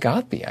where I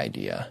got the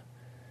idea.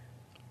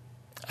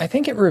 I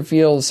think it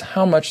reveals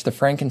how much the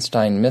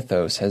Frankenstein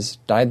mythos has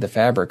dyed the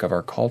fabric of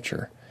our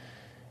culture,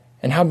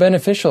 and how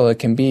beneficial it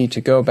can be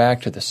to go back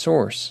to the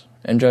source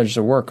and judge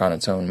the work on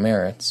its own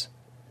merits.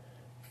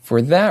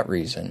 For that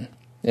reason,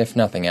 if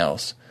nothing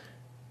else,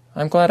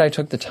 I'm glad I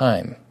took the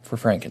time for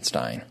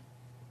Frankenstein.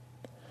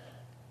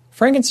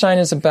 Frankenstein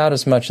is about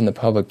as much in the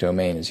public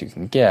domain as you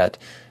can get,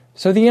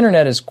 so the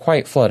internet is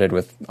quite flooded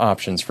with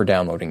options for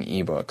downloading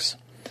ebooks.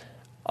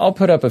 I'll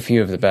put up a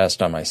few of the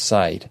best on my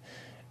site.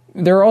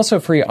 There are also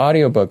free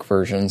audiobook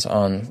versions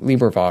on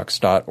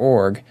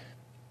LibriVox.org,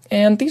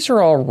 and these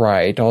are all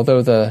right,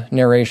 although the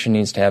narration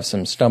needs to have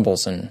some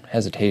stumbles and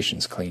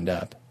hesitations cleaned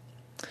up.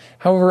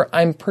 However,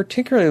 I'm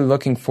particularly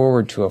looking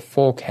forward to a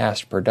full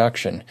cast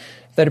production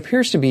that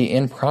appears to be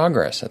in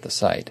progress at the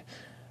site.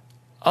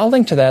 I'll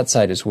link to that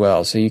site as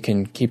well so you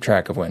can keep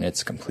track of when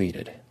it's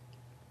completed.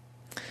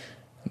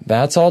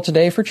 That's all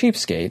today for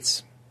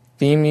Cheapskates.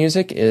 Theme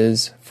music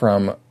is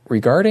from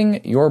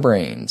Regarding Your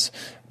Brains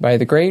by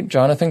the great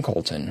Jonathan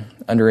Colton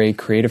under a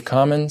Creative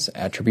Commons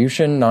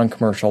Attribution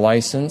Non-Commercial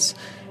License,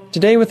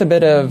 today with a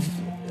bit of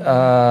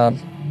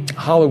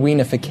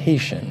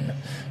Halloweenification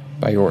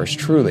by yours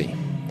truly.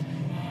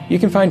 You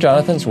can find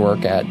Jonathan's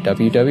work at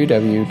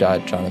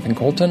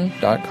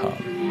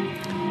www.jonathancolton.com.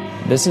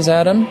 This is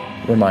Adam,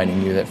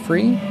 reminding you that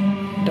free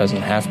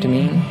doesn't have to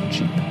mean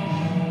cheap.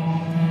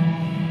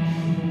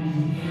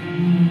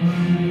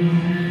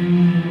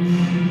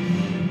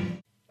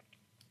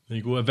 There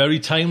you go. A very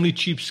timely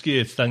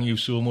Cheapskates. Thank you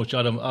so much,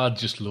 Adam. I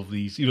just love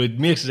these. It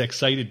makes us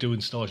excited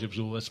doing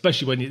StarShipSofa,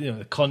 especially when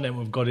the content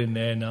we've got in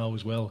there now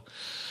as well.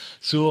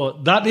 So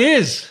that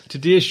is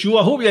today's show.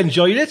 I hope you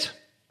enjoyed it.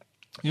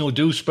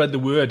 Do spread the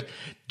word.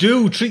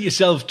 Do treat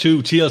yourself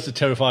to Tales to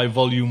Terrify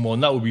Volume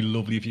 1. That would be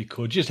lovely if you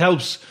could. Just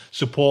helps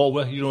support.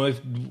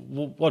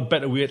 What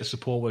better way to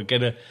support?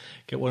 Get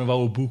one of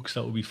our books.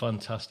 That would be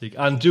fantastic.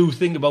 And do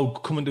think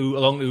about coming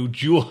along to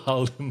Joe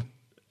Haldon.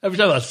 Every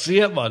time I see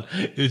it, man,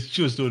 it's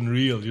just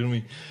unreal. You know what I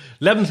mean?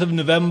 11th of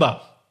November.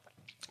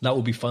 That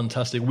would be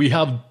fantastic. We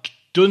have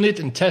done it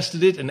and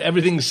tested it, and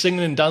everything's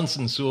singing and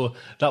dancing, so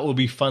that will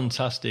be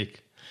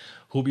fantastic.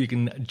 Hope you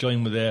can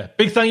join me there.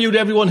 Big thank you to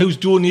everyone who's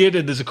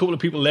donated. There's a couple of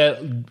people there,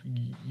 and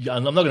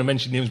I'm not going to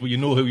mention names, but you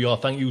know who you are.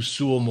 Thank you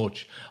so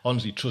much.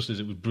 Honestly, trust us,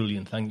 it was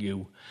brilliant. Thank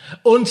you.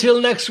 Until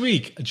next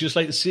week, I'd just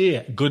like to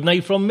say good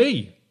night from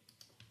me.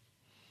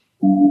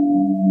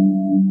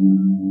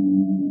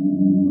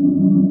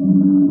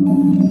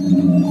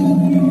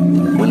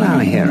 Will our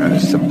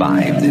heroes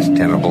survive this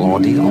terrible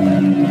ordeal?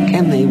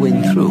 Can they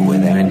win through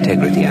with their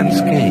integrity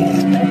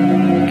unscathed?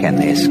 Can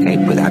they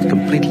escape without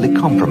completely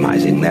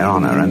compromising their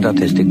honor and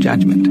artistic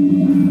judgment?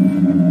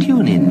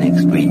 Tune in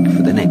next week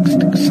for the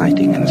next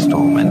exciting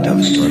installment of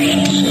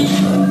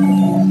StarShipSofa.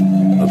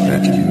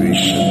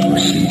 Evacuation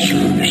procedure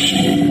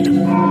initiated.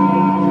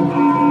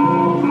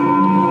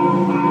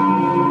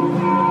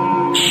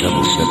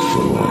 Shuttle set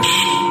for launch.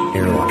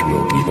 Airlock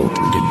will be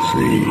opened in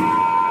 3,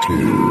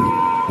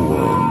 2,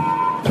 1.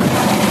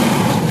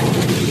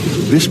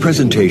 This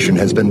presentation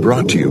has been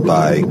brought to you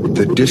by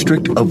the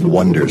District of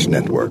Wonders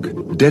Network,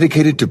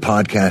 dedicated to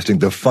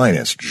podcasting the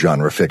finest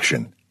genre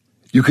fiction.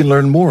 You can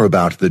learn more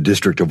about the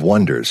District of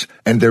Wonders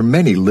and their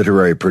many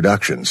literary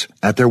productions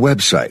at their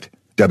website,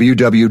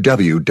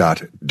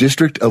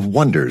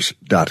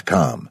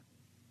 www.districtofwonders.com.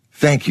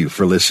 Thank you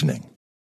for listening.